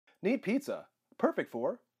Need pizza? Perfect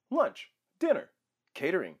for lunch, dinner,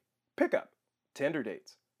 catering, pickup, Tinder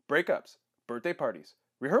dates, breakups, birthday parties,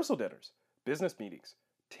 rehearsal dinners, business meetings,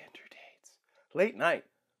 Tinder dates, late night,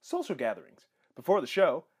 social gatherings, before the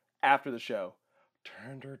show, after the show,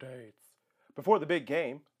 Tinder dates, before the big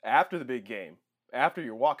game, after the big game, after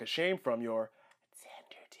your walk of shame from your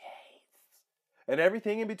Tinder dates, and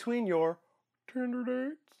everything in between your Tinder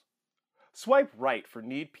dates. Swipe right for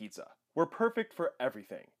Need Pizza. We're perfect for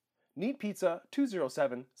everything. Need Pizza,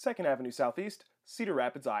 207 2nd Avenue Southeast, Cedar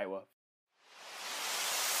Rapids, Iowa.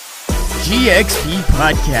 GXP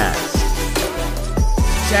Podcast.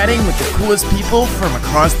 Chatting with the coolest people from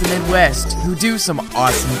across the Midwest who do some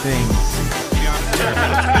awesome things.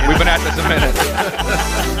 We've been at this a minute.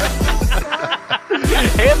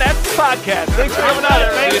 And that's the podcast. Thanks for coming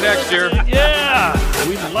out. See you next year. Yeah,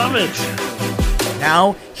 we love it.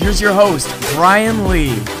 Now, here's your host, Brian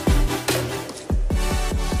Lee.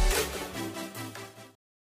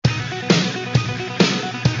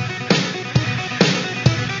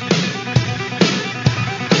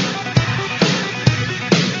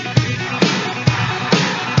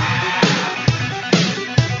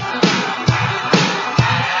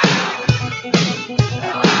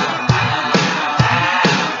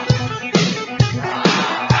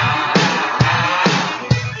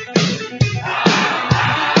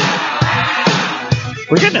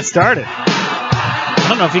 We're getting it started. I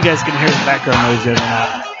don't know if you guys can hear the background noise yet or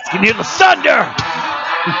not. You can hear the thunder.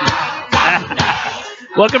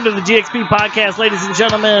 Welcome to the GXP Podcast, ladies and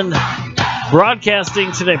gentlemen.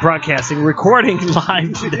 Recording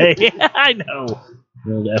live today. I know.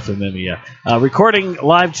 Old FMM, yeah. Recording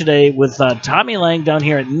live today with Tommy Lang down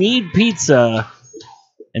here at Need Pizza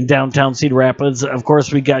in downtown Cedar Rapids. Of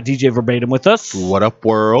course, we got DJ Verbatim with us. What up,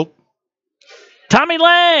 world? Tommy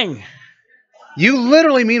Lang! You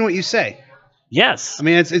literally mean what you say. Yes. I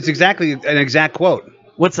mean, it's exactly an exact quote.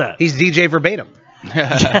 What's that? He's DJ Verbatim.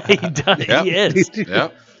 Yeah, he does. Yep. He is.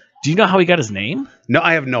 Yep. Do you know how he got his name? No,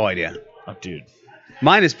 I have no idea. Oh, dude.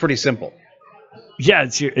 Mine is pretty simple. Yeah,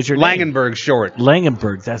 it's your name. Langenberg short.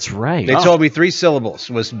 Langenberg, that's right. They told me 3 syllables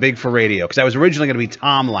was big for radio because I was originally going to be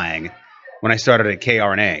Tom Lang when I started at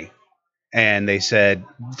KRNA. And they said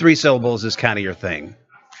 3 syllables is kind of your thing.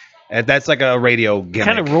 And that's like a radio gimmick.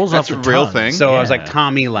 Kind of rolls That's off a the real tongue. thing. So Yeah. I was like,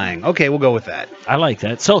 Tommy Lang. Okay, we'll go with that. I like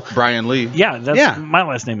that. So, Brian Lee. yeah, that's Yeah. my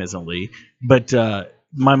last name isn't Lee, but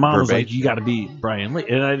my mom was like, Verbatim. you got to be Brian Lee.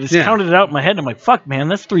 And I just Yeah. counted it out in my head. And I'm like, fuck, man,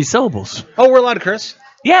 that's 3 syllables. Oh, we're allowed to curse?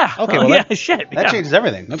 Yeah. Okay, Oh, well, yeah, that- shit. That yeah. changes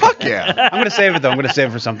everything. Okay. Fuck yeah. I'm going to save it, though. I'm going to save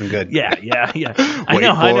it for something good. Yeah. I Wait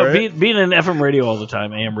know. for it. Being in FM radio all the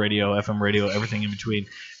time, AM radio, FM radio, everything in between,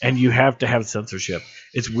 and you have to have censorship.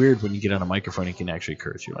 It's weird when you get on a microphone and you can actually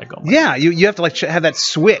curse. You're like, oh my Yeah, you have to like have that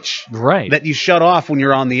switch Right. that you shut off when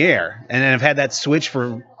you're on the air. And then I've had that switch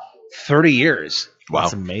for 30 years. Wow.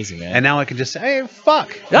 That's amazing, man. And now I can just say, hey,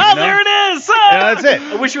 fuck. oh, You know? there it is! Yeah, that's it.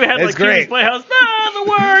 I wish we had It's like King's great. Playhouse. The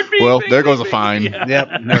word. Beep, Well, beep, there goes beep, a fine. beep. Yeah. Yep,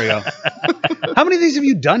 there we go. How many of these have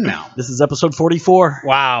you done now? This is episode 44.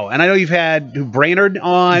 Wow. And I know you've had Brainerd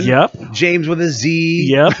on. Yep. James with a Z.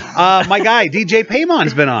 Yep. My guy, DJ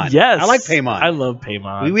Paymon's been on. Yes. I like Paymon. I love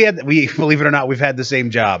Paymon. We believe it or not, we've had the same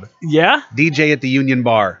job. Yeah? DJ at the Union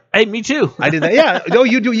Bar. Hey, me too. I did that. Yeah. No,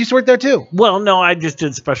 you used to work there too. Well, no, I just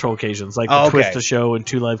did special occasions like the Oh, okay. Twista show and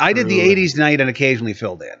Two Live I did the Crew. 80s night and occasionally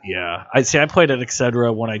filled in. Yeah. I played at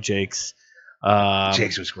Excedra, one at Jake's.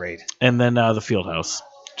 Jake's was great. And then the Fieldhouse.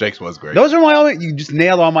 Jake's was great. Those are you just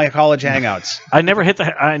nailed all my college hangouts. I never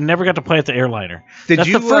got to play at the Airliner. Did That's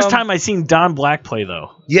you, the first time I seen Don Black play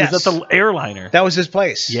though. Yes. Was at the Airliner. That was his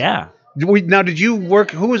place. Yeah. Now, did you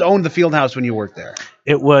work? Who owned the field house when you worked there?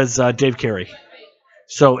 It was Dave Carey.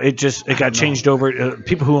 So it got changed over.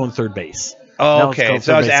 People who own third base. Oh, Now it's okay. called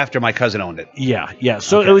So that was third base. after my cousin owned it. Yeah.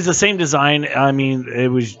 So Okay. it was the same design. I mean, it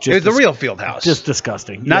was just It was the real field house. just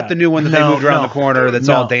disgusting. Not Yeah. the new one that they No, moved around no. the corner that's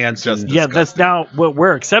No. all dance. Just- and- Yeah, that's now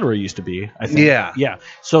where Etc. used to be. I think. Yeah.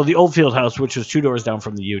 So the old field house, which was 2 doors down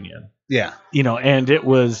from the Union, yeah. and it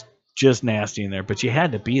was just nasty in there, but you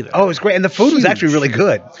had to be there. Oh, it was great, and the food was actually really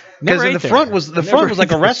good. Never Because in ate the front there. was Never front was like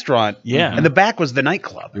ate a there. restaurant. Yeah. And the back was the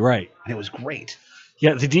nightclub, You're right. and it was great.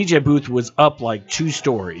 Yeah, the DJ booth was up like 2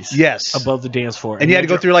 stories. Yes. Above the dance floor, And you had to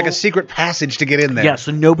go your through like a whole- secret passage to get in there. Yeah,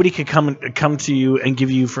 so nobody could come to you and give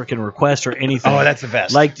you freaking requests or anything. Oh, that's the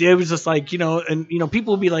best. Like it was just like and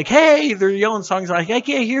people would be like, "Hey," they're yelling songs like, "I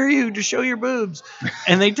can't hear you, just show your boobs,"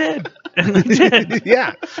 and they did, and they did.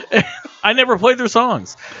 yeah. I never played their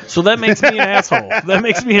songs, so that makes me an asshole. That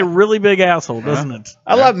makes me a really big asshole, doesn't it?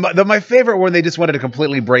 I love my favorite when they just wanted to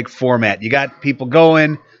completely break format. You got people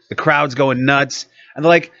going, the crowd's going nuts, and they're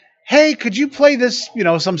like, "Hey, could you play this,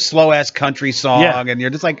 some slow ass country song?" Yeah. And you're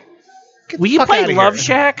just like, Will you fuck play outta Love here.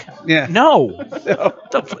 Shack? Yeah. No.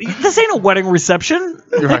 This ain't a wedding reception.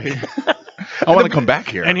 Right. I want to come back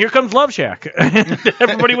here. And here comes Love Shack.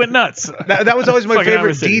 Everybody went nuts. That was always my Fucking favorite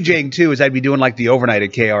Iowa City. DJing too. Is I'd be doing like the overnight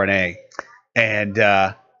at KRNA,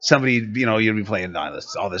 and somebody, you'd be playing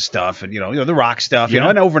all this stuff, and the rock stuff, Yeah.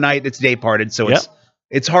 and overnight it's day parted, so Yep.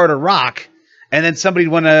 it's harder rock. And then somebody'd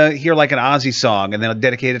want to hear like an Ozzy song, and then I'll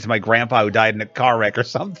dedicate it to my grandpa who died in a car wreck or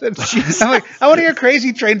something. I'm like, I want to hear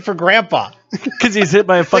Crazy Train for Grandpa. Because he's hit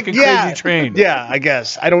by a fucking crazy train. Yeah, I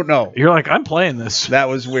guess. I don't know. You're like, I'm playing this. That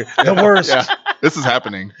was weird. The worst. Yeah, this is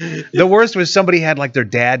happening. The worst was somebody had like their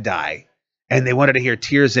dad die, and they wanted to hear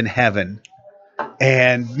Tears in Heaven.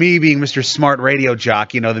 And me being Mr. Smart Radio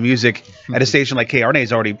Jock, the music at a station like KRNA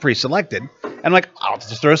is already pre-selected. And I'm like, I'll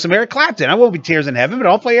just throw some Eric Clapton. I won't be Tears in Heaven, but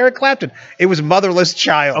I'll play Eric Clapton. It was Motherless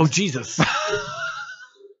Child. Oh, Jesus. At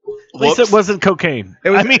least it wasn't cocaine. It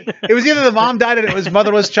was, it was either the mom died and it was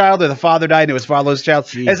Motherless Child, or the father died and it was Fatherless Child. As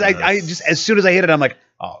soon as I hit it, I'm like,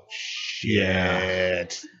 oh,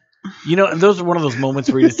 shit. And those are one of those moments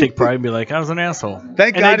where you just take pride and be like, I was an asshole.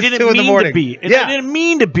 Thank and God I it's didn't 2 in the mean morning. to be. And Yeah. I didn't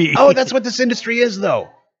mean to be. Oh, that's what this industry is, though.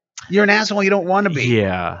 You're an asshole you don't want to be.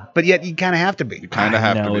 Yeah. But yet you kind of have to be. Kind of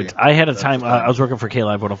have to be. I had a time, I was working for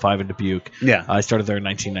K-Live 105 in Dubuque. Yeah. I started there in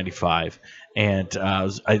 1995. And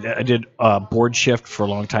I did board shift for a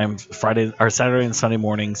long time, Saturday and Sunday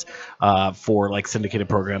mornings for like syndicated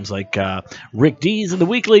programs like Rick D's and the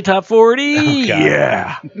Weekly Top 40. God.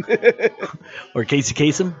 Yeah. Or Casey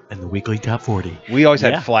Kasem and the Weekly Top 40. We always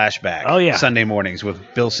had Yeah. flashback. Oh, yeah. Sunday mornings with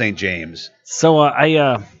Bill St. James. So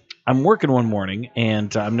I'm working one morning,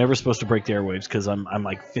 and I'm never supposed to break the airwaves because I'm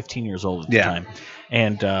like 15 years old at the time.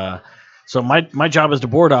 And so my job is to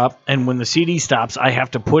board up, and when the CD stops, I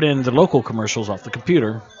have to put in the local commercials off the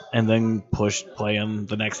computer and then push play on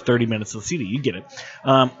the next 30 minutes of the CD. You get it.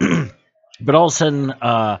 But all of a sudden,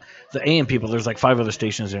 the AM people, there's like 5 other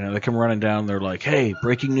stations in there. They come running down. They're like, hey,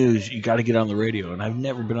 breaking news. You got to get on the radio. And I've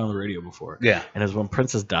never been on the radio before. Yeah. And it was when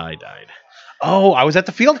Princess Di died. Oh, I was at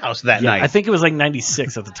the field house that night. I think it was like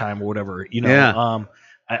 96 at the time or whatever. Yeah.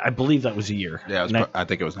 I believe that was a year. Yeah, I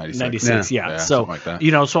think it was 96. 96, yeah. So, something like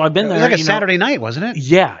that. So I've been it there. was like a Saturday night, wasn't it?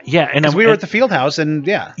 Yeah. And Because we were at the field house, and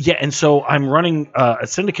yeah. Yeah, and so I'm running a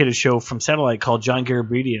syndicated show from satellite called John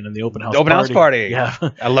Garabedian and the Open House The Open House Party. Yeah.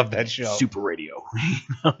 I love that show. Super radio.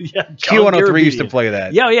 Yeah. Q103 used to play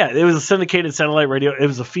that. Yeah. It was a syndicated satellite radio. It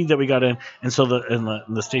was a feed that we got in, and so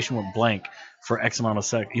the station went blank for X amount of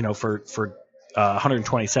for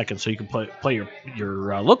 120 seconds, so you can play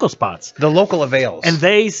your local spots. The local avails. And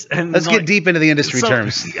let's get deep into the industry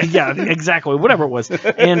terms. Yeah, exactly. Whatever it was.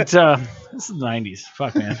 And this is the 90s.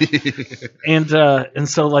 Fuck, man. And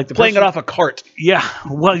so like the playing it off a cart. Yeah.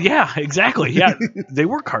 Well, yeah, exactly. Yeah, they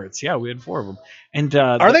were carts. Yeah, we had 4 of them. And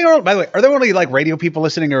are they all? By the way, are there only like radio people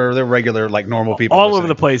listening, or are there regular like normal people? All listening? over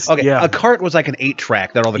the place. Okay. Yeah. A cart was like an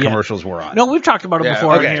 8-track that all the commercials were on. No, we've talked about it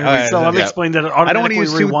before. Okay. On here, so I've explained that it automatically I don't want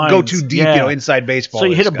to rewinds. go too deep, inside baseball. So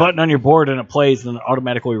you hit a button on your board and it plays, and it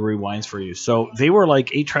automatically rewinds for you. So they were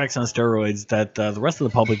like 8 tracks on steroids that the rest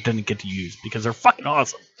of the public didn't get to use because they're fucking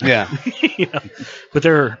awesome. Yeah. But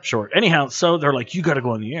they're short. Anyhow, so they're like, you got to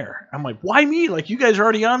go on the air. I'm like, why me? Like, you guys are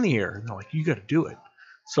already on the air. And they're like, you got to do it.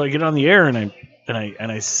 So I get on the air and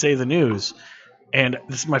I say the news, and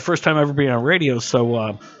this is my first time ever being on radio.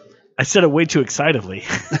 So I said it way too excitedly.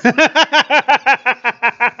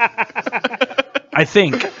 I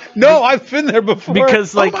think. No, I've been there before.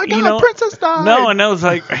 Because like, oh my God, Princess died. No, and I was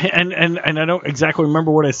like, and I don't exactly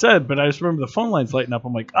remember what I said, but I just remember the phone lines lighting up.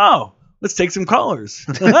 I'm like, oh, let's take some callers.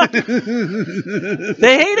 They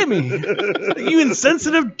hated me. You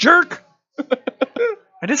insensitive jerk.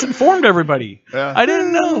 I just informed everybody. Yeah. I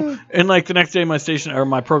didn't know. And like the next day, my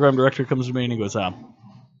program director comes to me and he goes,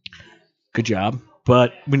 good job,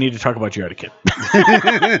 but we need to talk about your etiquette.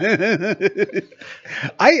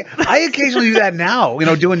 I occasionally do that now,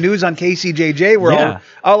 doing news on KCJJ where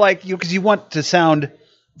I'll like, because you want to sound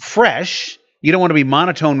fresh. You don't want to be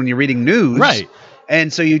monotone when you're reading news. Right.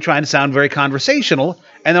 And so you try and sound very conversational.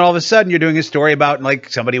 And then all of a sudden you're doing a story about like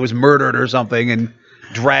somebody was murdered or something and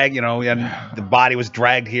dragged, and the body was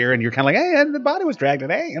dragged here. And you're kind of like, hey, and the body was dragged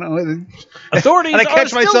today. Authorities and I catch are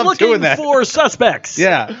still myself looking doing that. for suspects.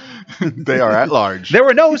 Yeah. They are at large. There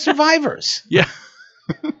were no survivors. Yeah.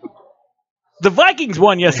 The Vikings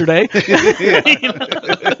won yesterday.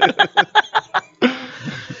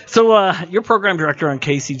 So you're program director on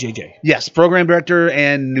KCJJ. Yes, program director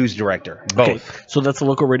and news director, both. Okay, so that's the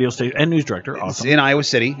local radio station and news director. It's Awesome. in Iowa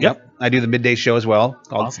City. Yep. I do the midday show as well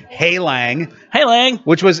called Awesome. Hey Lang. Hey, Lang.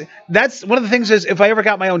 That's one of the things is if I ever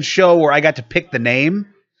got my own show where I got to pick the name,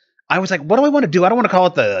 I was like, what do I want to do? I don't want to call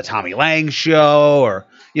it the Tommy Lang Show or,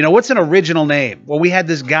 You know, what's an original name? Well, we had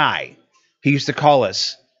this guy. He used to call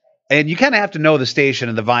us. And you kind of have to know the station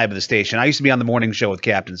and the vibe of the station. I used to be on the morning show with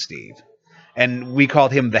Captain Steve. And we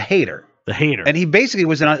called him the Hater. The Hater. And he basically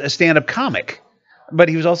was a stand-up comic. But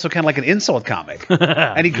he was also kind of like an insult comic.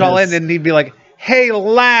 And he'd call in and he'd be like, "Hey,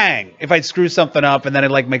 Lang," if I'd screw something up, and then he'd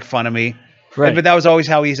like make fun of me. Right. But that was always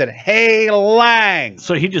how he said, "Hey, Lang."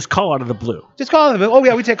 So he'd just call out of the blue. Just call him. Oh,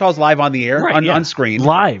 yeah, we take calls live on the air, on screen.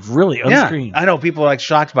 Live, really, on screen. I know, people are like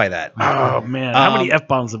shocked by that. Oh, man. How many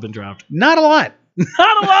F-bombs have been dropped? Not a lot.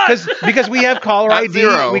 Not a lot. Because we have caller ID,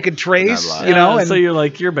 zero. we can trace, Not a lot. you know. And so you're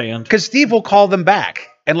like, you're banned. because Steve will call them back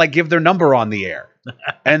and like give their number on the air.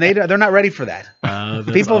 And they're not ready for that.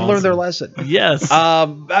 People have learned their lesson. Yes.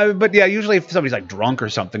 But yeah, usually if somebody's like drunk or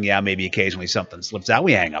something, yeah, maybe occasionally something slips out.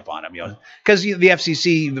 We hang up on them, you know, because the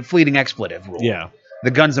FCC, the fleeting expletive rule. Yeah.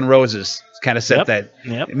 The Guns N' Roses kind of set that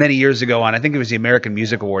Yep. many years ago on, I think it was the American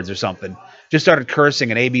Music Awards or something. Just started cursing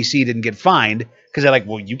and ABC didn't get fined because they're like,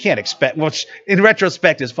 well, you can't expect, which in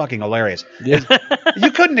retrospect is fucking hilarious. Yeah.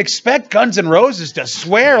 You couldn't expect Guns N' Roses to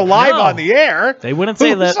swear live on the air. They wouldn't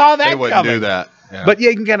say Who that. saw that They wouldn't coming? do that. Yeah. But yeah,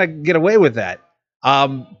 you can kind of get away with that.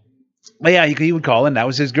 But yeah, he would call in. That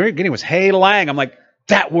was his greeting. Was "Hey, Lang." I'm like,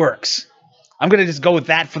 that works. I'm gonna just go with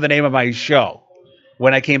that for the name of my show.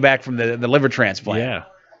 When I came back from the liver transplant, Yeah.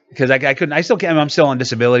 because I couldn't. I still can't. I'm still on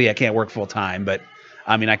disability. I can't work full time, but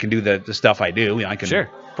I mean, I can do the stuff I do. You know, I can Sure.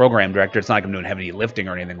 program director. It's not like I'm doing heavy lifting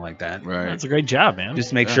or anything like that. right. That's a great job, man.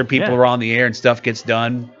 Just make sure people are on the air and stuff gets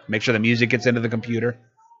done. Make sure the music gets into the computer.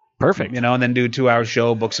 Perfect. You know, and then do a 2-hour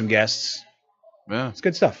show, book some guests. Yeah. It's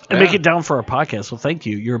good stuff. And make it down for our podcast. Well, thank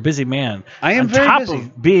you. You're a busy man. I am on very top busy.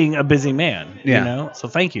 of being a busy man. Yeah. You know? So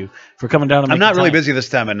thank you for coming down and I'm making not really time. busy this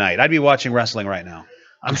time of night. I'd be watching wrestling right now.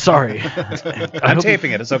 I'm sorry. I'm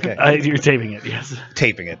taping it. It's okay. You're taping it, yes.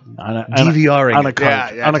 Taping it. on DVRing a it.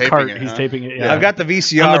 cart. Yeah, on a taping cart. it, He's huh? taping it. Yeah. Yeah. I've got the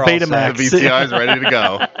VCR. On the all set. Betamax. The VCR is ready to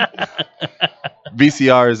go.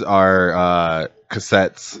 VCRs are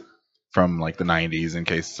cassettes from like the 90s in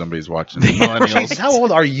case somebody's watching. Millennials. Jesus, how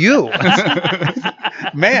old are you?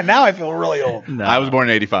 Man, now I feel really old. No. I was born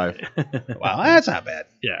in 85. Wow, that's not bad.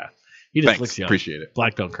 Yeah. He just Thanks. looks young. Appreciate it.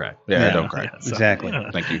 Black don't crack. Yeah, don't cry. so- Exactly.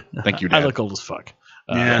 Thank you. Thank you, I Dad. look old as fuck.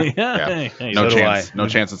 Yeah. Yeah. Hey, No So do chance. I. No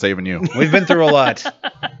chance of saving you. We've been through a lot.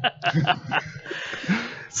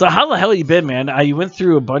 So how the hell you been, man? You went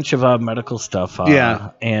through a bunch of medical stuff.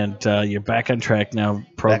 Yeah. And you're back on track now.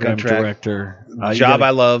 Program track. director. You Job got a I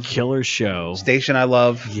love. Killer show. Station I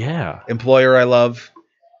love. Yeah. Employer I love.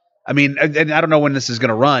 I mean, and I don't know when this is going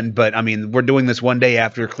to run, but I mean, we're doing this one day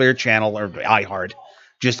after Clear Channel or iHeart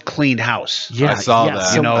just cleaned house. Yeah. I saw yeah. that.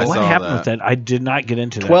 So You know, what I saw happened that. with that? I did not get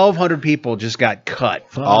into that. 1,200 people just got cut.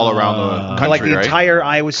 All around the country, Like the right? entire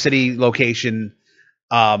Iowa City location,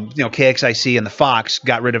 KXIC and the Fox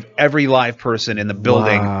got rid of every live person in the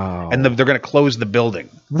building, Wow. and they're going to close the building.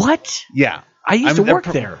 What? Yeah. I used to work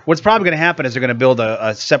there. What's probably going to happen is they're going to build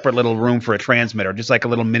a separate little room for a transmitter, just like a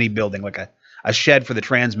little mini building, like a shed for the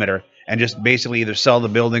transmitter, and just basically either sell the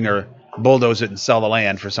building or bulldoze it and sell the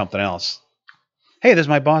land for something else. Hey, there's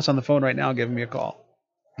my boss on the phone right now giving me a call.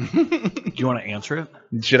 Do you want to answer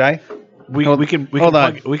it? Should I? We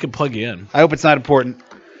can plug you in. I hope it's not important.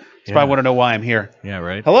 You probably want to know why I'm here. Yeah,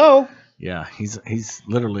 right. Hello? Yeah, he's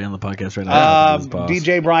literally on the podcast right now. His boss.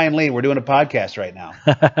 DJ Brian Lee, we're doing a podcast right now.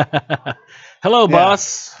 Hello, Yeah.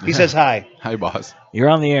 boss. He says hi. Hi, boss. You're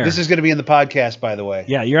on the air. This is going to be in the podcast, by the way.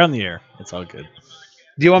 Yeah, you're on the air. It's all good.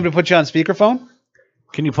 Do you want me to put you on speakerphone?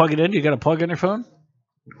 Can you plug it in? You got to plug in your phone?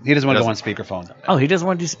 He doesn't want to go on speakerphone. Oh, he doesn't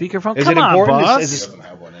want to do speakerphone? Is Come it on, important? boss.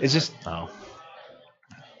 Is this Oh.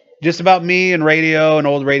 just about me and radio and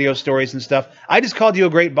old radio stories and stuff? I just called you a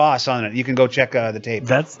great boss on it. You can go check the tape.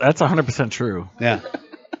 That's 100% true. Yeah.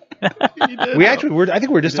 I think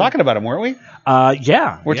we were just talking about him, weren't we?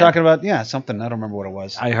 Yeah. We're talking about something. I don't remember what it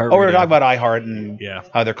was. iHeart Oh, we were Radio. talking about iHeart and Yeah.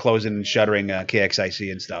 how they're closing and shuttering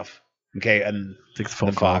KXIC and stuff. Okay, and Take the phone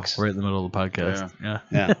the call. Fox. We're in the middle of the podcast. Yeah.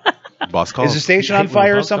 yeah, Boss calls. is the station on When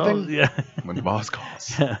fire or boss calls? something? Yeah. When the boss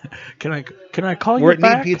calls. Can I call you We're at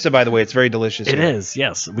back? Need Pizza, by the way. It's very delicious. It here. is.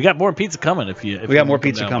 Yes. We got more pizza coming if you We got more wanna come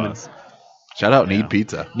pizza down, coming. boss. Shout out Need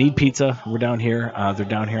Pizza. Need Pizza. We're down here. They're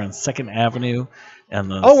down here on 2nd Avenue.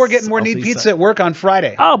 And the Oh, we're getting more Need southeast Pizza side. at work on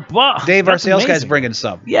Friday. Oh, Dave, our that's sales guy's amazing. bringing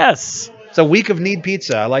some. Yes. It's a week of Need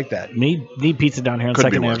Pizza. I like that. Need Pizza down here on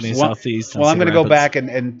Couldn't be 2nd worse. Avenue, Well- Southeast. Well, I'm going to go back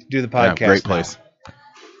and do the Yeah, podcast. great now. place.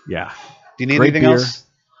 Yeah. Do you need Great anything beer. else?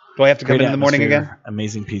 Do I have to come Great in the morning atmosphere, again?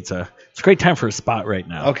 Amazing pizza. It's a great time for a spot right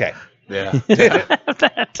now. Okay. Yeah.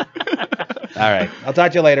 All right. I'll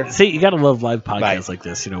talk to you later. See, you got to love live podcasts Bye. like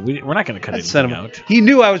this. You know, we're not going to cut Son anything of a- out. He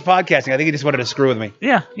knew I was podcasting. I think he just wanted to screw with me.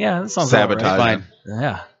 Yeah, that sounds about Sabotage. right. Fine.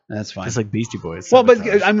 Yeah. That's fine. Just like Beastie Boys. Well, but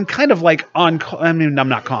sabotage. I'm kind of like on call. I mean, I'm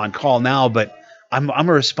not on call now, but I'm a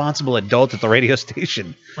responsible adult at the radio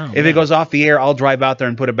station. Oh, If it goes off the air, I'll drive out there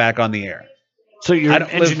and put it back on the air. So you're I an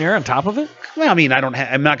don't live- engineer on top of it? Well, I mean,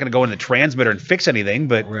 I'm not going to go in the transmitter and fix anything,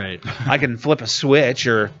 but Right. I can flip a switch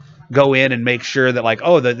or go in and make sure that, like,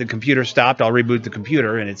 oh, the computer stopped. I'll reboot the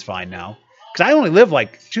computer and it's fine now. Because I only live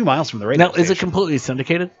like 2 miles from the radio Now, station. is it completely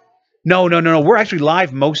syndicated? No. We're actually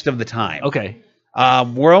live most of the time. Okay.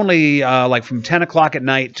 We're only like from 10 o'clock at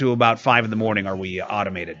night to about 5 in the morning are we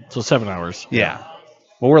automated. So 7 hours. Yeah.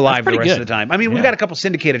 Well, we're live the pretty rest of good. the time. I mean, we've Yeah. got a couple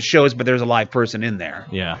syndicated shows, but there's a live person in there.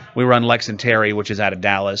 Yeah. We run Lex and Terry, which is out of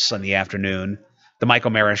Dallas in the afternoon. The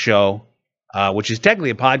Michael Mara Show, which is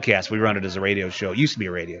technically a podcast. We run it as a radio show. It used to be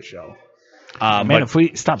a radio show. Man, but, if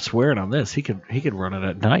we stop swearing on this, he could run it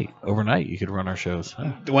at night. Overnight, you could run our shows.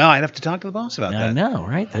 Huh? well, I'd have to talk to the boss about I that. know,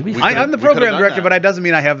 right? That'd be I'm the we could've program done director, that. but that doesn't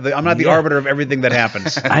mean I'm not the Yeah. arbiter of everything that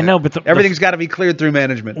happens. I know, but Everything's got to be cleared through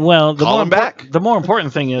management. well, the Call more him back. The more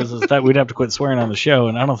important thing is that we'd have to quit swearing on the show,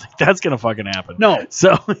 and I don't think that's gonna fucking happen. No.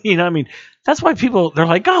 So I mean, that's why they're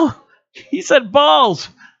like, oh, he said balls.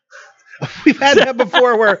 We've had that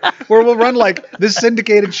before where we'll run like this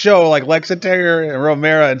syndicated show, like Lex and Terry and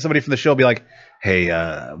Romero, and somebody from the show will be like, hey,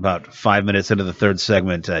 about 5 minutes into the third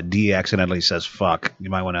segment, D accidentally says fuck.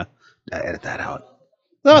 You might want to edit that out.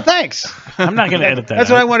 No, thanks. I'm not gonna edit that.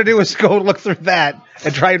 That's what I out. want to do is go look through that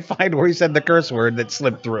and try and find where he said the curse word that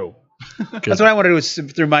slipped through. That's what I want to do is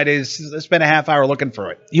sift through my days, spend a half hour looking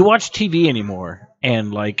for it. You watch TV anymore,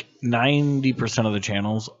 and like 90% of the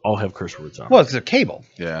channels all have curse words on. Well, it's a cable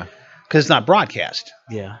Yeah. because it's not broadcast.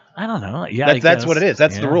 Yeah, I don't know. Yeah, I That's guess. what it is.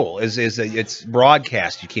 That's the Yeah. rule. Is that it's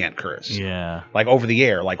broadcast you can't curse. Yeah. Like over the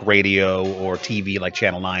air, like radio or TV, like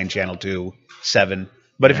Channel 9, Channel 2, 7.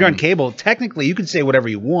 But if you're on cable, technically you can say whatever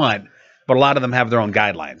you want, but a lot of them have their own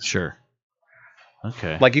guidelines. Sure.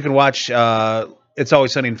 Okay. Like you can watch It's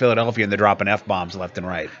Always Sunny in Philadelphia and they're dropping F-bombs left and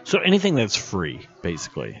right. So anything that's free,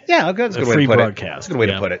 basically. Yeah, that's a good way Free to put broadcast. it. That's a good way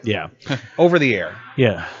yeah. to put it. Yeah. Over the air.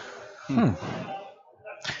 Yeah.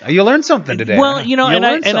 You learned something today. Well, you know, You and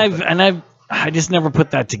learned something. I just never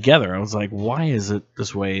put that together. I was like, why is it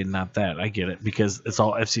this way and not that? I get it because it's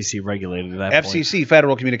all FCC regulated at that point. FCC,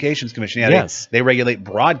 Federal Communications Commission. Yeah, Yes. they regulate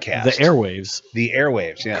broadcast. The airwaves. The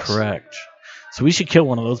airwaves, yes. Correct. So we should kill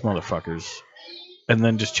one of those motherfuckers and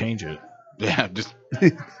then just change it. Yeah. Just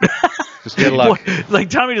Good luck. Like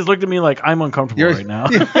Tommy just looked at me like I'm uncomfortable right now.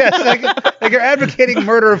 Yes, like you're advocating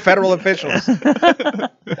murder of federal officials.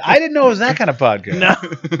 I didn't know it was that kind of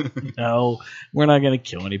podcast. No, we're not gonna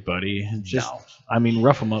kill anybody. Just, I mean,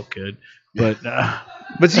 rough them up good, but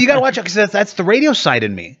But so you got to watch out because that's the radio side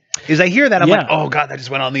in me. Is I hear that I'm Yeah. like, oh god, that just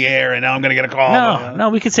went on the air, and now I'm gonna get a call. no,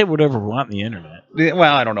 we can say whatever we want on the internet.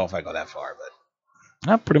 Well, I don't know if I go that far, but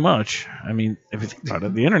Not pretty much. I mean, if you think about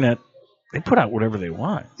it, the internet, they put out whatever they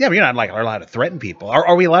want. yeah, but you're not like allowed to threaten people.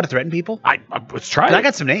 Are we allowed to threaten people? Let's try it. I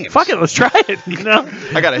got some names. Fuck it, let's try it. You know,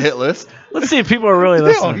 I got a hit list. let's see if people are really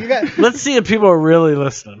listening. you got- Let's see if people are really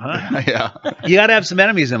listening, huh? Yeah. You got to have some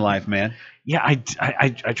enemies in life, man. Yeah, I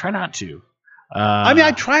try not to. I mean,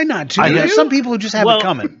 I try not to. I There's do. some people who just have it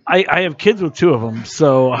coming. I have kids with 2 of them,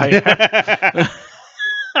 so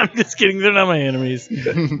I'm just kidding. They're not my enemies.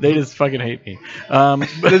 They just fucking hate me.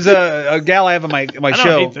 There's a gal I have on my I don't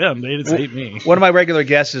show. hate them. They just hate me. One of my regular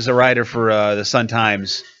guests is a writer for the Sun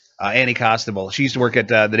Times, Annie Costable. She used to work at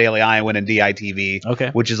the Daily Iowan and DITV, Okay.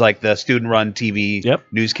 which is like the student-run TV Yep.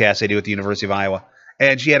 newscast they do at the University of Iowa.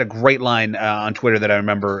 And she had a great line on Twitter that I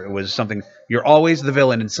remember. It was something, you're always the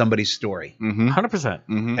villain in somebody's story. 100%.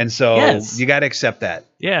 And so Yes. you got to accept that.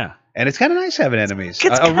 Yeah. And it's kind of nice having enemies.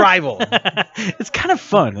 It's A kinda- rival. It's kind of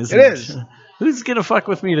fun, isn't It it? is. Who's going to fuck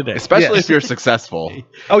with me today? Especially Yes. if you're successful.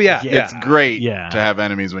 Oh, yeah. Yeah. It's great Yeah. to have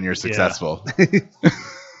enemies when you're successful.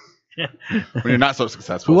 When you're not so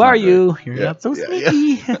successful. Who it's not are great. you? You're Yeah. not so Yeah,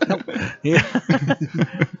 sneaky. Yeah.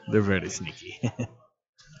 They're very sneaky.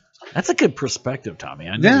 That's a good perspective, Tommy.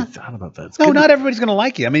 I never thought about that. It's No, good. not everybody's going to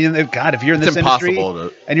like you. I mean, God, if you're in It's this industry impossible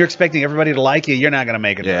to- and you're expecting everybody to like you, you're not going to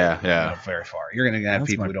make it Yeah, very, yeah. very far. You're going to have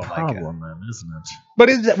That's people my who don't problem, like you. then, isn't it? But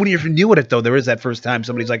is that, when you're new at it, though, there is that first time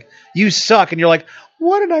somebody's like, you suck. And you're like,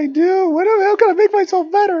 what did I do? How can I make myself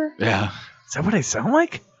better? Yeah. Is that what I sound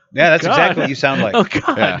like? Yeah, that's God. exactly what you sound like. Oh,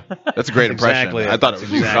 God. Yeah. That's a great That's impression. exactly it. I thought it was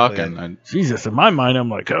That's you exactly sucking. it. Jesus, in my mind, I'm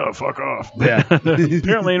like, oh, fuck off. Yeah.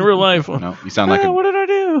 Apparently, in real life, No, you sound like what a did I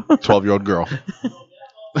do? 12-year-old girl.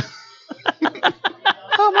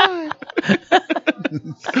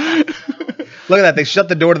 Look at that. They shut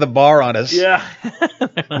the door to the bar on us. Yeah.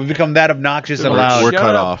 We become that obnoxious and We're loud.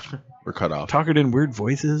 cut up. off. We're cut off. Talking in weird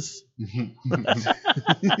voices.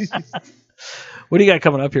 What do you got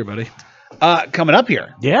coming up here, buddy? Coming up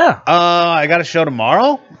here. Yeah. I got a show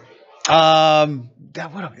tomorrow. I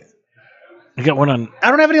got one on. I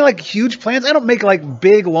don't have any like huge plans. I don't make like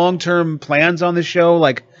big long-term plans on the show,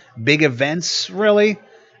 like big events really.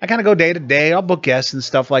 I kind of go day to day. I'll book guests and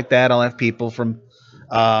stuff like that. I'll have people from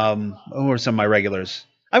who are some of my regulars.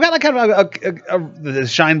 I've got like kind of the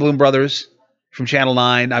Shine Bloom brothers from Channel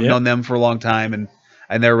 9. I've known them for a long time,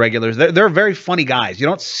 and they're regulars. They're very funny guys. You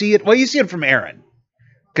don't see it. Well, you see it from Aaron,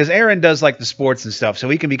 because Aaron does like the sports and stuff, so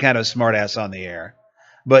he can be kind of a smart ass on the air.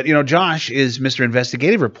 But, you know, Josh is Mr.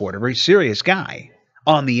 Investigative Reporter, a very serious guy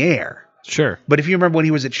on the air. Sure. But if you remember when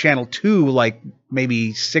he was at Channel 2, like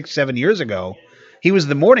maybe 6-7 years ago, he was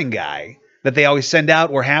the morning guy that they always send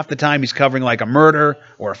out where half the time he's covering like a murder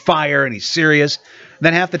or a fire and he's serious. And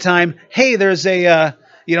then half the time, hey, there's a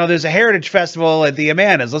heritage festival at the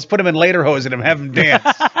Amandas. Let's put him in lederhosen and have him dance.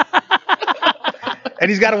 And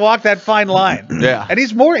he's got to walk that fine line. Yeah. And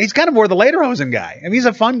he's kind of more the lederhosen guy. I mean, he's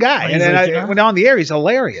a fun guy. When on the air, he's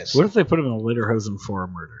hilarious. What if they put him in a lederhosen for a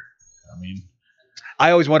murder? I mean, I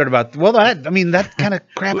always wondered about, that kind of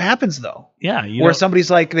crap happens though. Yeah. Where somebody's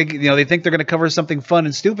like, they think they're going to cover something fun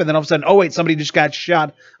and stupid. Then all of a sudden, oh wait, somebody just got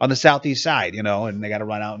shot on the southeast side, and they got to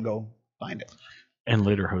run out and go find it. And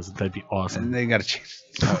lederhosen, that'd be awesome. And they got to change.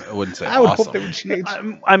 I wouldn't say I would awesome. hope they would change.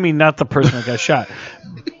 I mean, not the person that got shot,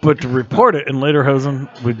 but to report it in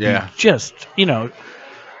lederhosen would be just,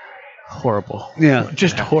 horrible. Yeah.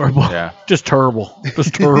 Just horrible. Yeah. Just terrible.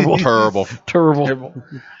 Just terrible. Terrible. Terrible.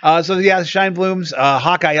 The Shine Blooms,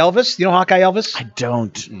 Hawkeye Elvis. You know Hawkeye Elvis? I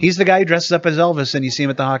don't. He's the guy who dresses up as Elvis, and you see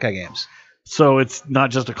him at the Hawkeye games. So it's not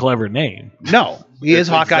just a clever name. No, he is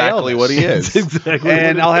Hawkeye exactly Elvis. what he is. Exactly.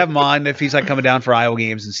 And I'll have him on if he's like coming down for Iowa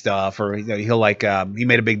games and stuff, or he'll like he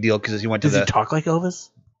made a big deal because he went to Does he talk like Elvis?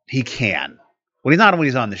 He can. Well, he's not when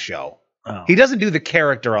he's on the show. Oh. He doesn't do the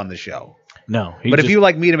character on the show. No. But if you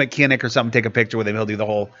like meet him at Kinnick or something, take a picture with him, he'll do the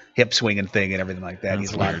whole hip swinging thing and everything like that.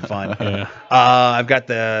 He's a lot of fun. Yeah. I've got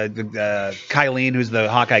the Kylene, who's the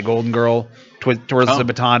Hawkeye Golden Girl, twirls the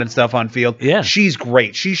baton and stuff on field. Yeah. She's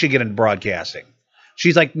great. She should get into broadcasting.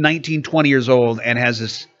 She's like 19, 20 years old and has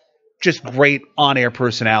this just great on-air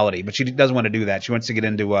personality, but she doesn't want to do that. She wants to get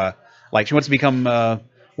into she wants to become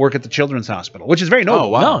work at the Children's Hospital, which is very noble. Oh,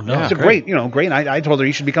 wow. No, It's a great. I told her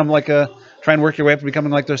you should become try and work your way up to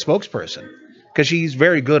becoming like their spokesperson, because she's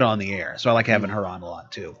very good on the air. So I like having her on a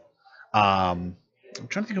lot too. I'm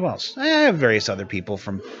trying to think who else. I have various other people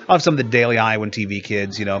I'll have some of the Daily Iowan TV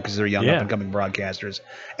kids, because they're young up and coming broadcasters,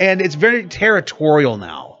 and it's very territorial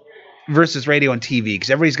now versus radio and TV, because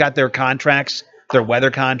everybody's got their contracts, their weather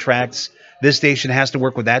contracts. This station has to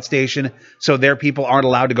work with that station, so their people aren't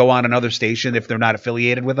allowed to go on another station if they're not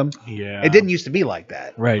affiliated with them. Yeah. It didn't used to be like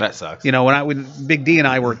that. Right. That sucks. When Big D and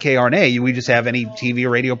I were at KRNA, we just have any TV or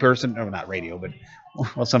radio person, or not radio, but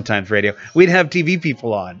sometimes radio. We'd have TV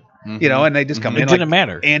people on, and they just come in. It didn't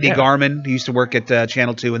matter. Andy Garman, who used to work at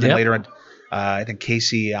Channel 2, and then Yep. later at I think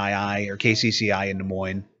KCII or KCCI in Des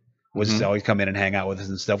Moines was always come in and hang out with us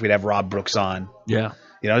and stuff. We'd have Rob Brooks on. Yeah.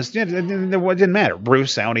 It didn't matter.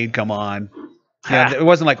 Bruce Sowney'd come on. It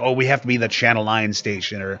wasn't like, we have to be the Channel 9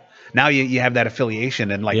 station, or now you have that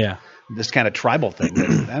affiliation and this kind of tribal thing.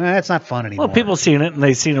 That's not fun anymore. Well, people seen it and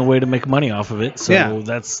they seen a way to make money off of it, so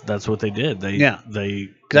that's what they did. Because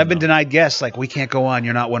I've been denied guests, we can't go on.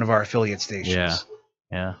 You're not one of our affiliate stations.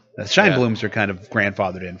 Yeah. The Shine Blooms are kind of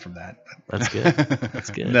grandfathered in from that. That's good.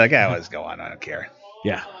 That's good. They're like, let's go on. I don't care.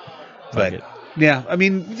 Yeah. But yeah, I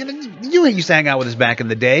mean, you used to hang out with us back in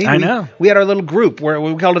the day. I know. We had our little group where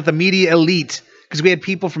we called it the Media Elite, because we had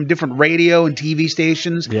people from different radio and TV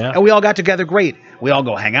stations. Yeah. And we all got together great. We all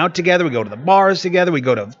go hang out together. We go to the bars together. We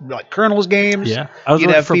go to Colonel's games. Yeah. I was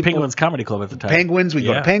working for Penguins Comedy Club at the time. Penguins. We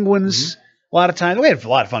go to Penguins. A lot of times. We had a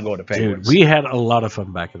lot of fun going to Penguins. Dude, we had a lot of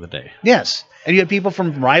fun back in the day. Yes. And you had people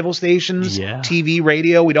from rival stations, TV,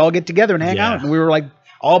 radio. We'd all get together and hang out. And we were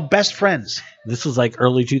all best friends. This was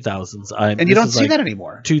early 2000s. And you don't see that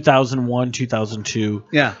anymore. 2001, 2002.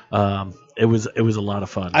 Yeah. It was a lot of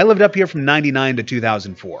fun. I lived up here from 99 to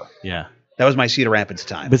 2004. Yeah. That was my Cedar Rapids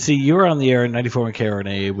time. But see, you were on the air in 94 and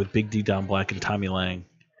KRNA with Big D Don Black and Tommy Lang.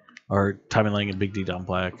 Or Tommy Lang and Big D Don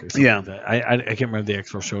Black or something like that. I can't remember the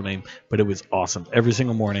actual show name, but it was awesome. Every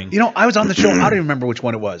single morning. I was on the show. I don't even remember which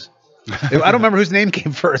one it was. I don't remember whose name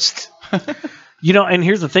came first. And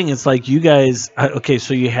here's the thing. It's you guys,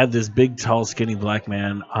 so you had this big, tall, skinny black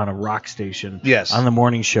man on a rock station. Yes. On the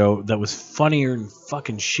morning show that was funnier than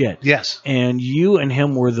fucking shit. Yes. And you and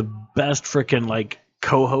him were the best freaking,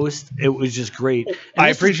 co-host. It was just great. And I this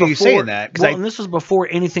was appreciate you before- saying that, 'cause and this was before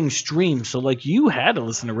anything streamed. So like you had to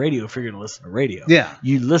listen to radio if you're going to listen to radio. Yeah.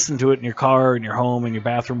 You listen to it in your car, in your home, in your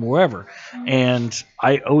bathroom, wherever. And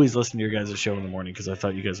I always listened to your guys' show in the morning because I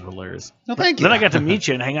thought you guys were hilarious. No, thank you. Then I got to meet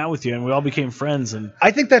you and hang out with you, and we all became friends. And I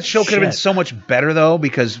think that show could have been Shit. so much better though,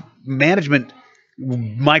 because management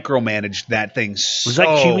micromanaged that thing so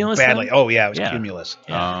that Cumulus badly. then? Oh yeah, it was Yeah. Cumulus.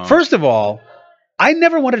 Yeah. First of all, I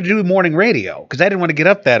never wanted to do morning radio because I didn't want to get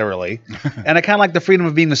up that early, and I kind of like the freedom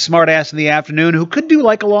of being the smart ass in the afternoon who could do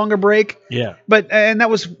like a longer break. yeah, And that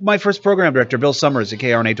was my first program director, Bill Summers at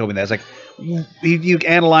KRNA, told me that. It's like, you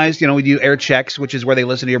analyzed, we do air checks, which is where they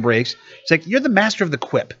listen to your breaks. It's like, you're the master of the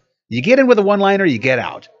quip. You get in with a one-liner, you get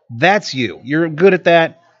out. That's you. You're good at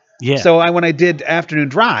that. yeah. So when I did Afternoon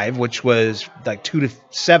Drive, which was like 2 to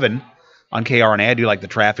 7 on KRNA, I do like the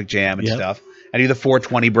traffic jam and Yep. stuff. I do the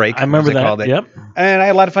 420 break. I remember as they that. called it. Yep. And I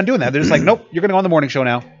had a lot of fun doing that. They're just like, nope, you're going to go on the morning show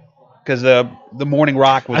now. Because the morning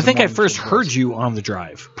rock was I think the I morning first show heard was. you on the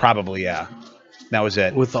drive Probably, yeah. That was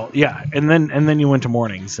it. with all and then you went to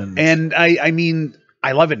mornings And I mean,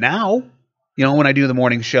 I love it now. When I do the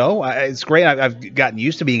morning show, it's great. I've gotten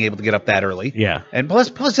used to being able to get up that early. yeah. And plus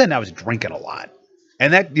then I was drinking a lot.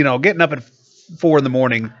 And that, getting up at 4 in the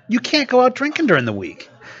morning, you can't go out drinking during the week.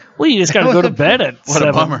 Well, you just got to go to bed at What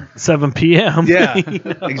a bummer. 7 p.m. Yeah, You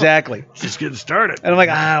know? exactly. Just getting started. And I'm like,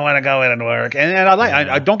 I want to go in and work. And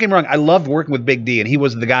I don't get me wrong, I loved working with Big D, and he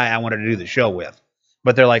was the guy I wanted to do the show with.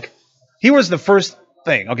 But they're like, he was the first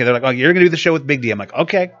thing. Okay, they're like, oh, you're going to do the show with Big D. I'm like,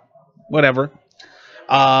 okay, whatever.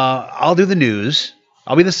 I'll do the news.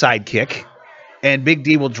 I'll be the sidekick, and Big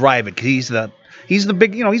D will drive it because he's the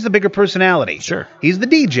big, he's the bigger personality. Sure. He's the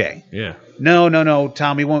DJ. Yeah. No,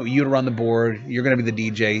 Tom, we want you to run the board. You're going to be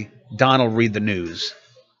the DJ. Don will read the news,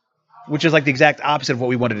 which is like the exact opposite of what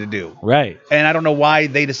we wanted to do. Right. And I don't know why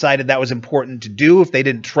they decided that was important to do if they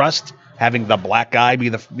didn't trust having the black guy be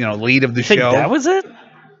the lead of the You think show. that was it?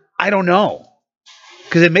 I don't know,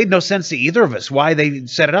 because it made no sense to either of us why they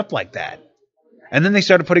set it up like that. And then they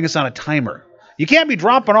started putting us on a timer. You can't be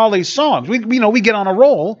dropping all these songs. We get on a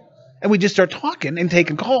roll. And we just start talking and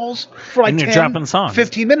taking calls for like And you're 10, dropping songs.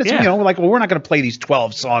 15 minutes. Yeah. We're like, well, we're not going to play these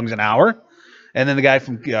 12 songs an hour. And then the guy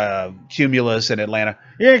from Cumulus in Atlanta,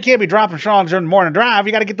 you can't be dropping songs during the morning drive.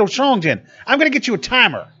 You got to get those songs in. I'm going to get you a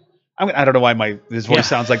timer. I don't know why his voice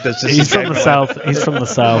sounds like this. He's from the south. He's from the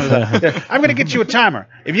south. Yeah, I'm going to get you a timer.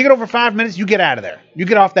 If you get over 5 minutes, you get out of there. You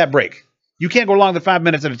get off that break. You can't go longer than 5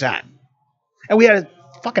 minutes at a time. And we had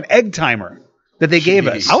a fucking egg timer that they gave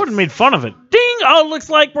us. I would have made fun of it. Ding! Oh, looks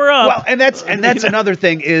like we're up. Well, and that's another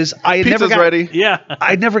thing is I had Pizza's never got, ready. yeah.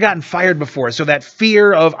 I'd never gotten fired before, so that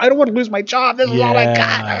fear of I don't want to lose my job. This is all I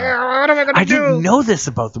got. What am I going I to do? didn't know this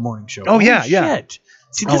about the morning show. Oh, yeah, Holy yeah. Shit.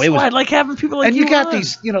 See, this it is was- why I like having people like And you got on.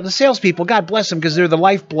 these, the salespeople. God bless them, because they're the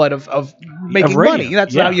lifeblood of making radio, money.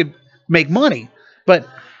 That's yeah. how you make money. But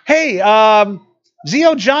hey,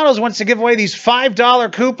 Zio Jonos wants to give away these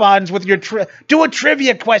 $5 coupons with your do a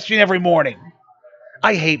trivia question every morning.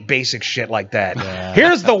 I hate basic shit like that. Yeah.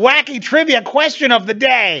 Here's the wacky trivia question of the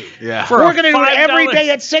day. Yeah. For We're a going to do it every $5 day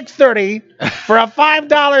at 6:30 for a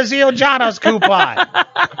 $5 Zio Jonos coupon.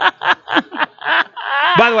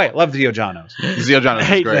 By the way, love Zio Jonos. Zio Jonas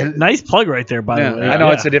Hey, is great. nice plug right there, by the way. I know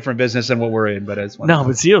Yeah. it's a different business than what we're in, but it's one. No,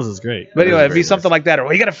 but Seals is great. But anyway, it'd be very something like that. Or,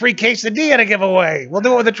 well, you got a free quesadilla to give away. We'll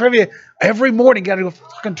do it with a trivia. Every morning, you got to do a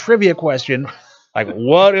fucking trivia question. Like,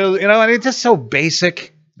 what is, and it's just so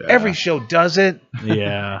basic. Yeah. Every show does it.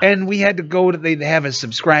 Yeah. And we had to go to, they have us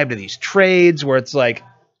subscribe to these trades where it's like,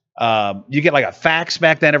 you get like a fax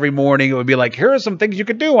back then every morning. It would be like, here are some things you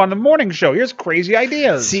could do on the morning show. Here's crazy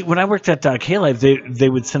ideas. See, when I worked at K-Live, they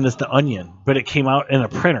would send us the Onion, but it came out in a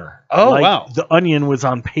printer. Oh, Like, wow. The Onion was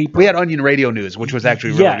on paper. We had Onion Radio News, which was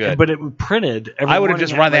actually really yeah, good. but it was printed every I would have morning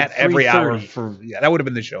just at run like that every hour 3:30. that would have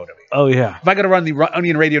been the show to me. Oh, yeah. If I could have run the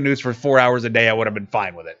Onion Radio News for 4 hours a day, I would have been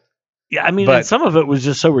fine with it. Yeah, I mean, But- and some of it was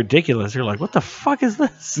just so ridiculous. You're like, what the fuck is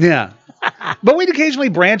this? Yeah. But we'd occasionally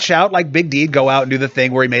branch out, like Big D'd go out and do the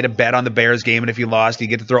thing where he made a bet on the Bears game, and if he lost, you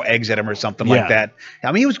get to throw eggs at him or something Yeah. like that.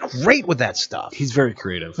 I mean, he was great with that stuff. He's very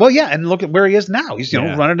creative. Well, yeah, and look at where he is now. He's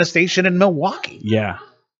Yeah. running a station in Milwaukee. Yeah.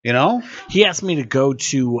 You know? He asked me to go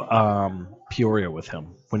to Peoria with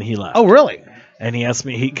him when he left. Oh, really? And he asked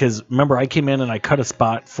me, because remember, I came in and I cut a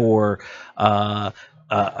spot for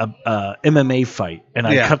a MMA fight, and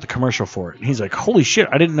I Yeah. cut the commercial for it. And he's like, holy shit,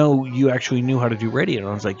 I didn't know you actually knew how to do radio. And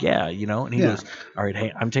I was like, yeah, and he Yeah. goes, all right,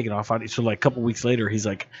 hey, I'm taking off on it. So like a couple weeks later, he's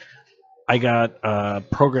like, I got a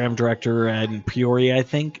program director in Peoria, I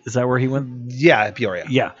think. Is that where he went? Yeah, Peoria.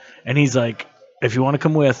 Yeah. And he's like, if you want to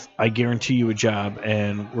come with, I guarantee you a job,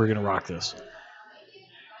 and we're going to rock this.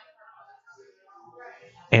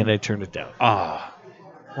 And I turned it down. Ah.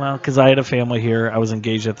 Well, because I had a family here. I was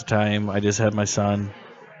engaged at the time. I just had my son.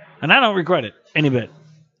 And I don't regret it any bit.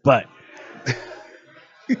 But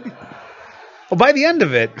Well, by the end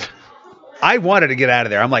of it, I wanted to get out of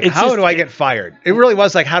there. I'm like, It's how just- do I get fired? It really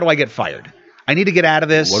was like, how do I get fired? I need to get out of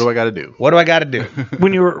this. What do I got to do? What do I got to do?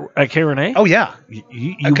 when you were at KRNA, Oh, yeah.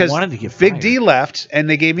 you Because wanted to get fired. Big D left, and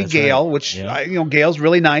they gave me That's Gail, right. which, Yeah. Gail's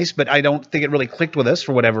really nice, but I don't think it really clicked with us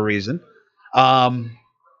for whatever reason. And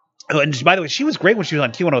by the way, she was great when she was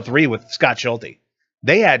on Q103 with Scott Schulte.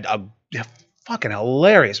 They had a fucking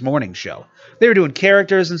hilarious morning show. They were doing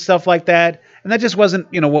characters and stuff like that, and that just wasn't,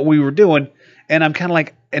 what we were doing. And I'm kind of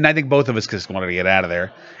like, and I think both of us just wanted to get out of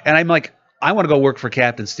there. And I'm like, I want to go work for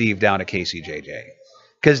Captain Steve down at KCJJ.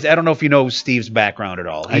 Because I don't know if you know Steve's background at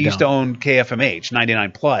all. He used to own KFMH,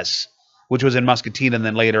 99 Plus, which was in Muscatine and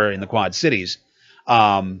then later in the Quad Cities.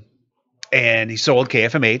 And he sold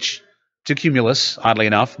KFMH to Cumulus, oddly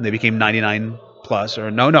enough, and they became 99 Plus, or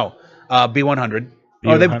B100.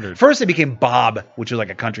 B100. First they became Bob, which was like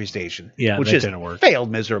a country station. Yeah, which that just didn't work. failed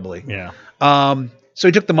miserably. Yeah. So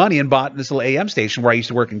he took the money and bought this little AM station where I used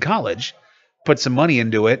to work in college, put some money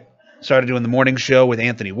into it, started doing the morning show with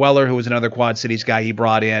Anthony Weller, who was another Quad Cities guy he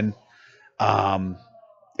brought in. And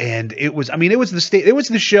it was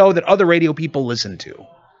the show that other radio people listened to.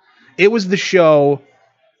 It was the show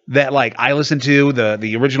that like I listened to,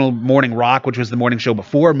 the original Morning Rock, which was the morning show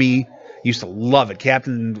before me. Used to love it.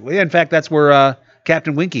 In fact, that's where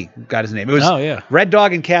Captain Winky got his name. It was Red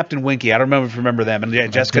Dog and Captain Winky. I don't remember if you remember them.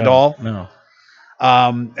 And Jessica Dahl. No.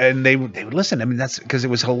 And they would listen. I mean, that's because it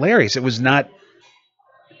was hilarious. It was not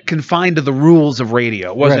confined to the rules of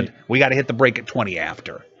radio. It wasn't, we got to hit the break at 20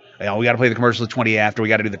 after. We got to play the commercial at 20 after. We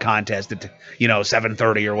got to do the contest at,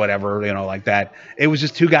 7:30 or whatever, like that. It was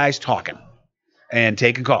just two guys talking and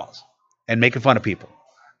taking calls and making fun of people.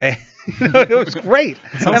 And, it was great.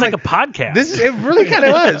 Sounds like a podcast. It really kind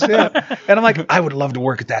of was. Yeah. And I'm like, I would love to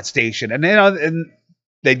work at that station. And and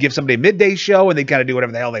they'd give somebody a midday show and they'd kind of do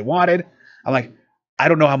whatever the hell they wanted. I'm like, I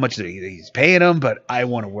don't know how much he's paying them, but I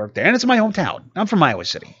want to work there. And it's my hometown. I'm from Iowa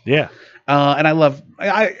City. Yeah. And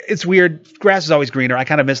it's weird. Grass is always greener. I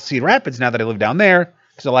kind of miss Cedar Rapids now that I live down there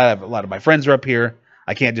because a lot of my friends are up here.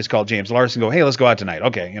 I can't just call James Larson and go, hey, let's go out tonight.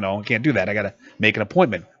 Okay, I can't do that. I got to make an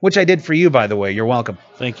appointment, which I did for you, by the way. You're welcome.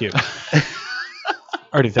 Thank you.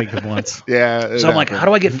 Already thanked him once. Yeah. So I'm like, how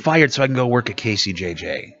do I get fired so I can go work at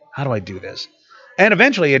KCJJ? How do I do this? And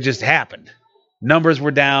eventually it just happened. Numbers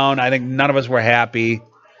were down. I think none of us were happy.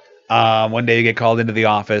 One day you get called into the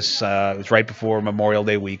office. It was right before Memorial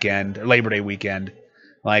Day weekend, or Labor Day weekend.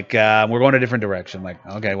 Like, we're going a different direction. Like,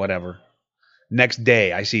 okay, whatever. Next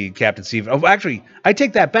day, I see Captain Steve. Oh, actually, I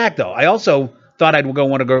take that back, though. I also thought I'd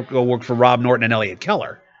want to go work for Rob Norton and Elliot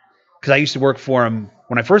Keller. Because I used to work for him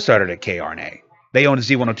when I first started at KRNA. They owned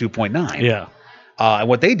Z102.9. Yeah. And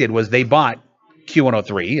what they did was they bought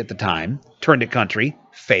Q103 at the time, turned it country,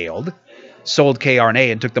 failed, sold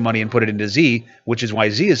KRNA and took the money and put it into Z, which is why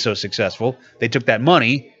Z is so successful. They took that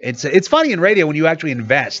money. It's funny in radio when you actually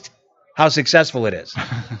invest how successful it is.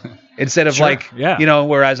 Instead of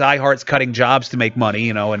whereas iHeart's cutting jobs to make money,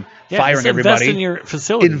 and firing everybody. Invest in your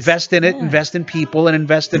facilities. Invest in it, invest in people, and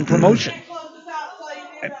invest in promotion.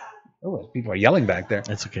 People are yelling back there.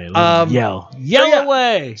 That's okay. Let them yell. Yell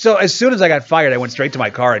away. So as soon as I got fired, I went straight to my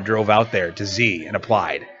car and drove out there to Z and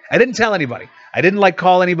applied. I didn't tell anybody. I didn't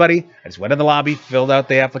call anybody. I just went in the lobby, filled out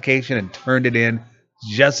the application, and turned it in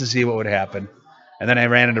just to see what would happen. And then I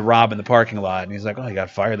ran into Rob in the parking lot, and he's like, "Oh, you got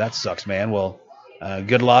fired? That sucks, man. Well,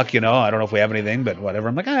 good luck. I don't know if we have anything, but whatever."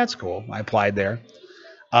 I'm like, that's cool. I applied there.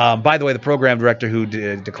 By the way, the program director who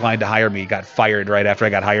declined to hire me got fired right after I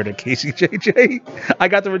got hired at KCJJ. I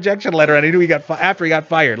got the rejection letter, and I knew he got after he got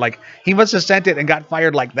fired. Like, he must have sent it and got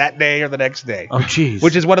fired like that day or the next day. Oh, jeez.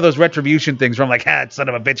 Which is one of those retribution things where I'm like, that son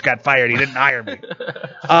of a bitch got fired. He didn't hire me.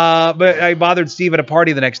 But I bothered Steve at a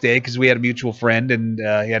party the next day because we had a mutual friend, and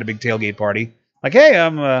he had a big tailgate party. Like, hey,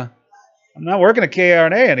 I'm not working at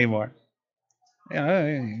KRNA anymore. You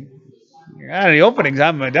got any openings?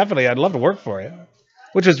 I'd love to work for you.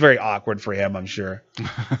 Which was very awkward for him, I'm sure.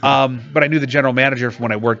 But I knew the general manager from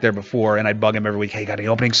when I worked there before, and I'd bug him every week. Hey, got any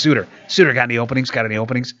openings? Suter, got any openings? Got any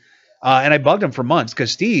openings? And I bugged him for months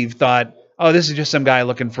because Steve thought, oh, this is just some guy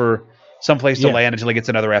looking for some place to land until he gets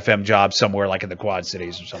another FM job somewhere like in the Quad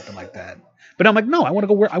Cities or something like that. But I'm like, no, I want to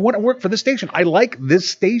go work. I want to work for this station. I like this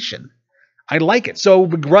station. I like it. So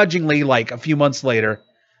begrudgingly, like a few months later,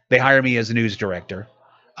 they hire me as a news director.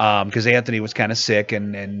 Because Anthony was kind of sick,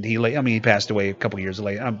 and he passed away a couple years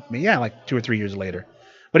later. Like 2 or 3 years later.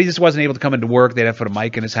 But he just wasn't able to come into work. They'd have to put a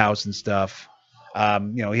mic in his house and stuff.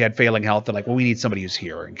 He had failing health. They're like, well, we need somebody who's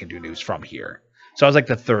here and can do news from here. So I was like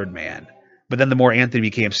the third man. But then the more Anthony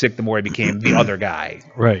became sick, the more I became the other guy.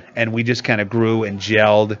 Right. And we just kind of grew and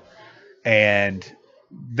gelled. And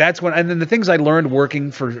that's when, and then the things I learned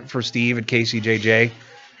working for Steve at KCJJ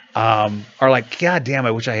are like, God damn,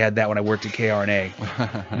 I wish I had that when I worked at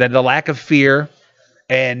KRNA. the lack of fear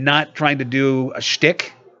and not trying to do a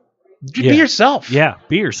shtick. Just be yourself. Yeah,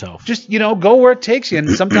 be yourself. Just, go where it takes you. And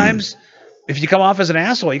sometimes if you come off as an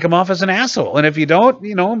asshole, you come off as an asshole. And if you don't,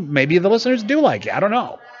 maybe the listeners do like you. I don't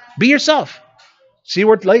know. Be yourself. See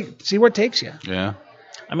where it takes you. Yeah.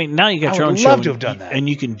 I mean, now you got your own show. I would love to have done that. And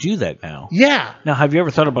you can do that now. Yeah. Now, have you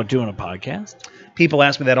ever thought about doing a podcast? People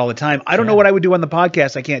ask me that all the time. I don't know what I would do on the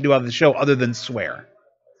podcast I can't do on the show other than swear.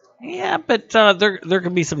 Yeah, but there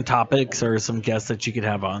could be some topics or some guests that you could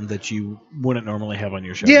have on that you wouldn't normally have on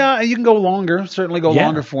your show. Yeah, you can go longer. Certainly go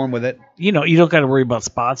longer form with it. You don't got to worry about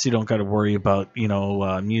spots. You don't got to worry about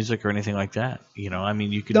music or anything like that. I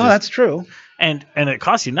mean, you could. No, that's true. And it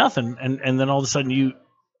costs you nothing, and then all of a sudden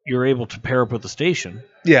you're able to pair up with the station.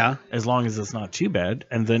 Yeah, as long as it's not too bad,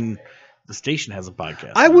 and then the station has a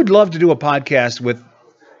podcast. I would love to do a podcast with,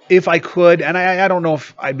 if I could, and I don't know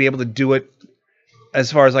if I'd be able to do it as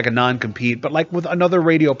far as like a non-compete, but like with another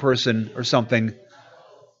radio person or something.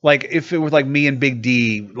 Like if it was like me and Big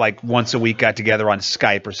D, like once a week got together on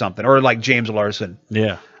Skype or something, or like James Larson.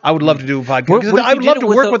 Yeah. I would love to do a podcast. I would love to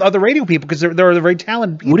work with other radio people because they're very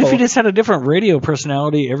talented people. What if you just had a different radio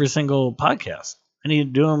personality every single podcast? And you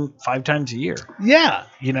do them 5 times a year. Yeah.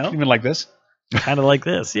 Even like this. Kind of like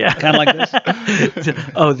this, yeah. Kind of like this.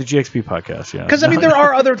 Oh, the GXP podcast, yeah. Because, there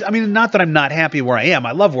are other, not that I'm not happy where I am.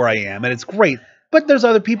 I love where I am, and it's great. But there's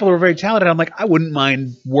other people who are very talented. I'm like, I wouldn't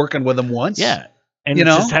mind working with them once. Yeah. And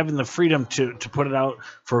just having the freedom to put it out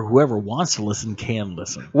for whoever wants to listen can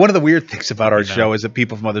listen. One of the weird things about our show is that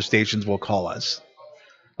people from other stations will call us.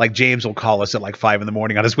 Like James will call us at like 5 a.m.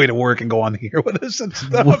 on his way to work and go on the air with us and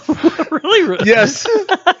stuff. Really? Yes.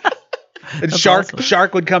 And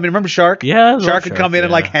Shark would come in. Remember Shark? Yeah. Shark would come in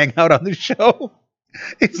and like hang out on the show.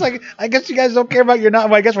 It's like, I guess you guys don't care about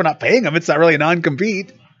I guess we're not paying him. It's not really a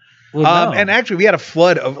non-compete. Well, no. And actually, we had a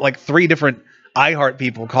flood of like 3 different iHeart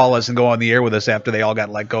people call us and go on the air with us after they all got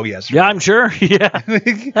let go yesterday. Yeah, I'm sure. Yeah.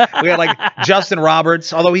 We had like Justin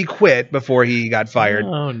Roberts, although he quit before he got fired.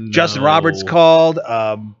 Oh, no. Justin Roberts called.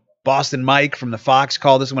 Boston Mike from the Fox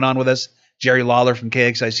called us and went on with us. Jerry Lawler from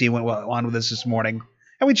KXIC went on with us this morning.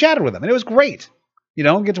 And we chatted with them. And it was great.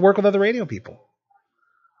 Get to work with other radio people.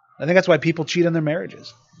 I think that's why people cheat on their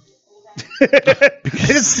marriages.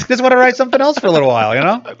 Just want to write something else for a little while,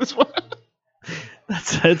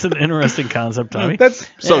 That's an interesting concept, Tommy. That's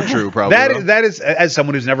so true, probably. That is, as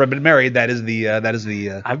someone who's never been married, that is the.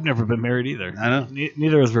 I've never been married either. I know.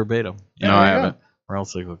 Neither is Verbatim. No, I haven't. We're all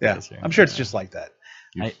single yeah, guys here. I'm sure it's just like that.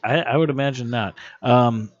 I would imagine not.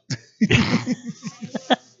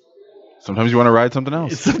 Sometimes you want to ride something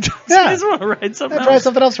else. Sometimes you just want to ride something else. Try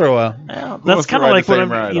something else for a while. Yeah, that's kind of like what I'm.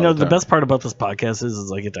 The best part about this podcast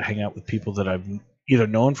is I get to hang out with people that I've either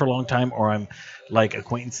known for a long time or I'm like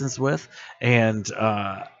acquaintances with, and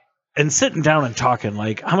sitting down and talking.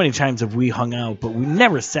 Like, how many times have we hung out, but we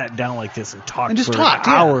never sat down like this and talked for an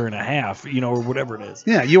hour and a half, or whatever it is.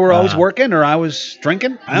 Yeah, you were always working, or I was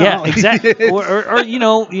drinking. I don't know. Exactly. or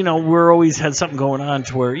we're always had something going on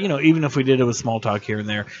to where even if we did it with small talk here and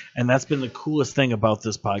there, and that's been the coolest thing about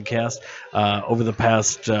this podcast over the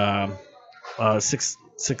past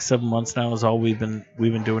 6-7 months now is all we've been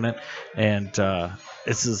doing it, and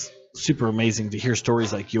this is super amazing to hear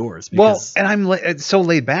stories like yours. Because, and I'm so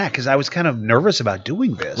laid back because I was kind of nervous about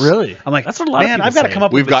doing this. Really? I'm like, that's what a lot of people I've got to come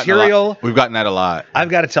up with material. We've gotten that a lot. I've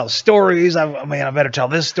got to tell stories. I better tell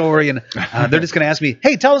this story, and they're just going to ask me,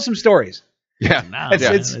 "Hey, tell us some stories." Yeah,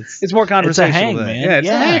 it's more conversational. It's a hang, man. Yeah, it's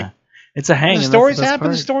a hang. It's a hang. The stories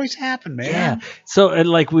happen. The stories happen, man. Yeah. So,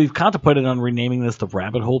 we've contemplated on renaming this the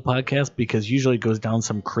Rabbit Hole Podcast because usually it goes down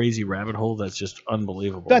some crazy rabbit hole that's just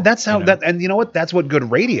unbelievable. That's how and you know what? That's what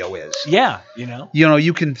good radio is. Yeah.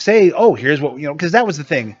 You can say, oh, here's what because that was the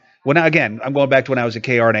thing. I'm going back to when I was at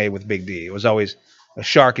KRNA with Big D. It was always a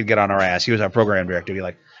Shark could get on our ass. He was our program director. He'd be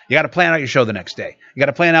like, you got to plan out your show the next day. You got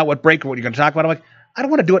to plan out what you're going to talk about. I'm like, I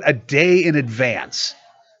don't want to do it a day in advance.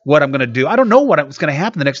 What I'm going to do. I don't know what's going to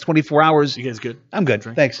happen the next 24 hours. You guys good? I'm good.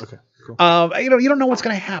 Thanks. Okay, cool. You don't know what's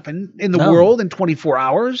going to happen in the world in 24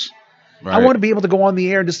 hours. Right. I want to be able to go on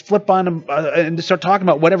the air and just flip on and just start talking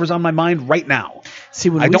about whatever's on my mind right now. See,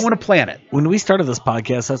 I don't want to plan it. When we started this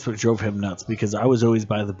podcast, that's what drove him nuts because I was always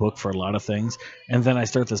by the book for a lot of things. And then I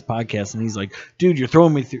start this podcast and he's like, dude, you're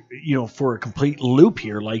throwing me through, for a complete loop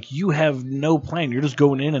here. Like you have no plan. You're just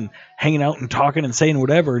going in and hanging out and talking and saying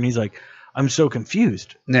whatever. And he's like, I'm so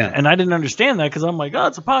confused. Yeah. And I didn't understand that because I'm like, oh,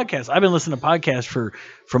 it's a podcast. I've been listening to podcasts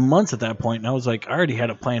for months at that point, and I was like, I already had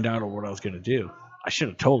it planned out of what I was going to do. I should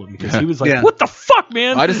have told him because he was like, Yeah. what the fuck,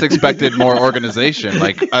 man? I just expected more organization,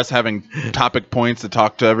 like us having topic points to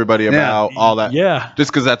talk to everybody about, all that. Yeah.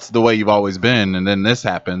 Just because that's the way you've always been, and then this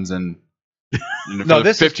happens, and for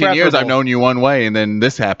this is 15 years I've preferable. known you one way, and then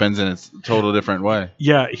this happens, and it's a total different way.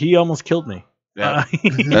 Yeah, he almost killed me. Yeah,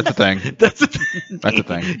 that's the thing. That's the thing. That's the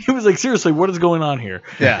thing. He was like, seriously, what is going on here?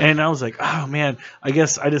 Yeah. And I was like, oh, man, I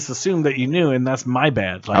guess I just assumed that you knew, and that's my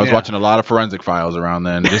bad. Like, I was watching a lot of Forensic Files around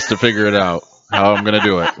then just to figure it out how I'm going to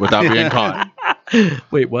do it without being caught.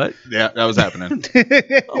 Wait, what? Yeah, that was happening.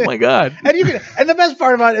 Oh, my God. And the best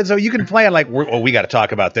part about it is, so you can plan like, we got to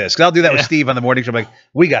talk about this. Because I'll do that with Steve on the morning show. I'm like,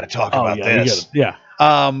 we got to talk about this.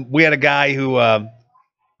 We had a guy who,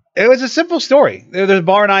 it was a simple story. There's a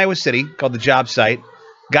bar in Iowa City called the Job Site.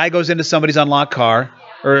 Guy goes into somebody's unlocked car,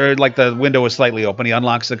 or like the window was slightly open. He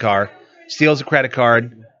unlocks the car, steals a credit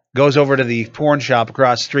card, goes over to the porn shop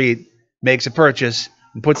across the street, makes a purchase,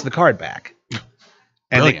 and puts the card back.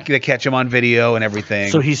 And they catch him on video and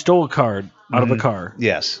everything. So he stole a card out of a car,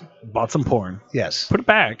 Yes. bought some porn, Yes. put it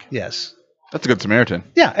back. Yes. That's a good Samaritan.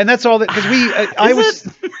 Yeah, and that's all that, because I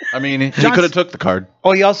was. I mean, he could have took the card.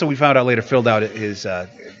 Oh, he also, we found out later, filled out his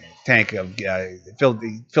tank of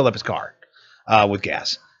filled up his car with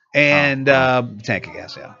gas and tank of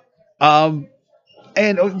gas. Yeah.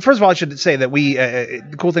 And first of all, I should say that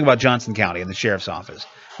the cool thing about Johnson County and the sheriff's office,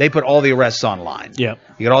 they put all the arrests online. Yeah.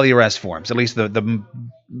 You get all the arrest forms, at least the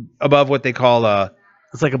above what they call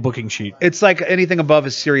It's like a booking sheet. it's like anything above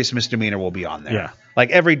a serious misdemeanor will be on there. Yeah. Like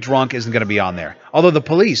every drunk isn't going to be on there. Although the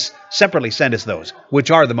police separately send us those, which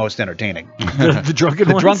are the most entertaining. The drunken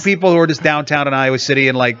The ones? drunk people who are just downtown in Iowa City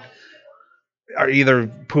and like are either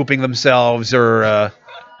pooping themselves or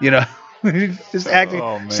just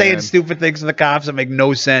acting, saying stupid things to the cops that make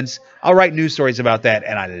no sense. I'll write news stories about that,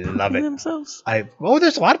 and I love it. Themselves?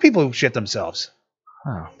 There's a lot of people who shit themselves.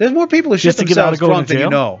 Oh. There's more people who shit Just to get out of themselves going to drunk than you jail?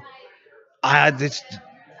 know.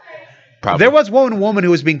 Probably. There was one woman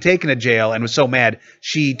who was being taken to jail and was so mad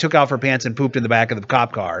she took off her pants and pooped in the back of the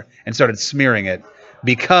cop car and started smearing it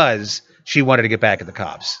because she wanted to get back at the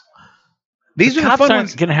cops. These are the Cops fun aren't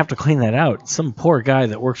ones. going to have to clean that out. Some poor guy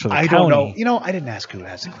that works for the I county. don't know. I didn't ask who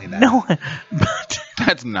has to clean that. No, but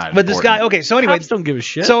That's not But this important. guy, okay, so anyway. cops don't give a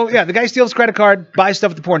shit. So, yeah, the guy steals credit card, buys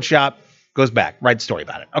stuff at the porn shop, goes back, writes a story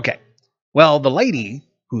about it. Okay. Well, the lady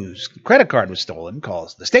whose credit card was stolen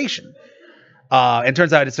calls the station. And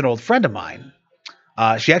turns out it's an old friend of mine.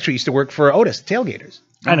 She actually used to work for Otis Tailgaters.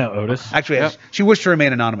 I know, Otis. Actually, she wished to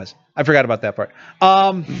remain anonymous. I forgot about that part.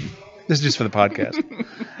 This is just for the podcast.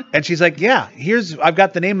 And she's like, yeah, I've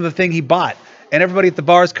got the name of the thing he bought. And everybody at the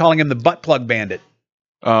bar is calling him the butt plug bandit.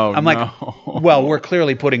 Oh, I'm no. like, well, we're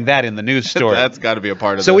clearly putting that in the news story. That's got to be a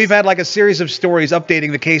part of So this. we've had like a series of stories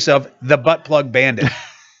updating the case of the butt plug bandit.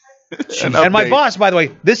 An And my update. boss, by the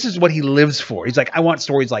way, this is what he lives for. He's like, I want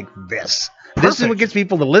stories like this. This is what gets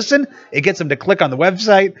people to listen. It gets them to click on the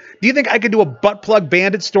website. Do you think I could do a butt plug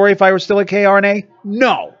bandit story if I were still at KRNA?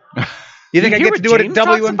 No. You think I hear get to what do it James at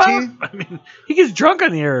talks WMT? about? I mean, he gets drunk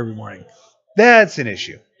on the air every morning. That's an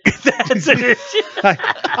issue. That's an issue.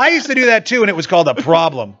 I used to do that too, and it was called a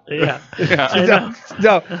problem. Yeah. I know.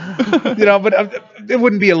 No, but it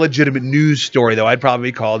wouldn't be a legitimate news story, though. I'd probably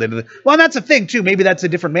be called into the. Well, and that's the thing too. Maybe that's a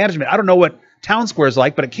different management. I don't know what Town Square is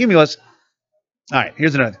like, but at Cumulus. All right,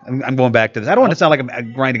 here's another. I'm going back to this. I don't want to sound like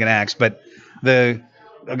I'm grinding an axe, but a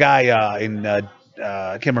guy I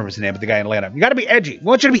can't remember his name, but the guy in Atlanta. You got to be edgy. We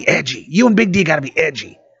want you to be edgy. You and Big D got to be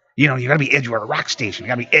edgy. You got to be edgy. We're a rock station. You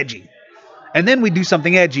got to be edgy. And then we do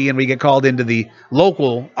something edgy, and we get called into the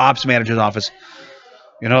local ops manager's office.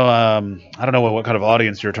 I don't know what kind of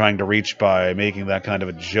audience you're trying to reach by making that kind of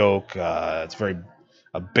a joke. It's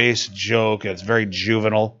a base joke. It's very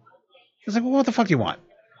juvenile. It's like, well, what the fuck do you want?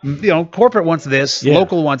 Corporate wants this. Yeah.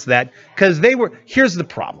 Local wants that. Because here's the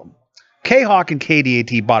problem. K-Hawk and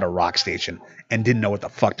KDAT bought a rock station and didn't know what the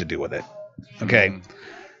fuck to do with it. Okay.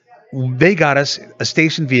 They got us, a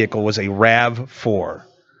station vehicle was a RAV4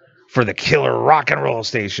 for the killer rock and roll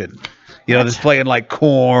station. That's playing like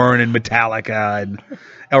Korn and Metallica and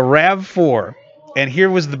a RAV4. And here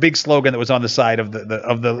was the big slogan that was on the side of the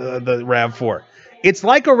RAV4. It's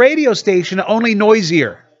like a radio station, only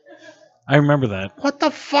noisier. I remember that. What the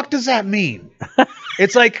fuck does that mean?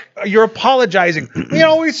 It's like you're apologizing.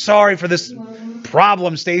 We're sorry for this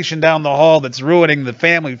problem station down the hall that's ruining the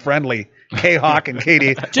family-friendly K-Hawk and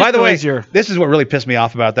KD. By the way, this is what really pissed me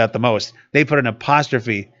off about that the most. They put an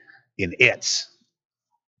apostrophe in its.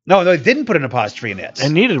 No, they didn't put an apostrophe in its.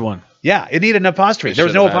 It needed one. Yeah, it needed an apostrophe. There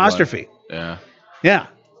was no apostrophe. Yeah. Yeah.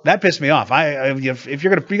 That pissed me off. If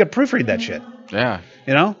you're gonna proofread that shit, Yeah.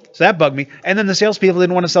 you know. So that bugged me. And then the salespeople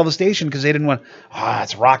didn't want to sell the station because they didn't want.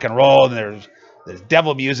 It's rock and roll and there's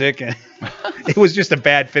devil music, and it was just a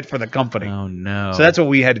bad fit for the company. Oh no! So that's what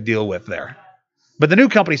we had to deal with there. But the new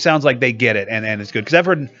company sounds like they get it, and it's good because I've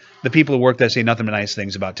heard the people who work there say nothing but nice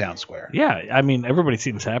things about Town Square. Yeah, I mean everybody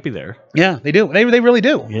seems happy there. Yeah, they do. They really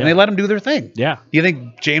do, Yeah. and they let them do their thing. Yeah. You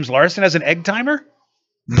think James Larson has an egg timer?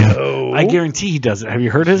 No, I guarantee he doesn't. Have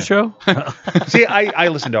you heard his show? See, I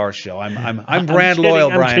listen to our show. I'm brand loyal,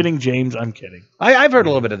 Brian. I'm kidding, James. I'm kidding. I've heard a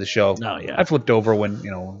little bit of the show. Oh, yeah. I flipped over when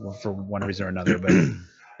for one reason or another, but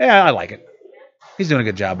yeah, I like it. He's doing a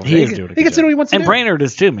good job. He is doing a good He gets job. to do what he wants to And do. Brainerd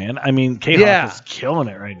is too, man. I mean, K-Hawk Yeah. is killing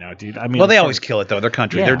it right now, dude. I mean, Well, they always kill it though. They're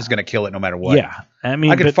country. Yeah. They're just going to kill it no matter what. Yeah, I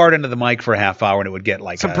mean, I could but- fart into the mic for a half hour and it would get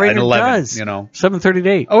like So an Brainerd 11. does. You know. 7:30 to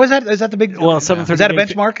 8. Oh, is that the big? Well, 7:30. Is that a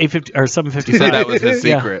benchmark? 8:50 or 7:55. He said that was his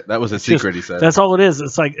Yeah. secret. That was his It's just- secret, he said. That's all it is.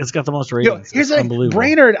 It's like it's got the most You know, ratings. here's It's the unbelievable.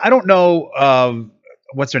 Brainerd. I don't know.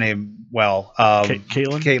 What's her name? Well,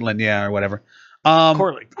 Caitlin? Caitlin, yeah, or whatever.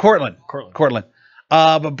 Cortland. Cortland.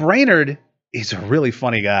 But Brainerd is a really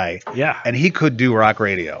funny guy. Yeah. And he could do rock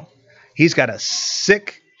radio. He's got a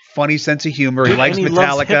sick, funny sense of humor. He Dude, likes and he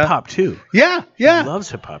Metallica. loves hip hop too. Yeah, yeah. He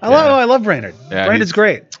loves hip hop. I love Brainerd. Yeah, Brainerd's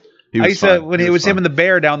great. He I was used to fun. when He it was him fun. and the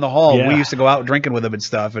Bear down the hall. Yeah. We used to go out drinking with him and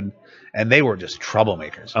stuff, and they were just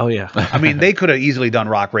troublemakers. Oh yeah. I mean, they could have easily done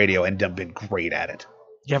rock radio and been great at it.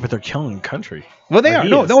 Yeah, but they're killing country. Well, they Or are. he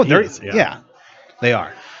No, is. no, He they're is, yeah, they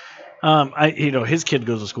are. His kid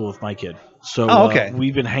goes to school with my kid. So Oh, okay.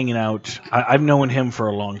 we've been hanging out. I've known him for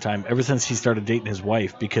a long time, ever since he started dating his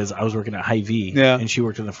wife, because I was working at Hy-Vee Yeah. and she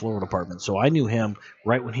worked in the floral department. So I knew him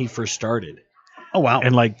right when he first started Oh wow.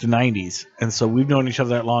 in like the 90s. And so we've known each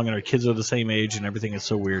other that long, and our kids are the same age, and everything is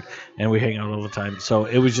so weird. And we hang out all the time. So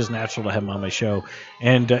it was just natural to have him on my show.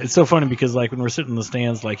 And it's so funny because like when we're sitting in the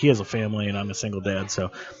stands, like he has a family and I'm a single dad. So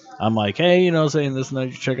I'm like, hey, saying this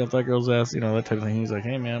night, you check out that girl's ass, that type of thing. He's like,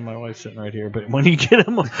 hey, man, my wife's sitting right here. But when you get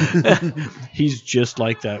him, he's just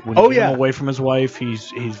like that. When you get him away from his wife,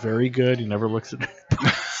 he's very good. He never looks at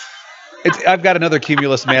I've got another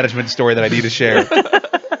Cumulus management story that I need to share.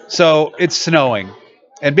 So it's snowing,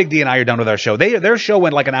 and Big D and I are done with our show. Their show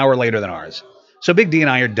went like an hour later than ours. So Big D and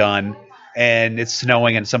I are done, and it's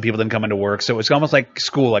snowing, and some people didn't come into work. So it's almost like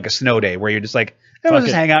school, like a snow day, where you're just like, we'll Fuck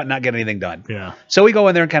just it. hang out and not get anything done. Yeah. So we go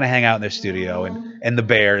in there and kind of hang out in their studio, and the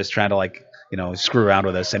Bear is trying to like, screw around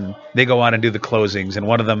with us, and they go on and do the closings, and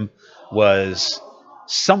one of them was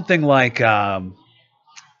something like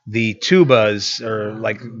the tubas, or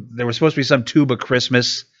like there was supposed to be some tuba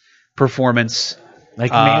Christmas performance.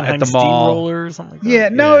 like at Mannheim the mall. Steamroller or something like that. Yeah,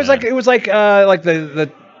 no, it was like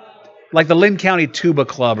the Lynn County Tuba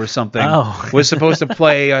Club or something Oh. was supposed to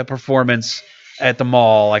play a performance at the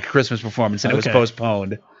mall, like a Christmas performance, and it was Okay.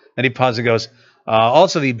 postponed. And he pauses and goes,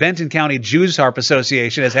 also the Benton County Jews Harp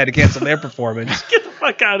Association has had to cancel their performance. Get the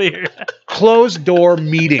fuck out of here. Closed door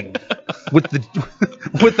meeting with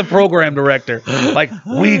the program director. Like,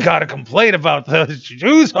 we got to complain about the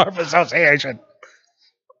Jews Harp Association.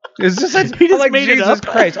 It's just like, He just I'm like, made it Jesus up.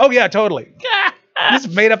 Christ. Oh yeah, totally. Just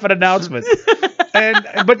made up an announcement.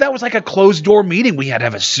 But that was like a closed door meeting. We had to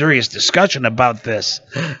have a serious discussion about this.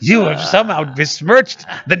 You have somehow besmirched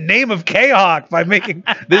the name of K-Hawk by making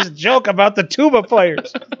this joke about the tuba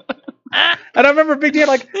players. And I remember Big D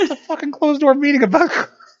like, it's a fucking closed door meeting about.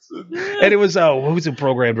 And it was what was the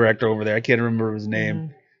program director over there? I can't remember his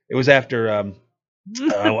name. It was after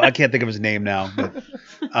I can't think of his name now,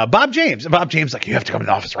 but Bob James. Bob James like, you have to come in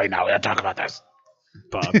the office right now. We got to talk about this.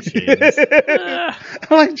 Bob James. I'm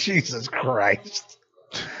like, Jesus Christ.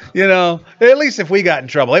 At least if we got in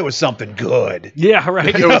trouble, it was something good. Yeah,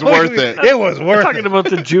 right. It was worth it. It was worth Talking it. about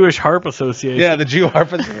the Jewish Harp Association. Yeah, the Jew harp.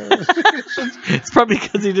 It's probably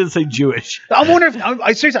because he didn't say Jewish. I wonder if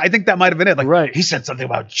I seriously, I think that might have been it. Like, Right. he said something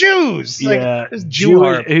about Jews. Like, Yeah, it's Jew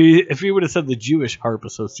harp. If he would have said the Jewish Harp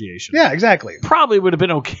Association, Yeah, exactly. probably would have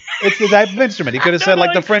been okay. It's the type of instrument. He could have said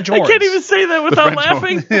like the French I horns. can't even say that without French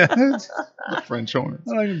laughing. Yeah. The French horns.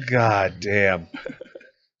 Oh, God damn.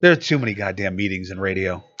 There are too many goddamn meetings in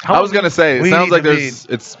radio. I was gonna say, it We sounds need like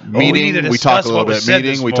to it's we need to meeting. We talk discuss a little what was bit. said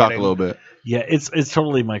Meeting. this We talk a morning. little bit. Yeah, it's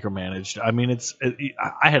totally micromanaged. I mean,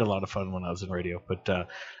 I had a lot of fun when I was in radio, but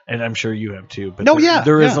and I'm sure you have too. But No, yeah,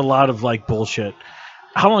 there is yeah. a lot of like bullshit.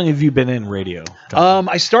 How long have you been in radio?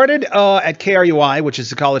 I started at KRUI, which is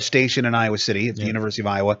the college station in Iowa City at the University of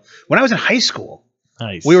Iowa. When I was in high school,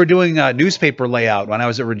 Nice. we were doing a newspaper layout when I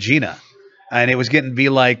was at Regina, and it was getting to be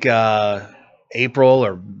like April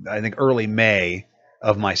or I think early May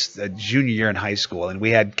of my junior year in high school, and we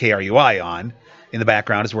had KRUI on, in the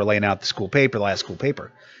background as we're laying out the school paper, the last school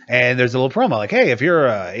paper. And there's a little promo like, hey, if you're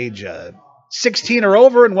age 16 or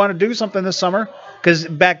over and want to do something this summer, because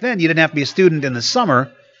back then you didn't have to be a student in the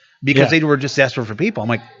summer because they were just desperate for people. I'm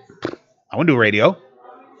like, I want to do radio.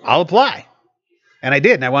 I'll apply. And I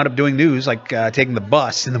did. And I wound up doing news, like taking the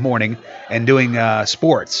bus in the morning and doing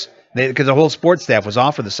sports. Because the whole sports staff was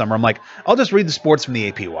off for the summer. I'm like, I'll just read the sports from the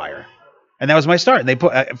AP Wire. And that was my start. And they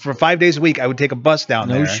put for 5 days a week, I would take a bus down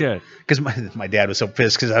there. No shit. Because my dad was so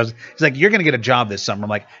pissed because he's like, you're going to get a job this summer. I'm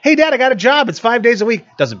like, hey, Dad, I got a job. It's 5 days a week.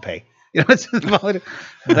 Doesn't pay. You know, it's like,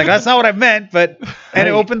 that's not what I meant. But and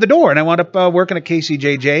it opened the door. And I wound up working at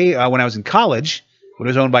KCJJ when I was in college. When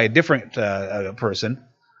it was owned by a different person.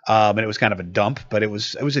 And it was kind of a dump, but it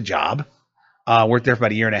was a job. Worked there for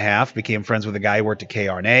about a year and a half. Became friends with a guy who worked at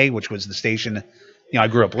KRNA, which was the station I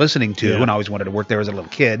grew up listening to, and I always wanted to work there as a little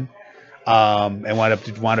kid. And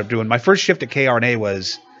wound up doing my first shift at KRNA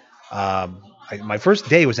was my first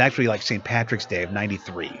day was actually like St. Patrick's Day of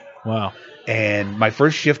 '93. Wow! And my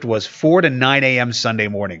first shift was 4 to 9 a.m. Sunday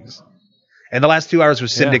mornings, and the last 2 hours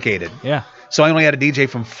was syndicated. Yeah. So I only had a DJ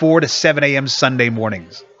from 4 to 7 a.m. Sunday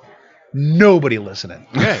mornings. Nobody listening.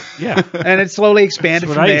 Right. Yeah. And it slowly expanded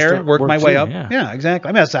from there, worked my way up. Yeah. Yeah, exactly.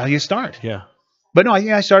 I mean, that's how you start. Yeah. But no,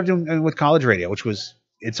 I started doing with college radio, which was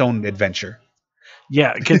its own adventure.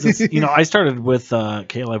 Yeah, because it's I started with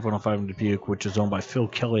KLive 105 in Dubuque, which was owned by Phil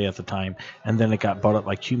Kelly at the time, and then it got bought up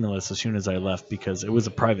by Cumulus as soon as I left because it was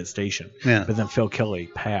a private station. Yeah. But then Phil Kelly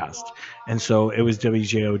passed, and so it was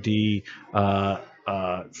WJOD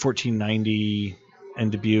 1490 in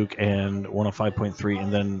Dubuque and 105.3,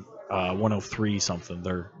 and then 103 something.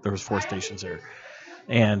 There was 4 stations there,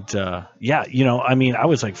 and I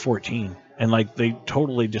was like 14. And like they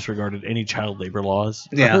totally disregarded any child labor laws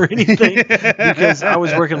or anything because I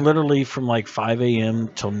was working literally from like 5 a.m.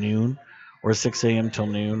 till noon or 6 a.m. till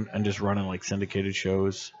noon and just running like syndicated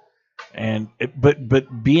shows. And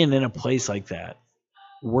but being in a place like that,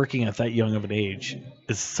 working at that young of an age,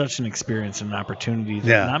 is such an experience and an opportunity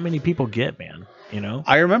that not many people get, man. You know,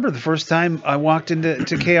 I remember the first time I walked into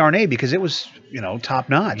KRNA because it was top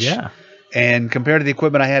notch. Yeah. And compared to the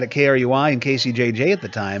equipment I had at KRUI and KCJJ at the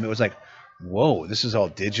time, it was like, whoa, this is all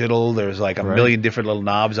digital. There's like a million different little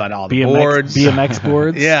knobs on all the boards. BMX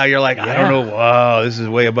boards. Yeah, you're like, I don't know. Wow, this is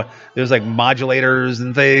way above. There's like modulators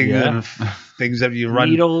and things and things that you run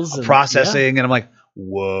needles processing. And I'm like,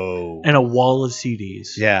 whoa. And a wall of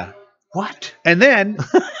CDs. Yeah. What? And then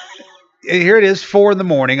here it is, 4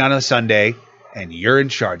 a.m. on a Sunday. And you're in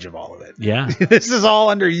charge of all of it. Yeah. This is all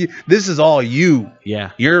under you. This is all you.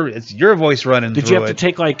 Yeah. It's your voice running through it. Did you have to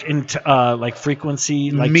take like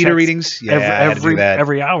frequency meter readings? Yeah,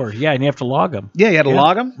 every hour. Yeah, and you have to log them. Yeah, you had to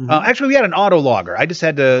log them. Mm-hmm. Actually, we had an auto logger. I just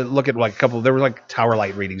had to look at like a couple. There were like tower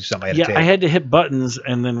light readings or something. I had to take. I had to hit buttons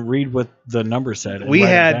and then read what the number said. We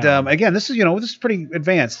had again. This is pretty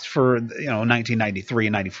advanced for 1993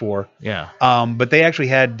 and 94. Yeah. But they actually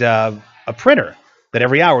had a printer that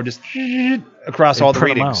every hour just across all the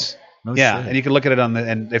readings. No shit. And you could look at it on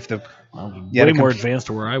if the way more advanced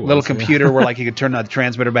to where I was. Little computer where like you could turn the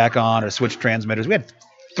transmitter back on or switch transmitters. We had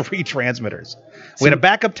 3 transmitters. We had a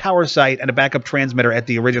backup tower site and a backup transmitter at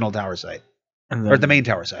the original tower site. Or at the main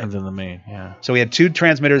tower site. And then the main, yeah. So we had 2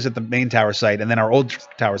 transmitters at the main tower site, and then our old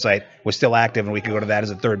tower site was still active, and we could go to that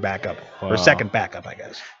as a third backup or second backup, I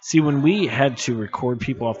guess. See, when we had to record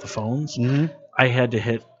people off the phones, I had to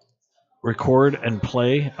hit record and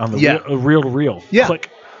play on the reel to reel. Yeah.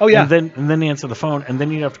 Click. Oh yeah. And then answer the phone, and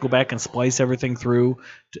then you'd have to go back and splice everything through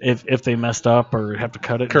if they messed up or have to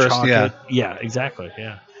cut it and chalk it. Yeah, exactly.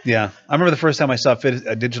 Yeah. Yeah. I remember the first time I saw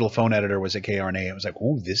a digital phone editor was at KRNA. It was like,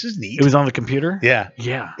 "Oh, this is neat." It was on the computer? Yeah.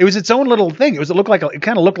 Yeah. It was its own little thing. It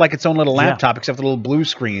kind of looked like its own little laptop except the little blue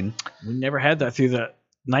screen. We never had that through the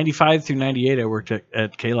 95 through 98 I worked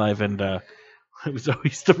at KLive, and it was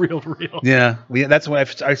always the reel to reel. Yeah. That's when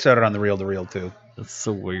I started on the reel to reel too. That's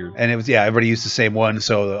so weird. And it was everybody used the same one,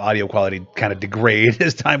 so the audio quality kind of degraded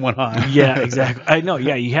as time went on. Yeah, exactly. I know.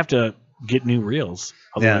 Yeah, you have to get new reels.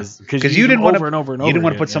 Otherwise, because you didn't want to over and over. You didn't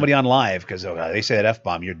want to put somebody on live because they say that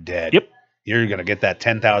F-bomb, you're dead. Yep. You're gonna get that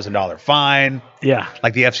 $10,000 fine. Yeah.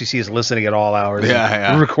 Like the FCC is listening at all hours.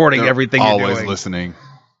 Yeah. Recording everything. You're always doing. Listening.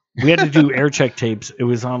 We had to do air check tapes. It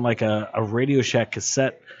was on like a Radio Shack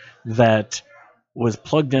cassette that was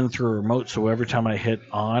plugged in through a remote, so every time I hit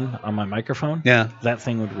on my microphone, that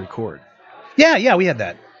thing would record. Yeah, we had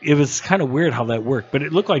that. It was kind of weird how that worked, but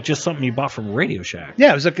it looked like just something you bought from Radio Shack.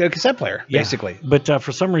 Yeah, it was a cassette player, basically. But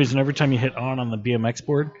for some reason, every time you hit on the BMX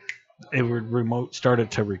board, it would remote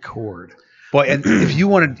started to record. Boy, and if you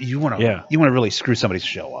want to really screw somebody's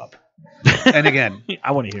show up. And again,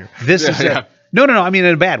 I want to hear. This is No. I mean,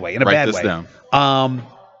 in a bad way. In a Write bad this way. down.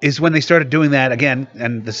 Is when they started doing that again,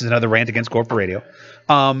 and this is another rant against corporate radio,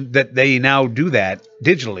 that they now do that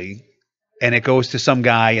digitally, and it goes to some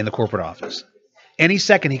guy in the corporate office. Any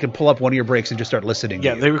second, he can pull up one of your breaks and just start listening.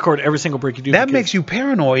 Yeah, to you. they record every single break you do. That makes you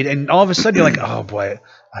paranoid, and all of a sudden you're like, oh boy,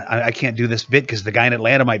 I can't do this bit because the guy in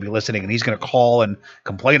Atlanta might be listening, and he's going to call and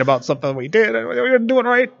complain about something we did, and we didn't do it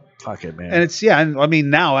right. Fuck it, man. And it's I mean,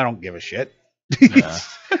 now I don't give a shit. Yeah.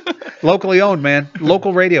 Locally owned, man.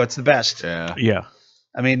 Local radio, it's the best. Yeah. Yeah.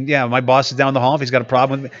 I mean, yeah, my boss is down the hall. If he's got a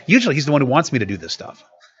problem with me, usually he's the one who wants me to do this stuff.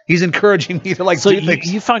 He's encouraging me to So do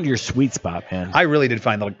things. you found your sweet spot, man. I really did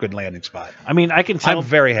find a good landing spot. I mean, I can tell I'm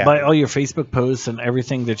very happy. by all your Facebook posts and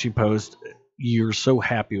everything that you post, you're so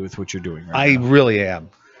happy with what you're doing right I now. really am.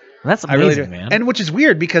 That's I really amazing, do. man. And which is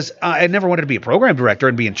weird because I never wanted to be a program director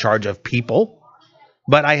and be in charge of people,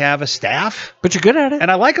 but I have a staff but you're good at it.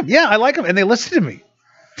 and I like them. Yeah, I like them, and they listen to me.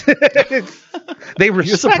 They respect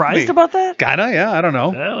You're surprised me. about that? Kinda, yeah. I don't know.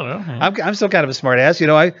 I don't know. I'm still kind of a smart ass, you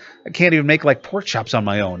know. I can't even make like pork chops on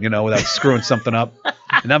my own, you know, without screwing something up.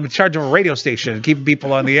 And I'm in charge of a radio station and keeping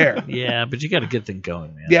people on the air. Yeah, but you got a good thing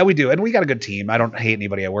going, man. Yeah, we do, and we got a good team. I don't hate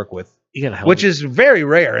anybody I work with, You got to help. which is very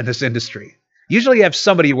rare in this industry. Usually, you have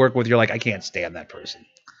somebody you work with, you're like, I can't stand that person.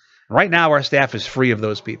 Right now, our staff is free of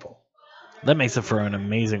those people, that makes it for an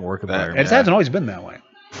amazing work and environment. it hasn't always been that way.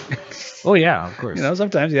 Oh yeah, of course. You know,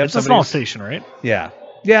 sometimes you have it's a somebody small who's- station, right? Yeah.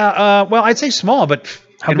 Well, I'd say small, but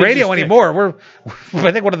How in big's radio your stick? anymore, we're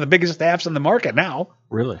I think one of the biggest staffs in the market now.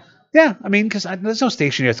 Really? Yeah, I mean, because there's no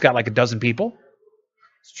station here that's got like a dozen people.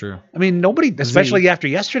 It's true. I mean, nobody, especially after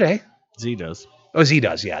yesterday. Z does. Oh, Z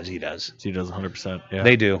does. Yeah, Z does. Z does 100%. Yeah.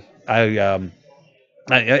 They do.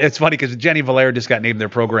 It's funny because Jenny Valera just got named their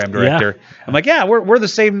program director. Yeah. I'm like, yeah, we're the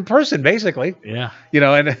same person basically. Yeah. You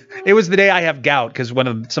know, and it was the day I have gout because some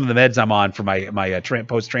of the meds I'm on for my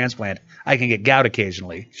post transplant, I can get gout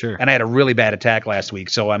occasionally. Sure. And I had a really bad attack last week,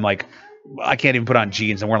 so I'm like, I can't even put on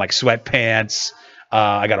jeans. I'm wearing like sweatpants.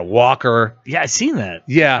 I got a walker. Yeah, I seen that.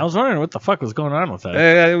 Yeah. I was wondering what the fuck was going on with that.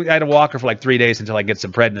 I had a walker for like 3 days until I get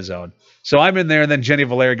some prednisone. So I'm in there, and then Jenny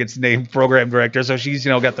Valera gets named program director. So she's,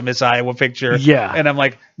 got the Miss Iowa picture. Yeah. And I'm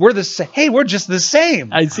like, we're the same. Hey, we're just the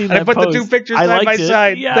same. I seen And that I put post. the two pictures I side by liked it.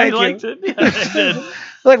 side. Yeah, Thank I you. liked it. Yeah, I did.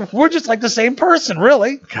 Like, we're just like the same person,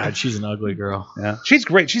 really. God, she's an ugly girl. Yeah. She's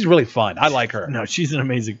great. She's really fun. I like her. No, she's an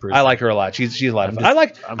amazing person. I like her a lot. She's a lot of fun.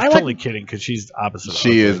 I'm totally kidding because she's opposite.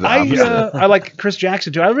 She is the opposite. I like Chris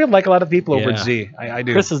Jackson too. I really like a lot of people over at Yeah. Z. I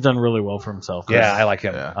do. Chris has done really well for himself. Yeah, I like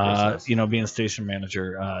him. Yeah. Being station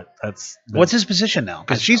manager. That's What's his position now?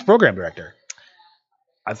 Because she's program director.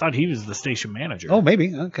 I thought he was the station manager. Oh,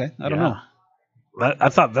 maybe. Okay. I don't know. I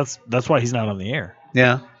thought that's why he's not on the air.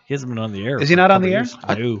 Yeah. He hasn't been on the air. Is he for a not on couple the air?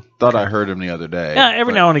 years. No. Thought I heard him the other day. Yeah,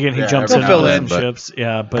 every but- now and again he yeah, jumps every in now fill and on then, some but ships.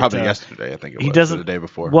 Yeah, but probably yesterday, I think it he was. doesn't- Or the day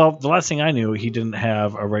before. Well, the last thing I knew, he didn't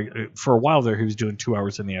have a regular. For a while there, he was doing 2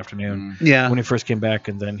 hours in the afternoon Yeah. when he first came back,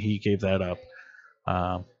 and then he gave that up.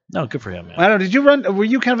 No, good for him, man. I don't know. Did you run? Were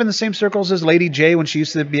you kind of in the same circles as Lady J when she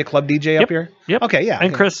used to be a club DJ up here? Yep. Okay, yeah.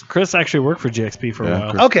 And Chris actually worked for GXP for a Yeah,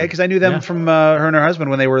 while. Chris- Okay, because I knew them Yeah. from her and her husband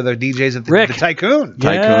when they were the DJs at the Rick. Tycoon. Yeah,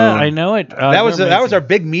 Tycoon. I know it. That was they're our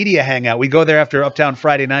big media hangout. We go there after Uptown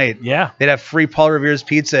Friday night. Yeah. They'd have free Paul Revere's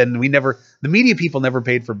pizza, and the media people never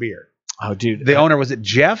paid for beer. Oh, dude. The owner, was it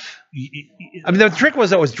Jeff? I mean, the trick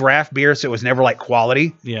was that it was draft beer, so it was never like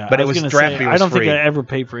quality. Yeah, but I it was gonna draft say, beer. I Was don't free. think I ever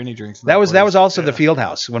paid for any drinks. in That was place. also Yeah. the Field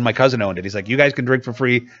House when my cousin owned it. He's like, you guys can drink for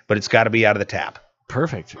free, but it's got to be out of the tap.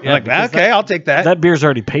 Perfect. I'm like, because okay, I'll take that. That beer's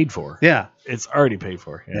already paid for. Yeah, It's already paid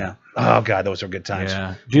for. yeah. Oh god, those were good times.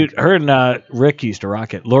 Yeah. Dude, her and Rick used to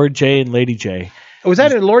rock it. Lord J and Lady J. Was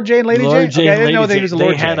that a Lord J and Lady Lord J? J Okay, I and didn't know Lady they J. was a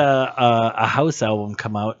Lord They had J. a house album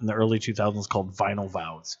come out in the early 2000s called Vinyl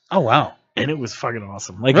Vows. Oh wow, And it was fucking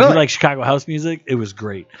awesome. Like, if Really? you like Chicago house music, it was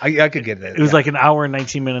great. I could get that. It was yeah. like an hour and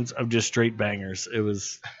 19 minutes of just straight bangers. It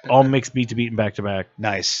was all mixed beat to beat and back to back.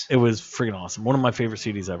 nice. It was freaking awesome. One of my favorite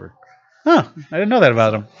CDs ever. Huh? I didn't know that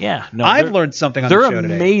about them. Yeah. No, I've they're- learned something on the They're show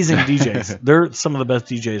today. amazing DJs. They're some of the best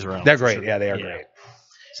DJs around. They're for great. sure. Yeah, they are great.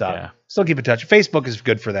 So Yeah. still keep in touch. Facebook is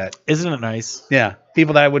good for that. Isn't it nice? Yeah,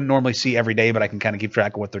 people that I wouldn't normally see every day, but I can kind of keep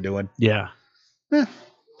track of what they're doing. Yeah. Eh.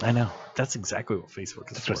 I know. That's exactly what Facebook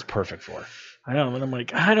is That's for. what it's perfect for. I know. And I'm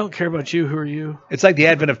like, I don't care about you. Who are you? It's like the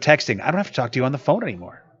advent of texting. I don't have to talk to you on the phone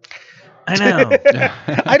anymore. I know.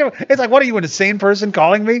 I don't. It's like, what are you, an insane person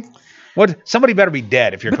calling me? What? Somebody better be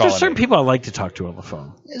dead if you're But calling there's certain me. people I like to talk to on the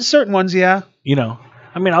phone. Certain ones, yeah. You know,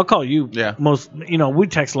 I mean, I'll call you. Yeah. We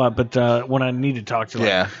text a lot, but when I need to talk to,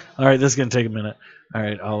 Yeah. all right, this is gonna take a minute. All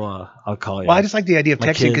right, I'll call you. Well, I just like the idea of My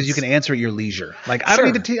texting because kids. you can answer at your leisure. Like, I Sure.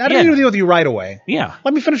 don't need to. I don't Yeah. need to deal with you right away. yeah,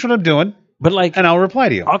 Let me finish what I'm doing. But like, and I'll reply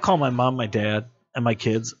to you. I'll call my mom, my dad, and my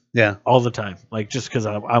kids Yeah. all the time, like just because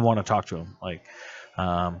I want to talk to them. Like,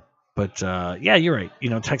 yeah, you're right.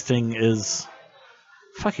 Texting is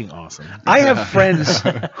fucking awesome. I have friends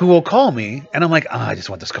who will call me, and I'm like, I just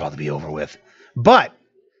want this call to be over with. But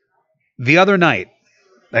the other night,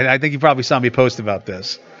 and I think you probably saw me post about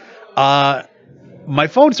this, my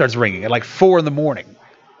phone starts ringing at like 4 in the morning.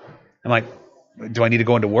 I'm like, do I need to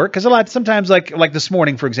go into work? Because sometimes, like this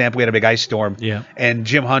morning, for example, we had a big ice storm. Yeah. And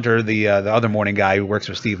Jim Hunter, the other morning guy who works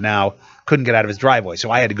with Steve now, couldn't get out of his driveway, so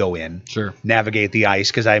I had to go in, navigate the ice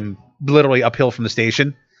because I'm literally uphill from the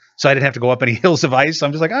station. So I didn't have to go up any hills of ice. So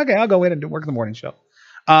I'm just like, okay, I'll go in and work the morning show.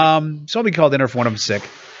 So I'll be called in if one of them's sick.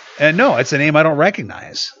 And no, it's a name I don't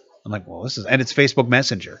recognize. I'm like, well, and it's Facebook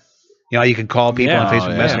Messenger. You can call people on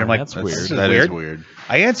Facebook Messenger. I'm like, that's weird. That is weird.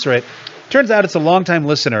 I answer it. Turns out it's a longtime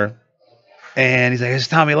listener. And he's like, is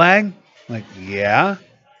Tommy Lang? I'm like, yeah.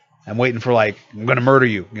 I'm waiting for I'm going to murder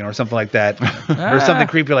you, or something like that. Or something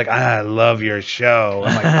creepy like, I love your show.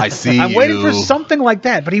 I'm like, I see I'm waiting for something like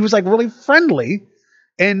that. But he was really friendly.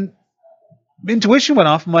 And intuition went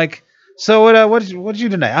off. I'm like, so what did you do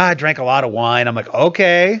tonight? I drank a lot of wine. I'm like,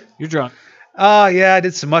 okay. You're drunk. Oh, yeah, I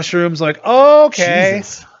did some mushrooms. I'm like, okay.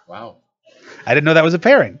 Jesus. Wow. I didn't know that was a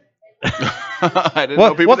pairing. I didn't know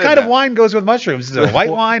people what did kind that. of wine goes with mushrooms? Is it a white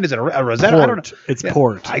wine? Is it a rosetta? Port. I don't know. It's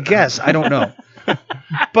port. I guess. I don't know.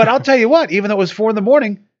 But I'll tell you what, even though it was 4 in the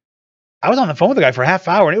morning, I was on the phone with the guy for a half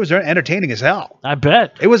hour, and it was entertaining as hell. I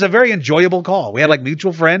bet. It was a very enjoyable call. We had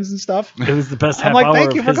mutual friends and stuff. It was the best half I'm like, hour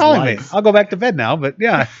thank you of for his calling me. life. I'll go back to bed now, but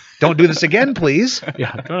yeah, don't do this again, please.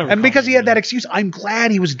 Yeah, don't ever And call because me he had again. that excuse, I'm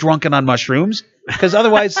glad he was drunken on mushrooms, because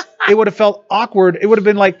otherwise it would have felt awkward. It would have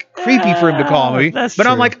been creepy for him to call me. That's but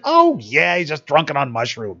I'm true. like, oh yeah, he's just drunken on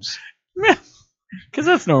mushrooms. Because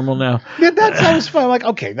that's normal now. Yeah, that's always fun. I'm like,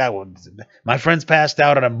 okay, that one. My friend's passed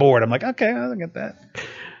out and I'm bored. I'm like, okay, I get that.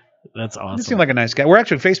 That's He awesome. seemed like a nice guy. We're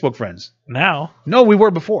actually Facebook friends. Now, No, we were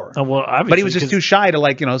before. oh well, obviously, But he was just too shy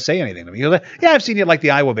to say anything to me. He was like, yeah, I've seen you at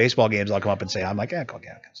the Iowa baseball games. I'll come up and say, I'm like, yeah, cool,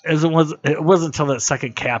 yeah. As it wasn't until that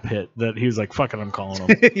second cap hit that he was like, "Fuck it, I'm calling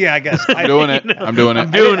him." Yeah, I guess. I'm doing it. I'm doing it.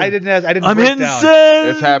 I didn't. I'm break down. incensed.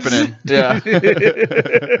 It's happening. Yeah.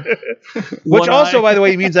 Which One also, eye. by the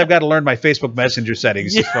way, means I've got to learn my Facebook Messenger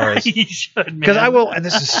settings as far as you should, man. because I will. And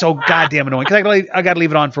this is so goddamn annoying because I got to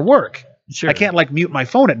leave it on for work. Sure. I can't mute my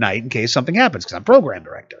phone at night in case something happens because I'm program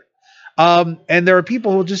director. And there are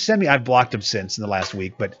people who will just send me. I've blocked them since in the last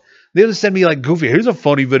week, but they'll just send me goofy. Here's a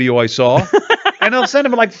funny video I saw, and they'll send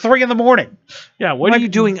them at 3 in the morning. Yeah, what are you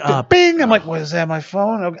doing up? Bing! I'm like, what is that? My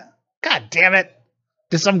phone? Oh, God damn it!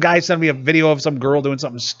 Did some guy send me a video of some girl doing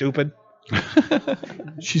something stupid?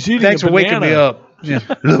 She's eating. Thanks a for waking me banana. up. Yeah.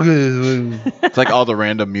 Look at It's like all the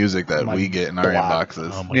random music that My we get in our block.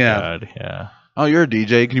 inboxes. Oh my Yeah. god, yeah. Oh, you're a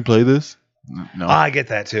DJ. Can you play this? No. I get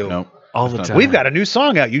that too. No. All the That's time. not- We've got a new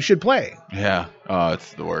song out. You should play. Yeah. Oh,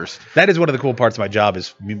 it's the worst. That is one of the cool parts of my job.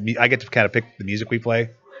 Is I get to kind of pick the music we play,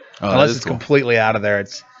 Oh, that unless is it's cool. completely out of there.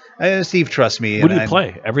 It's Steve trusts me. What do and you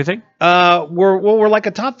play? Everything? We're like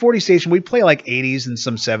a top 40 station. We play 80s and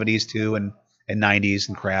some 70s too, and 90s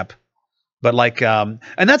and crap. But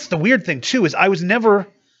and that's the weird thing too is I was never,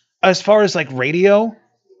 as far as radio,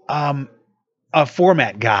 a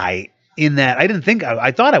format guy. In that I didn't think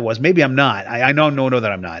I thought I was. Maybe I'm not. I know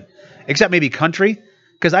that I'm not. Except maybe country,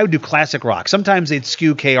 because I would do classic rock. Sometimes they'd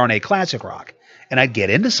skew KRNA classic rock, and I'd get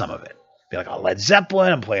into some of it. Be like, oh, Led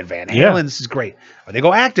Zeppelin, I'm playing Van Halen, Yeah. this is great. Or they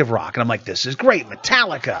go active rock, and I'm like, this is great.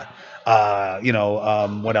 Metallica,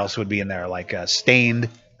 what else would be in there? Stained.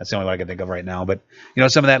 That's the only one I can think of right now. But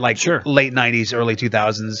some of that Sure. late '90s, early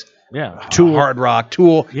 2000s. Yeah. Tool, hard rock,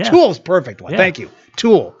 Tool. Yeah. Tool is perfect one. Yeah. Thank you.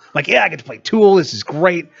 Tool. I get to play Tool. This is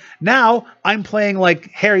great. Now I'm playing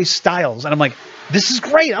Harry Styles, and I'm like, this is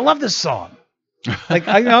great. I love this song.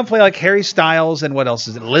 I play Harry Styles, and what else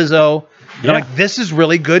is it? Lizzo. And Yeah. I'm like, this is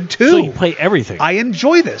really good too. So you play everything. I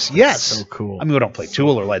enjoy this. Yes. So cool. I mean, we don't play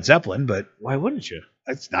Tool or Led Zeppelin, but Why wouldn't you?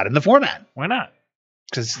 it's not in the format Why not?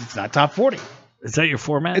 because it's not top 40. Is that your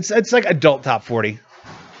format? It's adult top 40.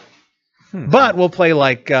 But we'll play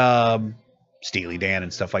Steely Dan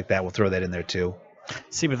and stuff like that. We'll throw that in there too.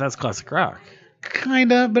 See, but that's classic rock.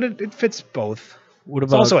 Kinda, but it fits both. What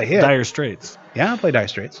It's about also a hit. Dire Straits? Yeah, I'll play Dire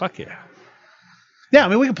Straits. Fuck yeah. Yeah, I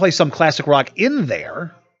mean, we can play some classic rock in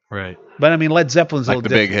there, Right. but I mean, Led Zeppelin's a Like little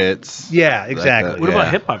the big different. hits. Yeah, exactly. What Yeah.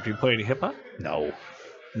 about hip hop? Do you play any hip hop? No.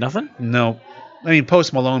 Nothing? No. I mean,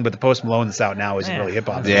 Post Malone, but the Post Malone that's out now isn't Yeah. really hip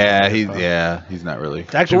hop. Yeah, he's not really.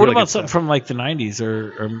 It's actually But what really about good something stuff. from the 90s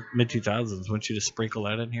or mid 2000s? Wouldn't you just sprinkle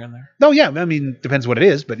that in here and there? No, yeah, I mean, depends what it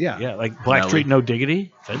is, but yeah. Yeah, like Blackstreet No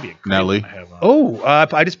Diggity? That'd be a great Nelly. one to have on. Oh,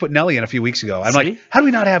 I just put Nelly in a few weeks ago. I'm See? like, how do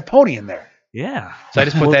we not have Pony in there? Yeah. So I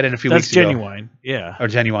just put that in a few weeks ago. That's genuine. Yeah. Or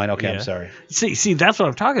genuine. Okay, Yeah. I'm sorry. See, that's what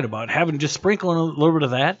I'm talking about. Having just sprinkling a little bit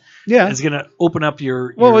of that Yeah. is going to open up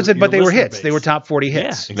your. Well, your, but they were listener hits. base. They were top 40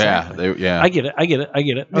 hits. Yeah, exactly. Yeah. I get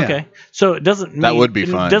it. Yeah. Okay. So it doesn't mean, That would be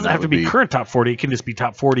fun. It doesn't That have to would be be- current top 40. It can just be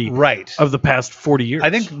top 40 Right. of the past 40 years. I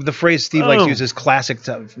think the phrase Steve likes to use is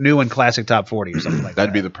new and classic top 40 or something like that.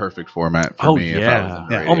 That'd be the perfect format for me if I was yeah. on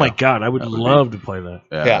the radio. Oh my God, I would That would love to play that.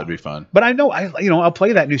 Yeah, Yeah. that'd be fun. But I know I'll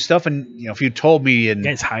play that new stuff, and if you told me You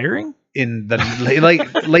guys hiring? in the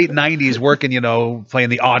late 90s working, playing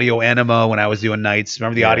the audio enema when I was doing nights.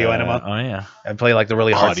 Remember the audio enema? Oh yeah. I'd play like the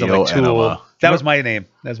really hard stuff Audio like Tool. enema. That was my name.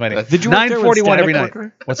 Did you work there when 9:41 every Static night. worked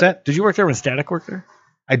there? What's that? Did you work there when Static worked there?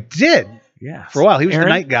 I did Yeah. for a while. He was Aaron?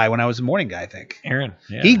 the night guy when I was the morning guy, I think. Aaron.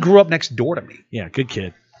 Yeah. He grew up next door to me. Yeah. Good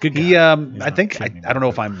kid. Good guy. He, He's I not think I kidding don't know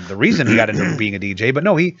if I'm the reason he got into being a DJ, but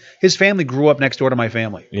no, his family grew up next door to my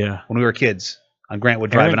family Yeah. when we were kids on Grantwood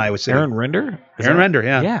Drive in Iowa City. Aaron Render. Is Aaron that- Render,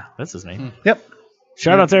 yeah. Yeah, that's his name. Yep,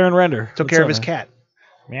 Shout out to Aaron Render. took What's care up, of his man? cat.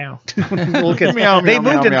 Meow. Little kid. Meow, They meow, moved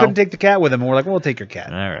meow, and meow. couldn't take the cat with them. And we're like, we'll take your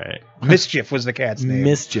cat. All right. Mischief was the cat's name.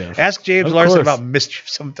 Mischief. Ask James Of Larson course. about Mischief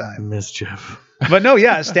sometime. Mischief. But no,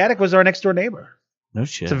 yeah, Static was our next door neighbor. No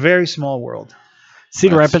shit. It's a very small world.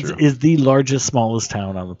 Cedar That's Rapids true. is the largest, smallest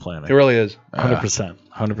town on the planet. It really is. 100%.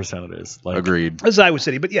 100% it is. Like, Agreed. This is Iowa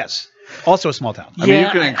City, but yes, also a small town. I mean, you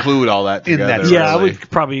Yeah, can include all that in together. that- Yeah, I really. would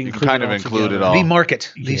probably You include can kind of all include together. it all. The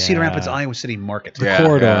market, the Cedar Yeah. Rapids, Iowa City market. Yeah,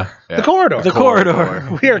 corridor. yeah, The corridor. The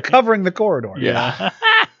corridor. We are covering the corridor. Yeah.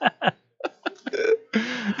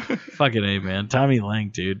 Fucking A, man. Tommy Lang,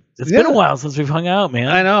 dude. It's Yeah. been a while since we've hung out, man.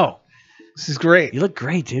 I know. This is great. You look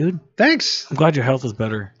great, dude. Thanks. I'm glad your health is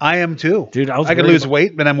better. I am too. Dude, I could worried lose about-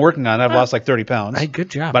 weight, but I'm working on it. I've lost like 30 pounds. Hey, good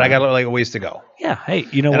job. But I man. got like a ways to go. Yeah, hey,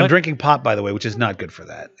 you know And what? I'm drinking pop, by the way, which is not good for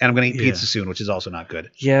that. And I'm going to eat Yeah. pizza soon, which is also not good.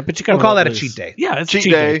 Yeah, but you got to We'll call that a cheat day. Yeah, it's Cheat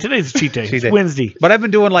cheat day. day. Today's a cheat day. Cheat It's day. Wednesday. But I've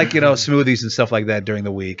been doing like, smoothies and stuff like that during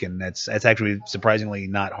the week, and it's actually surprisingly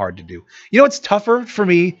not hard to do. It's tougher for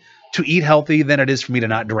me to eat healthy than it is for me to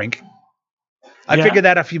not drink. I Yeah. figured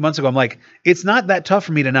that a few months ago. I'm like, it's not that tough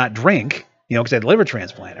for me to not drink, because I had liver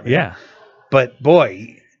transplant. and everything. Yeah. But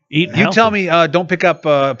boy, Eating you healthy. tell me don't pick up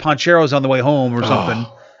Poncheros on the way home or something.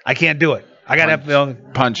 I can't do it. I got to have,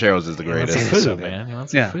 Poncheros is the You want greatest. some It's so food, good. man. You want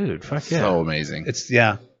some Yeah. food. Fuck yeah. So amazing.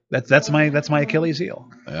 that's my Achilles heel,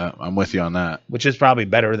 Yeah, I'm with you on that. which is probably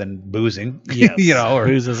better than boozing. Yes. or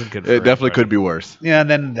Booze isn't good for It definitely everybody. could be worse. yeah, and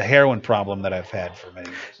then the heroin problem that I've had for many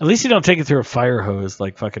years. At least you don't take it through a fire hose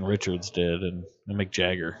like fucking Richards did and Mick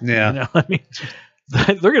Jagger. Yeah. I mean,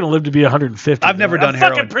 they're going to live to be 150. I've never I'm done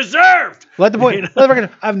heroin. fucking preserved. Let the point.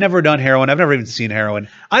 I've never done heroin. I've never even seen heroin.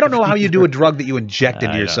 I don't know how you do a drug that you inject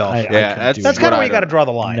into yourself. Yeah, couldn't do That's it. kind of what where I you got to don't- draw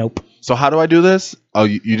the line. Nope. So how do I do this? Oh,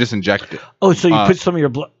 you just inject it. Oh, so you Uh, put some of your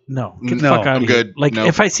blood? No, get the no, fuck out I'm of here. good. Like Nope.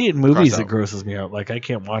 if I see it in movies, Cross it out. grosses me out. Like I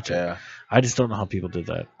can't watch it. Yeah. I just don't know how people did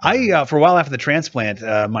that. I for a while after the transplant,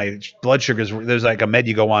 my blood sugars. There's like a med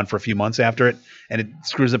you go on for a few months after it, and it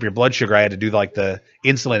screws up your blood sugar. I had to do like the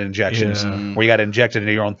insulin injections, Yeah. where you got to inject it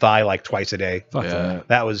into your own thigh like twice a day. Fuck Yeah. that.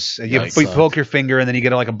 That was you Yikes. poke your finger and then you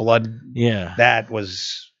get like a blood. Yeah. That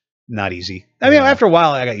was not easy. I mean, Yeah. after a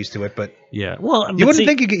while, I got used to it, but Yeah. Well, you wouldn't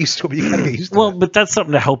think you get used to it, but you got to get used to Well, it. but that's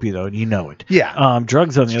something to help you though, and you know it. Yeah.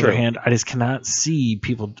 Drugs, on the It's other true. hand, I just cannot see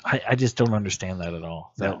people. I just don't understand that at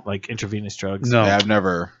all. No. That, like intravenous drugs. No. Yeah, I've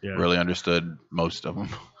never Yeah. really understood most of them.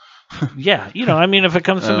 Yeah, I mean, if it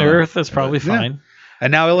comes from the earth, that's probably Yeah. fine.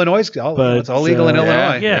 And now Illinois, it's all legal in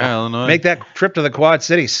Illinois. yeah. Illinois. Make that trip to the Quad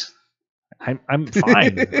Cities. I'm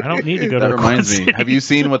fine. I don't need to go to that a reminds Quad me. City. Have you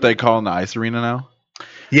seen what they call in the ice arena now?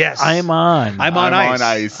 Yes. I'm on. I'm on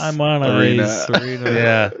ice. I'm on Arena. ice. Arena.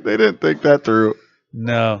 Yeah. They didn't think that through,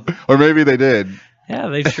 No. or maybe they did. Yeah,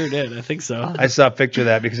 they sure did. I think so. I saw a picture of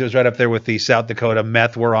that because it was right up there with the South Dakota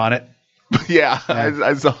meth were on it. Yeah,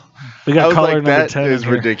 I saw. We I got was caller like, number that 10 is in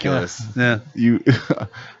here. ridiculous. Yeah. You,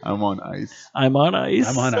 I'm on ice. I'm on ice.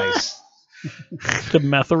 I'm on ice. The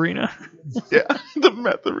meth arena. Yeah, the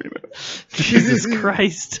meth arena. Jesus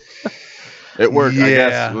Christ. It worked. I Yeah.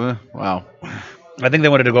 guess. Wow. I think they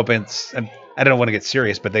wanted to go up against. I don't want to get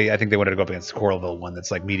serious, but I think they wanted to go up against the Coralville one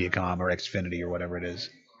that's like MediaCom or Xfinity or whatever it is.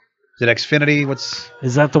 Is it Xfinity?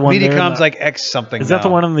 Is that the one? there in MediaCom's the- like X something. Is that the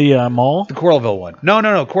now. one in the mall? The Coralville one. No.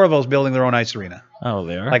 Coralville's building their own ice arena, Oh,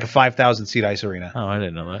 they are. like a 5,000 seat ice arena oh, I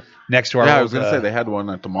didn't know that. next to our. Yeah, I old, was gonna say they had one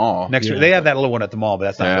at the mall. next. Yeah. They have that little one at the mall, but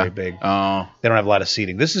that's not Yeah. very big. Oh. They don't have a lot of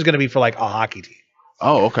seating. This is going to be for like a hockey team.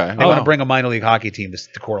 Oh, okay. They want to bring a minor league hockey team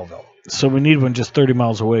to Coralville. So we need one just 30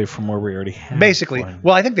 miles away from where we already have Basically, one.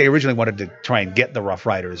 well, I think they originally wanted to try and get the Rough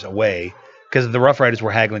Riders away because the Rough Riders were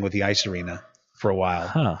haggling with the ice arena for a while,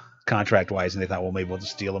 Huh. contract-wise, and they thought, well, maybe we'll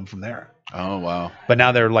just steal them from there. Oh wow, But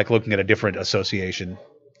now they're like looking at a different association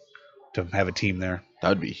to have a team there. that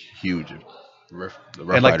would be huge. If the Rough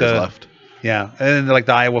And, like, Riders the- left. Yeah, and then like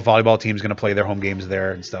the Iowa volleyball team's going to play their home games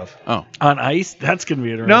there and stuff. Oh, On ice? That's going to be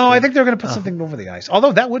interesting. No, I think they're going to put something over the ice.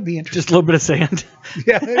 Although that would be interesting. Just a little bit of sand.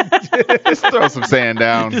 Yeah, just throw some sand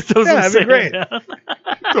down. Just throw some that'd be sand great. down.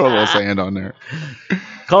 Throw a little sand on there.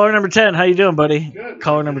 Caller number 10, how you doing, buddy? Good.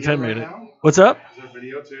 Caller number 10 made it. What's up? Is there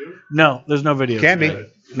video too? No, there's no video. Can be.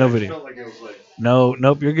 No I video. felt like it was like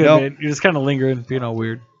Nope, you're good, Nope. man. You're just kind of lingering, being all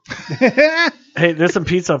weird. Hey, there's some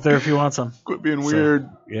pizza up there if you want some. Quit being So- weird.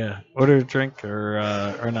 Yeah, order a drink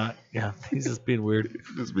or not. Yeah, he's just being weird.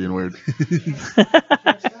 Just being weird.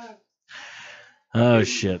 Oh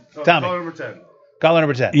shit. Tommy. Caller number 10. Caller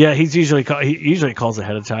number 10. Yeah, he usually calls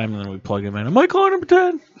ahead of time, and then we plug him in. Am I calling number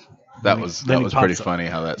 10? That was Then he pretty pops up. funny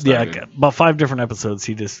how that Yeah, started. about 5 different episodes.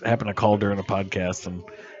 He just happened to call during a podcast, and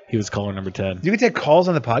he was caller number 10. You can take calls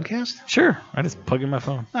on the podcast? Sure, I just plug in my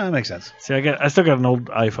phone. Oh, that makes sense. See, I still got an old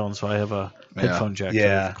iPhone, so I have a Yeah. headphone jack.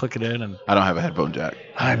 Yeah. So I click it in, and I don't have a headphone jack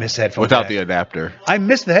I miss the headphone without jack. the adapter. I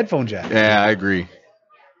miss the headphone jack. Yeah, I agree.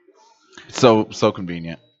 So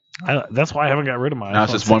convenient. that's why I haven't got rid of my. Now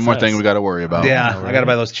it's iPhone just one more 6S. thing we got to worry about. Yeah, right. I got to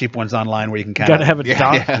buy those cheap ones online where you can You kind gotta of have a Yeah,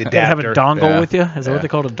 dong- yeah. you gotta have a Adapter. dongle Yeah. with you. Is that Yeah. what they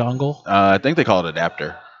call it, a dongle? I think they call it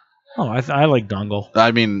adapter. Oh, I like dongle.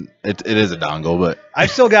 I mean, it is a dongle, but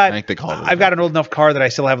I've still I got. think they call it. I've got an old enough car that I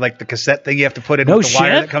still have like the cassette thing you have to put in No with the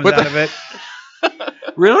wire shit? that comes What out the- of it.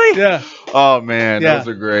 Really? Yeah, Oh man, Yeah. those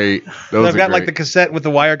are great. so Those I've are got great. like the cassette with the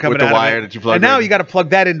wire coming the out wire of it. that you plug and now in. you got to plug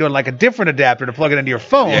that into like a different adapter to plug it into your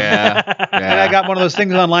phone. Yeah, And yeah. I got one of those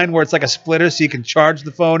things online where it's like a splitter, so you can charge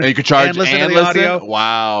the phone And you can charge and listen and to the listen? audio.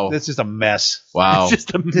 Wow, It's just a mess. wow. It's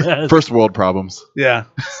just a mess. First world problems. Yeah,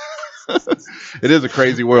 It is a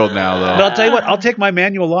crazy world now, but though. I'll tell you what, I'll take my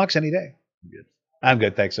manual locks any day. I'm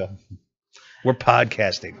good, thanks. So we're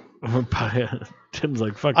podcasting. Tim's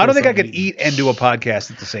like, fuck. I don't this, think I I'm could eating. eat and do a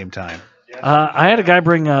podcast at the same time. I had a guy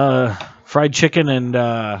bring fried chicken and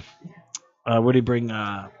what did he bring?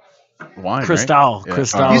 Wine, Cristal. right? Yeah.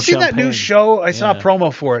 Cristal. You see that new champagne. show? I saw a Yeah.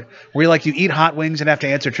 promo for it where you eat hot wings and have to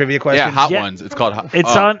answer trivia questions. Yeah, hot Yeah. ones. It's called hot.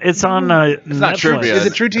 It's on. It's on. It's not trivia. Is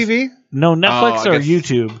it True TV? No, Netflix I or guess-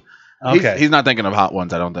 YouTube. Okay. He's not thinking of hot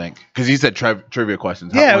ones, I don't think, because he said trivia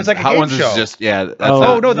questions. Hot Yeah, it ones, was like a hot game ones show. is just That's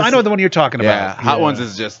Oh, not- no, I know the one you're talking yeah. about. Hot Yeah. ones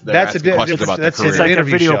is just they're That's a asking di- questions it's- about that's- the It's career. like a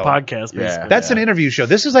interview video show. podcast, Yeah. basically. That's an interview show.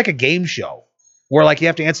 This is like a game show where like you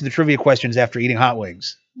have to answer the trivia questions after eating hot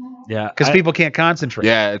wings Yeah, because I- people can't concentrate.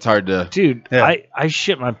 Yeah, it's hard to. dude, Yeah. I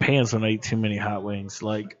shit my pants when I eat too many hot wings.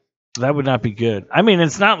 Like that would not be good. I mean,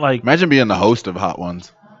 it's not like Imagine being the host of Hot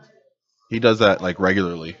Ones. He does that like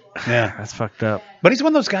regularly. Yeah. that's fucked up. But he's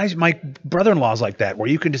one of those guys. My brother-in-law's like that, where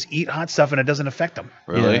you can just eat hot stuff and it doesn't affect him.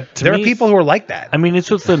 Really? Yeah. To There me, are people who are like that. I mean, it's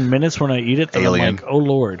within minutes when I eat it that Alien. I'm like, oh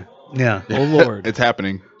lord, Yeah. oh lord. It's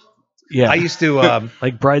happening. Yeah, I used to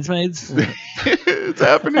like bridesmaids. It's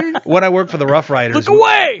happening. when I worked for the Rough Riders. Look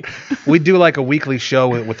away. We do like a weekly show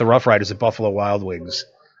with the Rough Riders at Buffalo Wild Wings.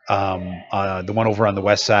 The one over on the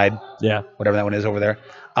west side, Yeah, whatever that one is over there.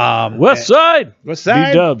 West Side. West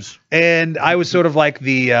Side. B-dubs. And I was sort of like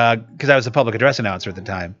because I was a public address announcer at the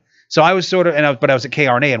time. So I was sort of, but I was at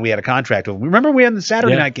KRNA and we had a contract with them. Remember we had the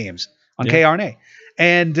Saturday Yeah. night games on Yeah. KRNA.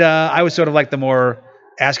 And I was sort of like the more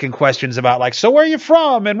asking questions about like, so where are you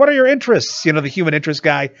from? And what are your interests? You know, the human interest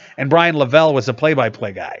guy. And Brian Lavelle was the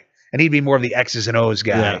play-by-play guy. And he'd be more of the X's and O's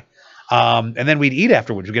guy. And then we'd eat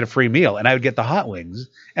afterwards. We'd get a free meal. And I would get the hot wings.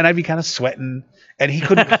 And I'd be kind of sweating. And he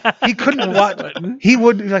couldn't watch. He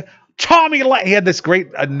would be like, Tommy, he had this great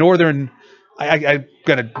northern, I'm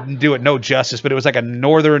going to do it no justice, but it was like a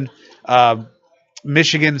northern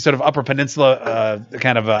Michigan sort of Upper Peninsula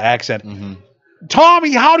kind of accent. Mm-hmm.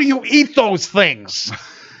 Tommy, how do you eat those things?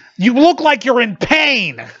 You look like you're in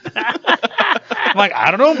pain. I'm like,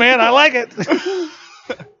 I don't know, man. I like it.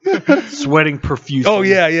 Sweating profusely. Oh,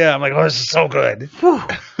 yeah. I'm like, oh, this is so good. Whew.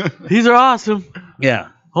 These are awesome. Yeah.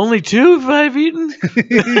 Only 2 if I've eaten.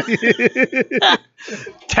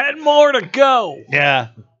 10 more to go. Yeah.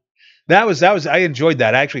 That was, I enjoyed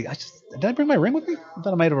that. Actually, did I bring my ring with me? I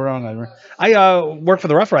thought I might have wrong. I worked for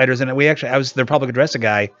the Rough Riders, and I was their public address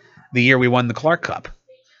guy the year we won the Clark Cup.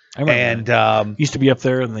 I remember. And used to be up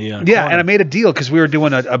there in the yeah, corner. and I made a deal because we were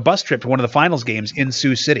doing a bus trip to one of the finals games in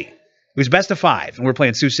Sioux City. It was best of 5, and we were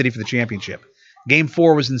playing Sioux City for the championship. Game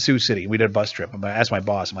 4 was in Sioux City. We did a bus trip. I asked my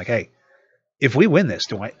boss, I'm like, hey, if we win this,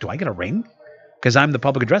 do I get a ring? Because I'm the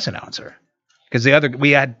public address announcer. Because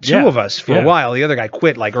we had 2 of us for a while. The other guy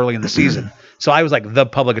quit like early in the season. So I was like the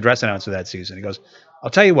public address announcer that season. He goes, I'll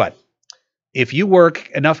tell you what, if you work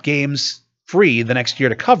enough games free the next year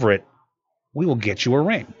to cover it, we will get you a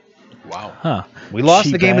ring. Wow. Huh. We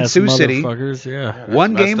lost the game in Cheap-ass Sioux City. motherfuckers, yeah.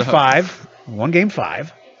 Won messed game up. 5. Won game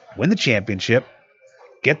 5. Win the championship.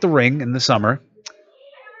 Get the ring in the summer.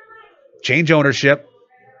 Change ownership.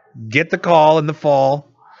 Get the call in the fall.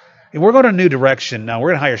 And we're going a new direction now. We're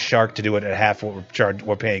going to hire Shark to do it at half what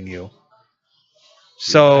we're paying you.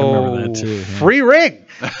 So I remember that too, yeah. free ring.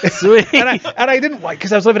 Sweet. and I didn't like,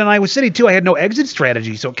 because I was living in Iowa City too. I had no exit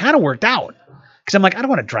strategy, so it kind of worked out. Because I'm like, I don't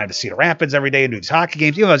want to drive to Cedar Rapids every day and do these hockey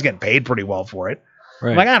games, even though I was getting paid pretty well for it.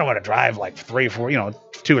 Right. I'm like, I don't want to drive like 3 or 4,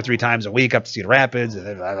 2 or 3 times a week up to Cedar Rapids.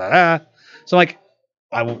 And blah, blah, blah. So I'm like,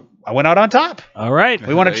 I went out on top. All right.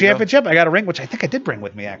 We won a There you go. championship. I got a ring, which I think I did bring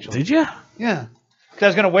with me actually. Did you? Yeah, because I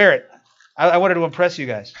was gonna wear it. I wanted to impress you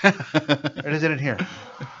guys. Or is it in here?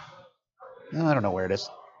 No, I don't know where it is.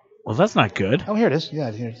 Well, that's not good. Oh, here it is.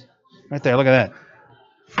 Yeah, here it is. Right there. Look at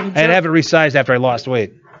that. I had to have it resized after I lost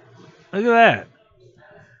weight. Look at that.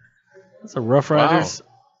 That's a Rough Riders.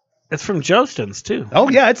 It's from Jostin's, too. Oh,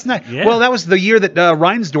 yeah, it's nice. Yeah. Well, that was the year that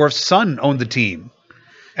Reinsdorf's son owned the team.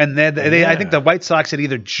 And I think the White Sox had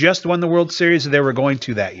either just won the World Series or they were going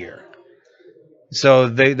to that year. So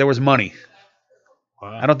there was money.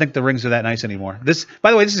 Wow. I don't think the rings are that nice anymore. By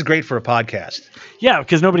the way, this is great for a podcast. Yeah,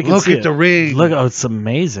 because nobody can Look see at it. the ring. Look, oh, it's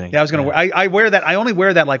amazing. Yeah, I was gonna. I wear that. I only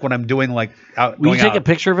wear that like when I'm doing like out. Will you going take a out.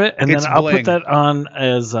 picture of it, and It's then I'll bling. put that on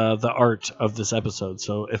as the art of this episode.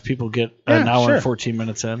 So if people get an Yeah, hour sure. and 14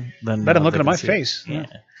 minutes in, then Bet I'm looking they at my can see it. face. Yeah,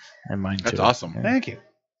 and mine too. That's awesome. Yeah. Thank you.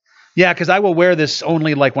 Yeah, because I will wear this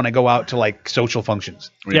only like when I go out to like social functions.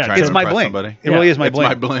 When you're Yeah, trying to It's my impress bling. somebody. It really is my It's bling.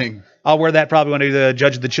 my bling. I'll wear that probably when I do the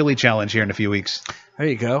judge the chili challenge here in a few weeks. There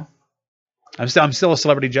you go. I'm still a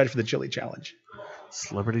celebrity judge for the chili challenge.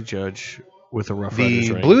 Celebrity judge with a Rough Riders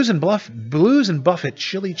The ring. Blues and Buffett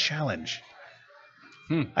chili challenge.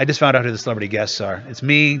 I just found out who the celebrity guests are. It's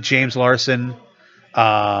me, James Larson,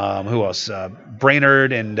 who else?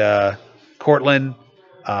 Brainerd and Cortland,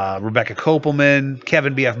 Rebecca Kopelman,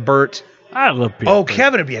 Kevin B.F. Burt. I love people. Oh,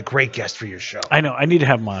 Kevin would be a great guest for your show. I know. I need to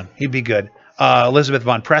have him on. He'd be good. Elizabeth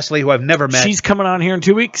Von Presley, who I've never met. She's coming on here in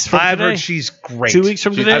 2 weeks from I've today. heard she's great. 2 weeks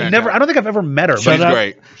from She's today. fantastic. I don't think I've ever met her. Shut But She's up.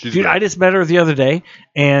 great. She's Dude, great. I just met her the other day,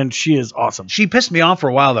 and she is awesome. she pissed me off for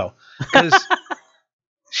a while though, because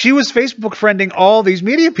she was Facebook friending all these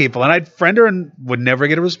media people, and I'd friend her and would never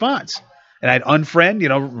get a response. And I'd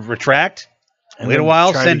unfriend, retract, And wait a then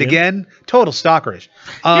while, try it send again. Total stalkerish.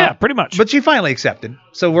 Yeah, pretty much. But she finally accepted,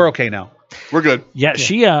 so we're okay now. We're good. Yeah,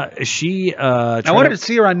 she I wanted to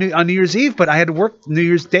see her on New Year's Eve, but I had to work New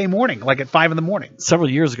Year's Day morning, like at 5 a.m. several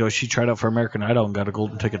years ago, she tried out for American Idol and got a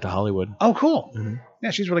golden ticket to Hollywood. Oh, cool. Mhm.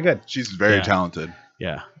 Yeah, she's really good. She's very Yeah. talented.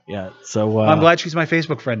 Yeah, yeah. So I'm glad she's my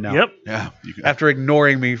Facebook friend now. Yep. Yeah. You can, After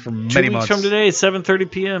ignoring me for 2 many weeks months. from today, 7:30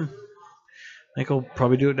 p.m. I think I'll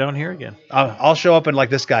probably do it down here again. I'll show up and like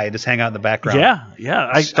this guy, just hang out in the background. Yeah, yeah.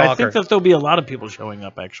 I Stalker. think that there'll be a lot of people showing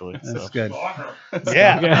up actually. That's So. good.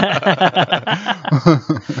 Yeah.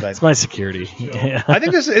 It's my security. Yeah. I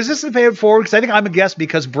think is this the pay it forward? Because I think I'm a guest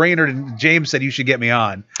because Brainerd and James said you should get me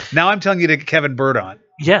on. Now I'm telling you to get Kevin Bird on.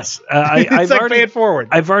 Yes, It's I've like already, pay it forward.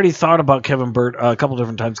 I've already thought about Kevin Burt a couple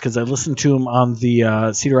different times because I listened to him on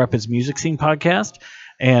the Cedar Rapids Music Scene podcast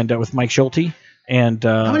and with Mike Schulte and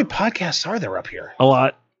How many podcasts are there up here? a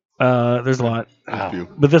lot. There's a lot, Thank you.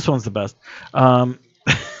 but this one's the best.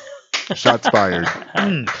 Shots fired.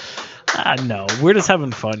 No, we're just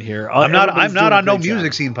having fun here. I'm not Everybody's on doing a no great job.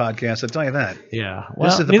 music scene podcast. I'll tell you that. Yeah, well,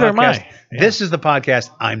 This is the neither am podcast. I. Yeah. This is the podcast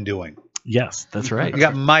I'm doing. Yes, that's right. You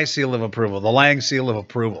got my seal of approval, the Lang seal of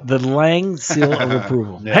approval. The Lang seal of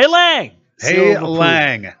approval. Yes. Hey, Lang! Seal Hey of approval.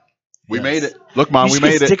 Lang. We Yes. made it. Look, Mom, You we should get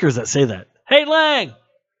made it. stickers that say that. Hey, Lang!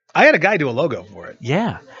 I had a guy do a logo for it.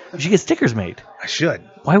 Yeah, you should get stickers made. I should.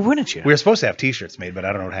 Why wouldn't you? We were supposed to have T-shirts made, but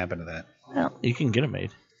I don't know what happened to that. Well, you can get them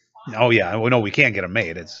made. Oh yeah, well, no, we can't get them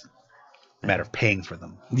made. It's a matter of paying for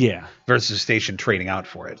them Yeah. versus station trading out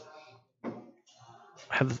for it.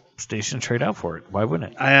 Have the station trade out for it. Why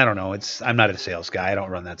wouldn't it? I don't know. I'm not a sales guy. I don't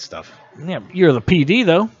run that stuff. Yeah, you're the PD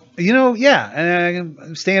though. Yeah,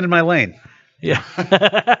 I'm staying in my lane. Yeah.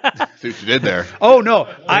 See what you did there. Oh no,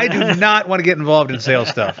 I do not want to get involved in sales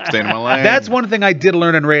stuff. Stay in my lane. That's one thing I did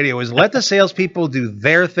learn in radio is let the salespeople do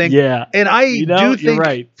their thing. Yeah. And I You know, do you're think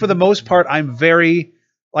right. for the most part, I'm very,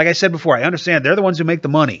 like I said before, I understand they're the ones who make the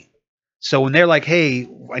money. So when they're like, hey,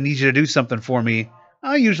 I need you to do something for me,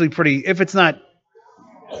 I'm usually pretty, if it's not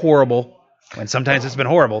horrible, and sometimes it's been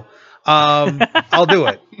horrible, I'll do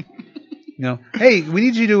it. Hey, we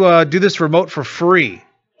need you to do this remote for free.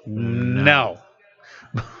 No.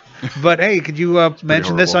 But hey, could you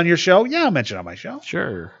mention this horrible. on your show? Yeah, I'll mention it on my show.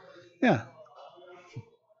 Sure. Yeah.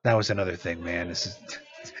 That was another thing, man.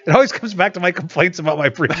 It always comes back to my complaints about my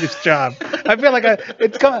previous job. I feel like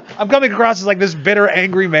I'm coming across as like this bitter,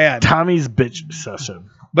 angry man. Tommy's bitch session.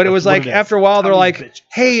 But it was That's like what it is. after a while they're Tommy's like, bitch.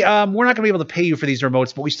 "Hey, we're not going to be able to pay you for these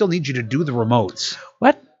remotes, but we still need you to do the remotes.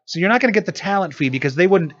 What? So you're not going to get the talent fee because they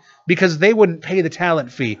wouldn't pay the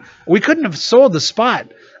talent fee. We couldn't have sold the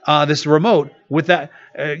spot this remote with that.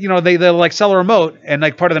 They'll like sell a remote, and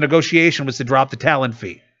like part of the negotiation was to drop the talent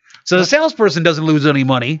fee. So the salesperson doesn't lose any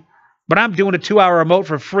money, but I'm doing a 2-hour remote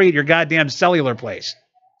for free at your goddamn cellular place.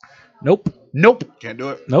 Nope. Can't do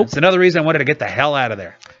it. Nope. It's another reason I wanted to get the hell out of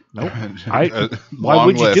there. Nope. A Why long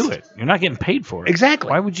would you do list. it? You're not getting paid for it. Exactly.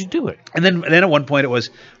 Why would you do it? And then at one point it was,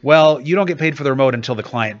 well, you don't get paid for the remote until the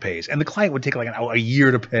client pays, and the client would take like a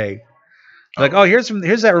year to pay. Like, oh, here's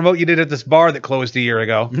that remote you did at this bar that closed a year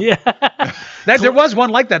ago. Yeah. There was one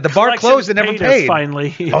like that. The bar closed and never paid.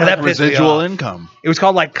 Finally. Oh, that pissed me Residual off. income. It was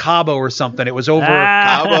called like Cabo or something. It was over.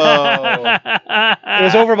 Cabo. It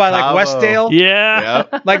was over by like Cabo. Westdale. Yeah.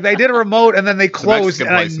 Yep. Like they did a remote and then they closed, Mexican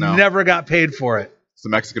and I place now. never got paid for it. It's a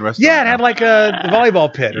Mexican restaurant. Yeah, it had like a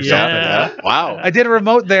volleyball pit or something. Yeah. Wow. I did a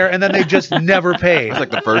remote there, and then they just never paid. It's like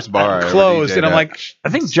the first bar I ever Closed, DJ'd and I'm at. like, I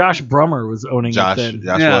think Josh Brummer was owning Josh. it then.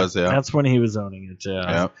 Josh Yeah. was, yeah. That's when he was owning it.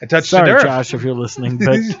 Yeah. I touched Sorry, the nerve. Josh, if you're listening,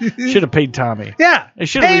 but should have paid Tommy. Yeah, They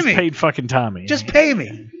should have pay at least me. paid fucking Tommy. Just pay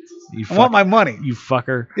me. You I want my money. You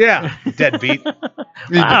fucker. Yeah, deadbeat.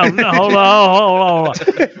 Wow, no, hold on.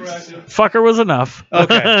 Fucker was enough.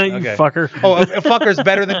 Okay, You okay. fucker. Oh, a fucker's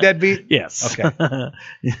better than deadbeat? Yes. Okay.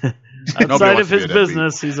 Outside wants of to be his a deadbeat.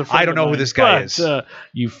 business, he's a friend I don't know of who mine. this guy But, is.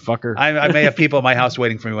 You fucker. I may have people at my house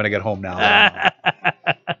waiting for me when I get home now. I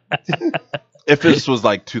don't know. If this was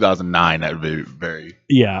like 2009, that would be very.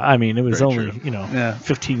 Yeah, I mean, it was Very only, true. Yeah.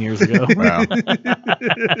 15 years ago. Wow.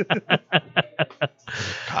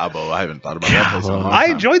 Cabo. I haven't thought about that place in a long I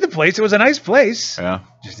time. enjoyed the place. It was a nice place. Yeah.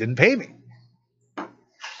 Just didn't pay me.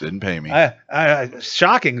 Didn't pay me.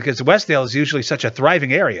 Shocking because Westdale is usually such a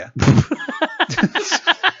thriving area.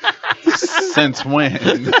 Since when?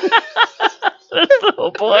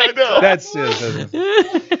 Oh, boy. That's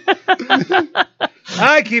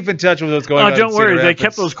I keep in touch with what's going on. Oh, don't in worry. Cedar They Rapids.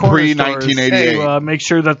 kept those corner stores Pre-1988. to make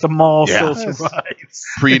sure that the mall Yeah. still survives.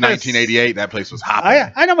 Pre-1988, that place was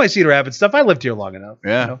hopping. I know my Cedar Rapids stuff. I lived here long enough.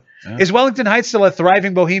 Yeah. You know? Yeah. Is Wellington Heights still a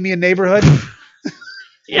thriving bohemian neighborhood?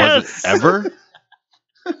 Yes. Was it ever?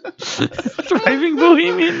 Thriving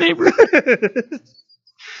bohemian neighborhood.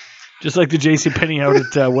 Just like the JCPenney out at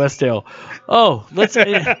Westdale. Oh, let's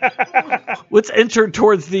enter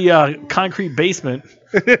towards the concrete basement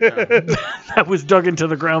that was dug into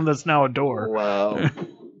the ground that's now a door. Wow.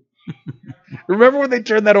 Remember when they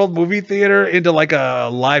turned that old movie theater into like a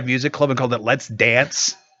live music club and called it Let's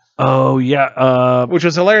Dance? Oh, yeah. Which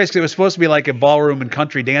was hilarious because it was supposed to be like a ballroom and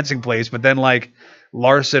country dancing place, but then like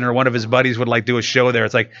Larson or one of his buddies would like do a show there.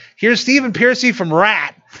 It's like, here's Stephen Piercy from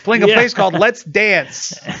Rat playing a Yeah. place called Let's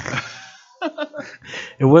Dance.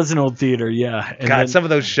 It was an old theater, yeah. And God, then- some of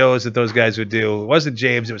those shows that those guys would do. It wasn't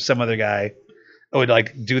James, it was some other guy who would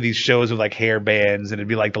like do these shows with like hair bands, and it'd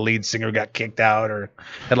be like the lead singer got kicked out or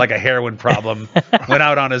had like a heroin problem, went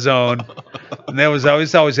out on his own. And that was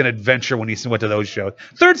always an adventure when he went to those shows.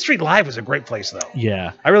 Third Street Live was a great place though.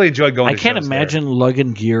 yeah. I really enjoyed going I to can't shows there. imagine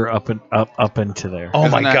lugging gear up into there. Oh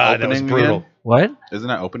Isn't my that God, that was opening brutal. again? What? Isn't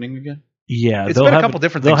that opening again? Yeah, It's they'll been a have couple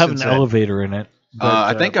different They'll things have an since then. elevator in it. but,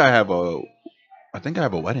 I think I have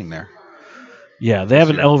a wedding there. Yeah, they have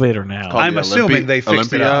an year. elevator now. Called I'm the assuming they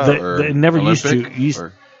fixed it Olympia up. They never used to- Olympic used-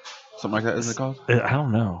 or something like that. Is it called? I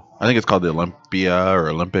don't know. I think it's called the Olympia or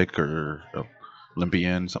Olympic or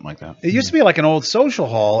Olympian, something like that. It used to be like an old social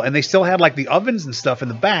hall, and they still had like the ovens and stuff in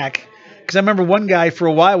the back. Because I remember one guy for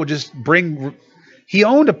a while would just bring. He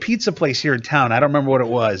owned a pizza place here in town. I don't remember what it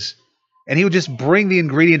was. And he would just bring the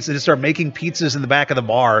ingredients and just start making pizzas in the back of the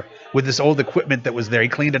bar with this old equipment that was there. He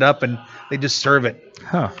cleaned it up and they just serve it.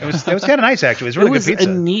 Huh. It was kind of nice actually. It was really It was good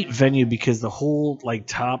pizza. a neat venue because the whole like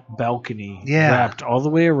top balcony Yeah. wrapped all the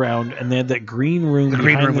way around, and they had that green room The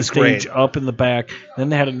green behind room the was stage great. up in the back. Then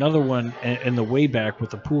they had another one in the way back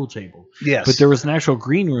with the pool table. Yes. But there was an actual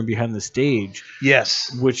green room behind the stage,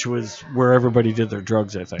 Yes. which was where everybody did their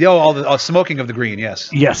drugs, I think. Yo, all the smoking of the green. Yes.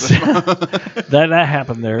 Yes, that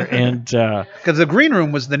happened there, and Because the green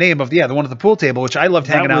room was the name of the one at the pool table, which I loved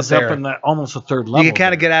hanging that out was there. up in that almost a third level. You can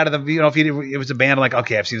kind of there. get out of the, if it was a band, like,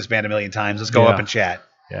 okay, I've seen this band a million times. Let's go Yeah. up and chat.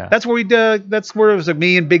 Yeah. That's where that's where it was like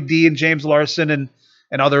me and Big D and James Larson and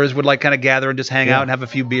others would like kind of gather and just hang Yeah. out and have a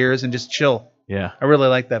few beers and just chill. Yeah. I really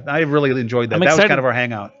like that. I really enjoyed that. I'm That was excited- kind of our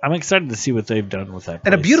hangout. I'm excited to see what they've done with that.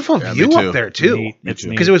 And a place. beautiful Yeah, view me up too. there too. Neat. It's too.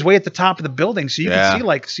 Because it was way at the top of the building, so you Yeah. could see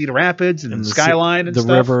like Cedar Rapids and And the skyline and the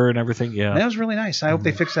stuff. river and everything. Yeah, And that was really nice. I hope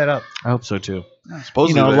they fix that up. I hope so too.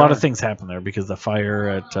 Supposedly a they lot are. of things happen there because the fire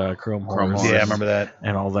at Chrome Horse. Horse. Yeah, I remember that.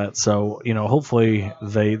 And all that. So, hopefully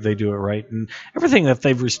they do it right. And everything that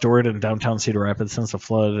they've restored in downtown Cedar Rapids since the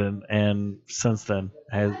flood and since then,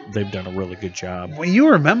 they've done a really good job. Well, you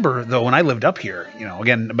remember, though, when I lived up here,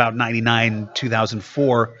 again, about 99,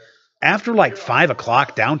 2004, after like 5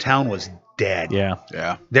 o'clock, downtown was dead. Yeah.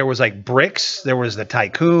 Yeah. There was like Bricks, there was the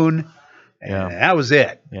Tycoon, and Yeah. that was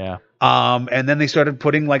it. Yeah. And then they started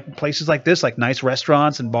putting like places like this, like nice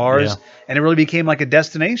restaurants and bars, Yeah. and it really became like a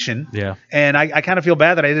destination. Yeah. And I kind of feel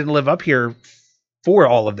bad that I didn't live up here for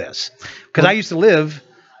all of this, because I used to live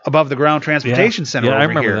above the ground transportation center Yeah, over I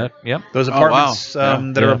remember here. that. Yep. Those wow. apartments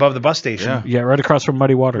that are Yeah. above the bus station. Yeah. Yeah, right across from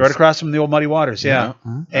Muddy Waters. Right across from the old Muddy Waters, yeah.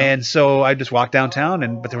 Mhm. And so I just walked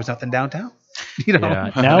downtown, but there was nothing downtown. Yeah. Now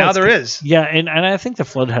it's- there is. Yeah, and I think the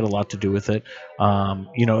flood had a lot to do with it.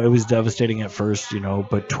 It was devastating at first,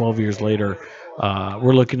 but 12 years later,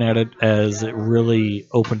 we're looking at it as it really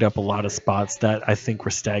opened up a lot of spots that I think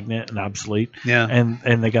were stagnant and obsolete. Yeah.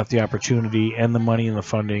 And they got the opportunity and the money and the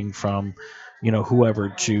funding from whoever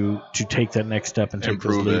to take that next step and take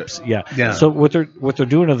Improve those it. leaps. Yeah. Yeah. So what they're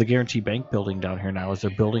doing to the Guarantee Bank building down here now is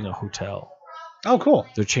they're building a hotel. Oh, cool.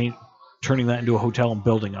 They're turning that into a hotel and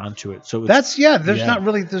building onto it. So it's, There's Yeah. not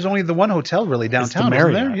really. There's only the one hotel really it's the downtown,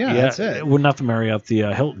 isn't Marriott. there? Yeah, that's it. Well, not the Marriott, the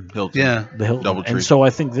Hilton. Hilton. Yeah. The Hilton. Doubletree. And so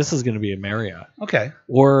I think this is going to be a Marriott Okay.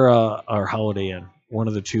 or Holiday Inn, one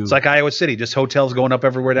of the two. It's like Iowa City, just hotels going up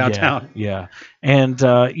everywhere downtown. Yeah. And,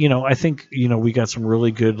 I think, we got some really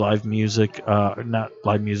good live music, not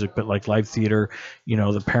live music, but like live theater,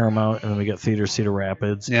 the Paramount, and then we got Theater Cedar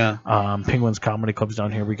Rapids. Yeah. Penguins Comedy Club's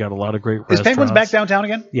down here. We got a lot of great Is Penguins back restaurants. downtown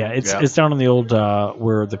again? Yeah, it's Yeah. it's down in the old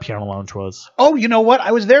where the piano lounge was. Oh, you know what?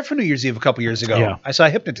 I was there for New Year's Eve a couple years ago. Yeah. I saw a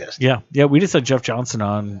hypnotist. Yeah, we just had Jeff Johnson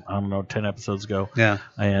on, I don't know, 10 episodes ago. Yeah.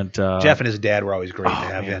 And Jeff and his dad were always great to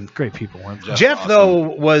have man, in. great people, weren't they? Jeff, awesome. though,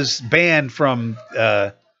 was banned from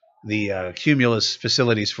the Cumulus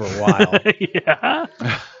facilities for a while. Yeah.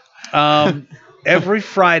 Every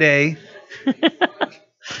Friday.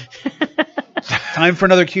 Time for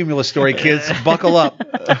another Cumulus story, kids. Buckle up.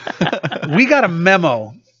 We got a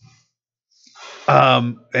memo.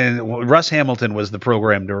 And Russ Hamilton was the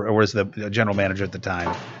program or was the general manager at the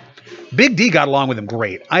time. Big D got along with him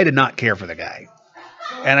great. I did not care for the guy.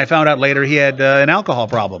 And I found out later he had an alcohol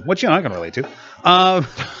problem, which I can relate to.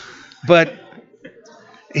 But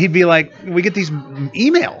he'd be like, we get these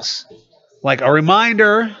emails, like a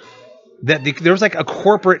reminder that there was like a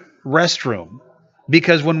corporate restroom,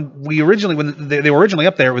 because when they were originally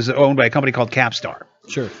up there, it was owned by a company called Capstar,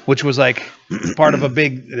 Sure. which was like part of a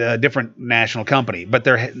big different national company, but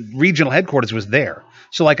their regional headquarters was there.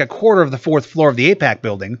 So like a quarter of the fourth floor of the APAC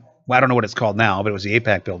building, well, I don't know what it's called now, but it was the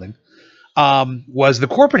APAC building, was the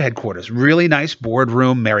corporate headquarters. Really nice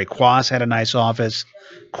boardroom. Mary Quas had a nice office,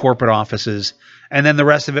 corporate offices. And then the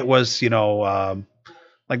rest of it was,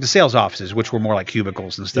 like the sales offices, which were more like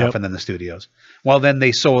cubicles and stuff, Yep. and then the studios. Well, then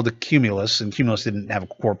they sold the Cumulus, and Cumulus didn't have a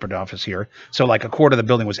corporate office here. So like a quarter of the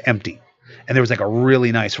building was empty. And there was like a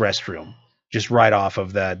really nice restroom just right off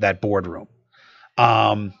of that boardroom.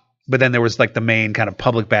 But then there was like the main kind of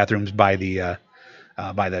public bathrooms by the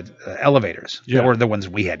elevators, Yeah. that were the ones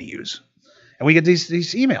we had to use. And we get these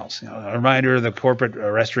emails. A reminder: the corporate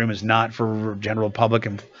restroom is not for general public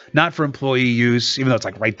and not for employee use, even though it's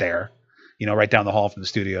like right there, right down the hall from the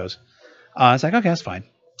studios. It's like, okay, that's fine.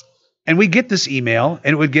 And we get this email,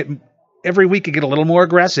 and it would get every week. It get a little more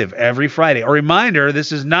aggressive every Friday. A reminder: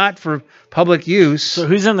 this is not for public use. So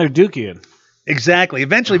who's in there dookie? Exactly.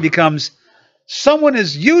 Eventually becomes someone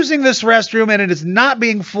is using this restroom and it is not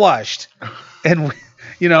being flushed, and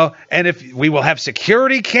and if we will have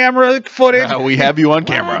security camera footage. We have you on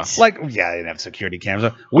camera. Like, yeah, I didn't have security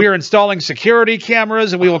cameras. We are installing security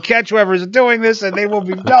cameras, and we will catch whoever is doing this, and they will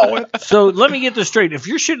be dealt with. So let me get this straight. If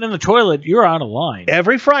you're shitting in the toilet, you're out of line.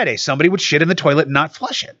 Every Friday, somebody would shit in the toilet and not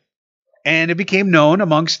flush it. And it became known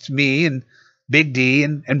amongst me and Big D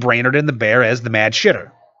and Brainerd and the Bear as the Mad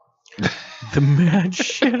Shitter. The mad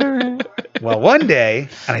shitter. Well, one day,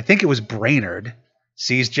 and I think it was Brainerd,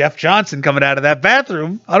 sees Jeff Johnson coming out of that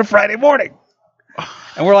bathroom on a Friday morning.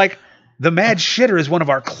 And we're like, the Mad Shitter is one of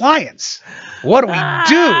our clients. What do we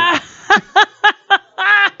do?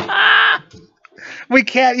 We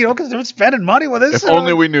can't, because they're spending money with us. If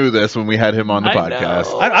only we knew this when we had him on the I podcast.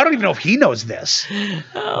 know. I don't even know if he knows this.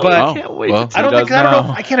 But I can't wait well, to I don't he think, does I don't know.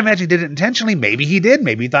 now. I can't imagine he did it intentionally. Maybe he did.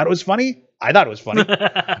 Maybe he thought it was funny. I thought it was funny.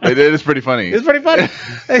 It is pretty funny. It's pretty funny.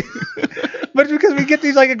 But because we get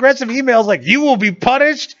these like aggressive emails like, you will be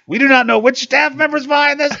punished. We do not know which staff members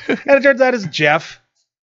behind this. And it turns out it's Jeff.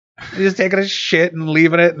 He's just taking a shit and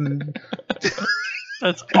leaving it. And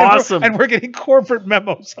That's awesome. And we're getting corporate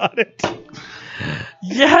memos on it.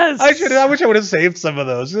 Yes. I wish I would have saved some of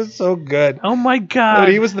those. It's so good. Oh my God. But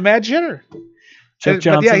he was the mad shitter. Jeff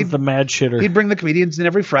Johnson's the mad shitter. He'd bring the comedians in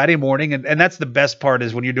every Friday morning, and that's the best part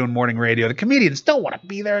is when you're doing morning radio. The comedians don't want to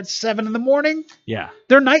be there at 7 in the morning. Yeah.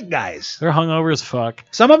 They're night guys. They're hungover as fuck.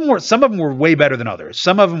 Some of them were way better than others.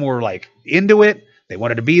 Some of them were like into it. They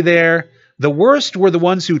wanted to be there. The worst were the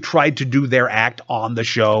ones who tried to do their act on the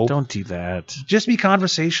show. Don't do that. Just be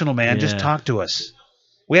conversational, man. Yeah. Just talk to us.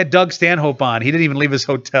 We had Doug Stanhope on. He didn't even leave his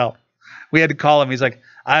hotel. We had to call him. He's like,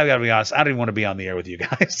 I got to be honest. I don't even want to be on the air with you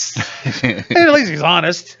guys. And at least he's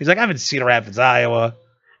honest. He's like, I'm in Cedar Rapids, Iowa.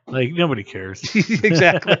 Like, nobody cares.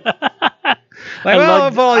 Exactly. I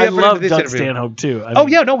love Doug Stanhope, too.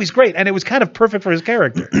 Yeah, no, he's great. And it was kind of perfect for his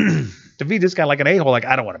character. To be just kind of like an a-hole, like,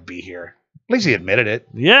 I don't want to be here. At least he admitted it.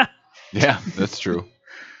 Yeah. Yeah, that's true.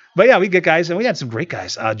 But yeah, we get guys, and we had some great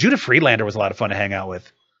guys. Judah Friedlander was a lot of fun to hang out with.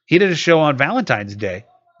 He did a show on Valentine's Day.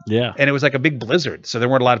 Yeah. And it was like a big blizzard, so there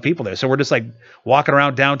weren't a lot of people there. So we're just like walking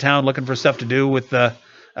around downtown looking for stuff to do with him.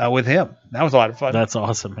 That was a lot of fun. That's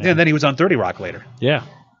awesome, man. Yeah, and then he was on 30 Rock later. Yeah.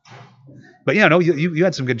 But yeah, no, you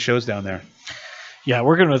had some good shows down there. Yeah,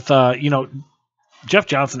 working with, Jeff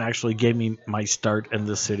Johnson actually gave me my start in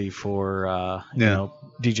the city for,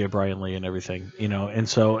 DJ Brian Lee and everything, and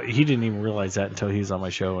so he didn't even realize that until he was on my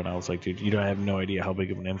show, and I was like, dude, you don't have no idea how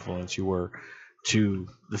big of an influence you were to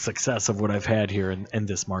the success of what I've had here in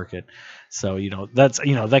this market. So,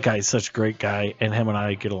 that guy is such a great guy, and him and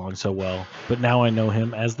I get along so well, but now I know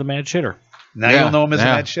him as the mad shitter. Now you'll know him as the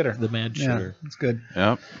mad shitter. The mad shitter. That's good.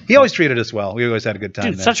 Yeah. He always treated us well. We always had a good time.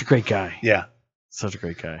 Dude, there. such a great guy. Yeah. Such a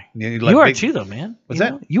great guy. You are too, though, man. What's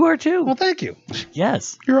that? You are too. Well, thank you.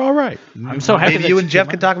 Yes. You're all right. I'm so happy Maybe that you and Jeff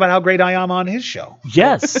came can on. talk about how great I am on his show.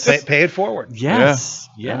 Yes. Pay it forward. Yes.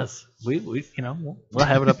 Yeah. Yes. We we'll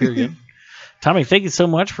have it up here again. Tommy, thank you so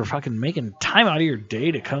much for fucking making time out of your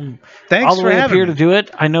day to come Thanks all the for way up having here me. to do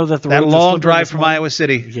it. I know that That roads are long slippery drive this from morning. Iowa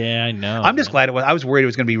City. Yeah, I know. I'm just glad it was. I was worried it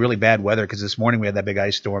was going to be really bad weather because this morning we had that big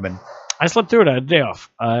ice storm, and I slept through it. I had a day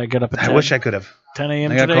off. I got up at 10, I wish I could have. 10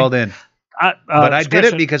 a.m. I got today. called in, but I did it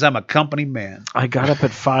discretion. because I'm a company man. I got up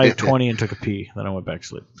at 5:20 and took a pee. Then I went back to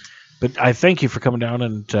sleep. But I thank you for coming down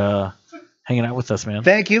and hanging out with us, man.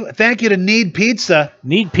 Thank you to Need Pizza.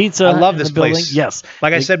 Need Pizza. I love in this the building. place. Yes.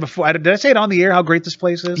 Like I said before, did I say it on the air how great this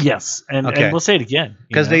place is? Yes. And Okay. we'll say it again.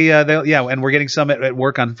 Because and we're getting some at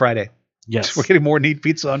work on Friday. Yes. We're getting more Need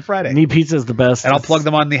Pizza on Friday. Need Pizza is the best. And I'll plug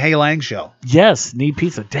them on the Hey Lang show. Yes. Need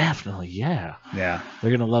Pizza. Definitely. Yeah. Yeah. They're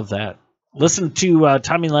going to love that. Listen to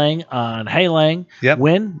Tommy Lang on Hey Lang. Yep.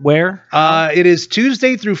 When? Where? It is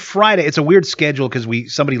Tuesday through Friday. It's a weird schedule because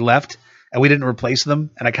somebody left and we didn't replace them.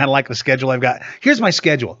 And I kind of like the schedule I've got. Here's my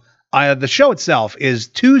schedule. The show itself is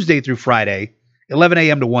Tuesday through Friday, 11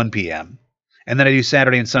 a.m. to 1 p.m. And then I do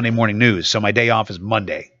Saturday and Sunday morning news. So my day off is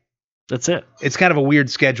Monday. That's it. It's kind of a weird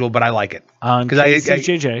schedule, but I like it. On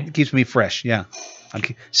KCJJ. It keeps me fresh. Yeah. On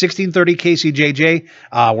 1630 KCJJ.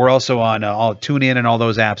 We're also on all TuneIn and all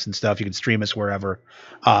those apps and stuff. You can stream us wherever.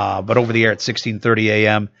 But over the air at 1630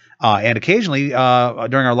 a.m. And occasionally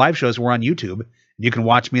during our live shows, we're on YouTube. You can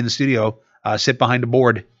watch me in the studio sit behind a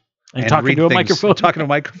board And talking read to a things. microphone. Talking to a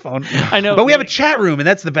microphone. I know. But we have a chat room, and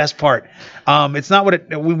that's the best part. It's not what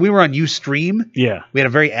we were on Ustream. Yeah. We had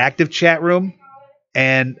a very active chat room,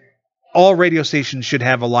 and all radio stations should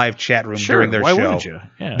have a live chat room during their why show. wouldn't you?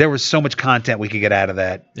 Yeah. There was so much content we could get out of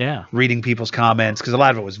that. Yeah. Reading people's comments, because a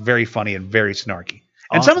lot of it was very funny and very snarky.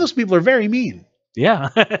 And some of those people are very mean. Yeah.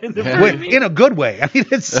 In a good way. I mean,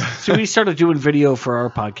 it's So we started doing video for our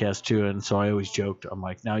podcast too, and so I always joked, I'm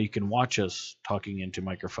like, now you can watch us talking into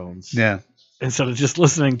microphones. yeah. Instead of just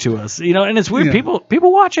listening to us. And it's weird. Yeah.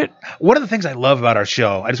 People watch it. One of the things I love about our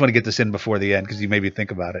show, I just want to get this in before the end because you made me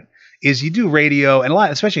think about it, is you do radio and a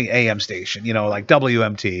lot, especially AM station, like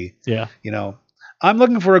WMT. Yeah. I'm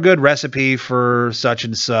looking for a good recipe for such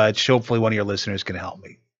and such. Hopefully one of your listeners can help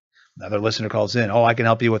me. Another listener calls in. Oh, I can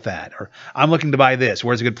help you with that. Or I'm looking to buy this.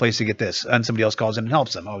 Where's a good place to get this? And somebody else calls in and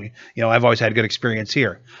helps them. Oh, I've always had a good experience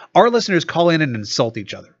here. Our listeners call in and insult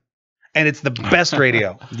each other. And it's the best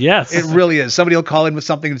radio. Yes. It really is. Somebody will call in with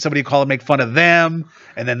something and somebody will call and make fun of them.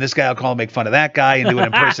 And then this guy will call and make fun of that guy and do an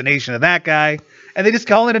impersonation of that guy. And they just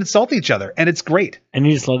call in and insult each other. And it's great. And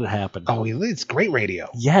you just let it happen. Oh, it's great radio.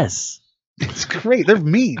 Yes. It's great. They're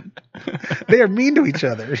mean. They are mean to each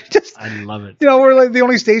other. I love it. We're like the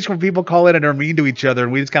only station where people call in and are mean to each other.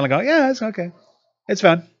 And we just kind of go, yeah, it's okay. It's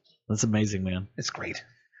fun. That's amazing, man. It's great.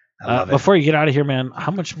 I love it. Before you get out of here, man,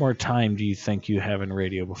 how much more time do you think you have in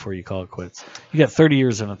radio before you call it quits? You got 30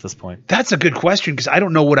 years in at this point. That's a good question because I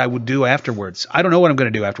don't know what I would do afterwards. I don't know what I'm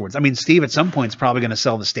going to do afterwards. I mean, Steve at some point is probably going to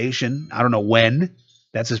sell the station. I don't know when.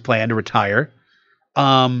 That's his plan to retire.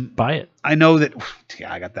 Buy it. I know that.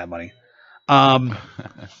 Yeah, I got that money. And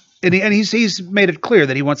he's made it clear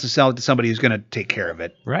that he wants to sell it to somebody who's going to take care of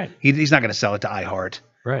it. Right. He's not going to sell it to iHeart.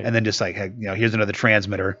 Right. And then just like, here's another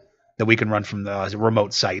transmitter that we can run from the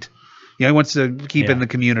remote site. He wants to keep it in the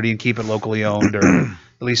community and keep it locally owned, or at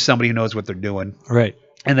least somebody who knows what they're doing. Right.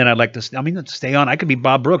 And then I'd like to, stay on. I could be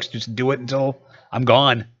Bob Brooks, just do it until I'm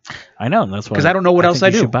gone. I know, and that's why. Because I don't know what else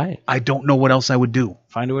I do. Buy it. I don't know what else I would do.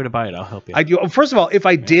 Find a way to buy it. I'll help you. First of all, if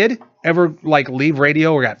I did ever leave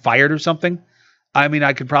radio or got fired or something, I mean,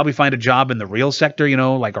 I could probably find a job in the real sector,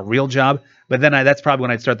 like a real job. But then that's probably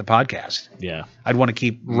when I'd start the podcast. Yeah. I'd want to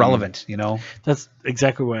keep relevant, That's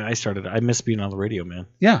exactly why I started. I miss being on the radio, man.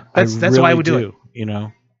 Yeah, that's why I would do it.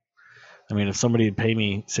 I mean, if somebody would pay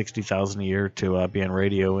me $60,000 a year to be on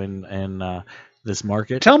radio in this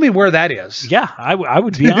market. Tell me where that is. Yeah, I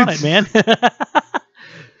would be on it, man.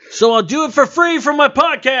 So I'll do it for free from my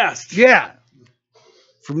podcast. Yeah.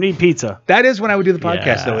 From Need Pizza. That is when I would do the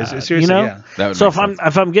podcast, though. Is seriously, yeah. So if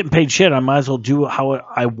I'm getting paid shit, I might as well do how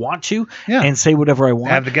I want to and say whatever I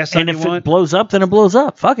want. Have the guests on and if it blows up, then it blows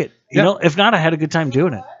up. Fuck it. You know, if not, I had a good time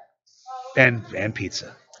doing it. And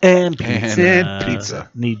pizza. And pizza. And pizza.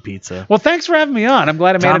 Need pizza. Well, thanks for having me on. I'm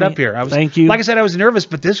glad I made it up here. Thank you. Like I said, I was nervous,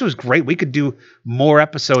 but this was great. We could do more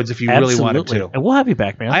episodes if you really wanted to. And we'll have you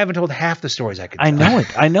back, man. I haven't told half the stories I could tell.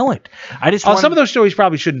 I know it. I just some of those stories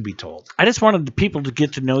probably shouldn't be told. I just wanted the people to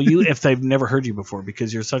get to know you if they've never heard you before,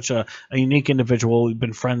 because you're such a unique individual. We've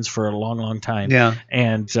been friends for a long, long time. Yeah.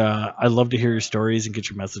 And I love to hear your stories and get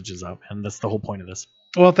your messages out. And that's the whole point of this.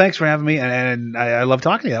 Well, thanks for having me, and I love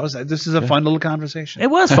talking to you. This is a fun little conversation. It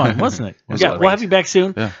was fun, wasn't it? We'll have you back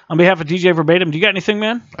soon. Yeah. On behalf of DJ Verbatim, do you got anything,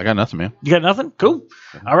 man? I got nothing, man. You got nothing? Cool.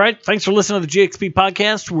 All right. Thanks for listening to the GXP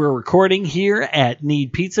podcast. We're recording here at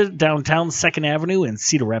Need Pizza, downtown 2nd Avenue in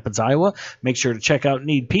Cedar Rapids, Iowa. Make sure to check out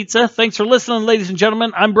Need Pizza. Thanks for listening, ladies and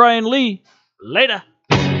gentlemen. I'm Brian Lee. Later.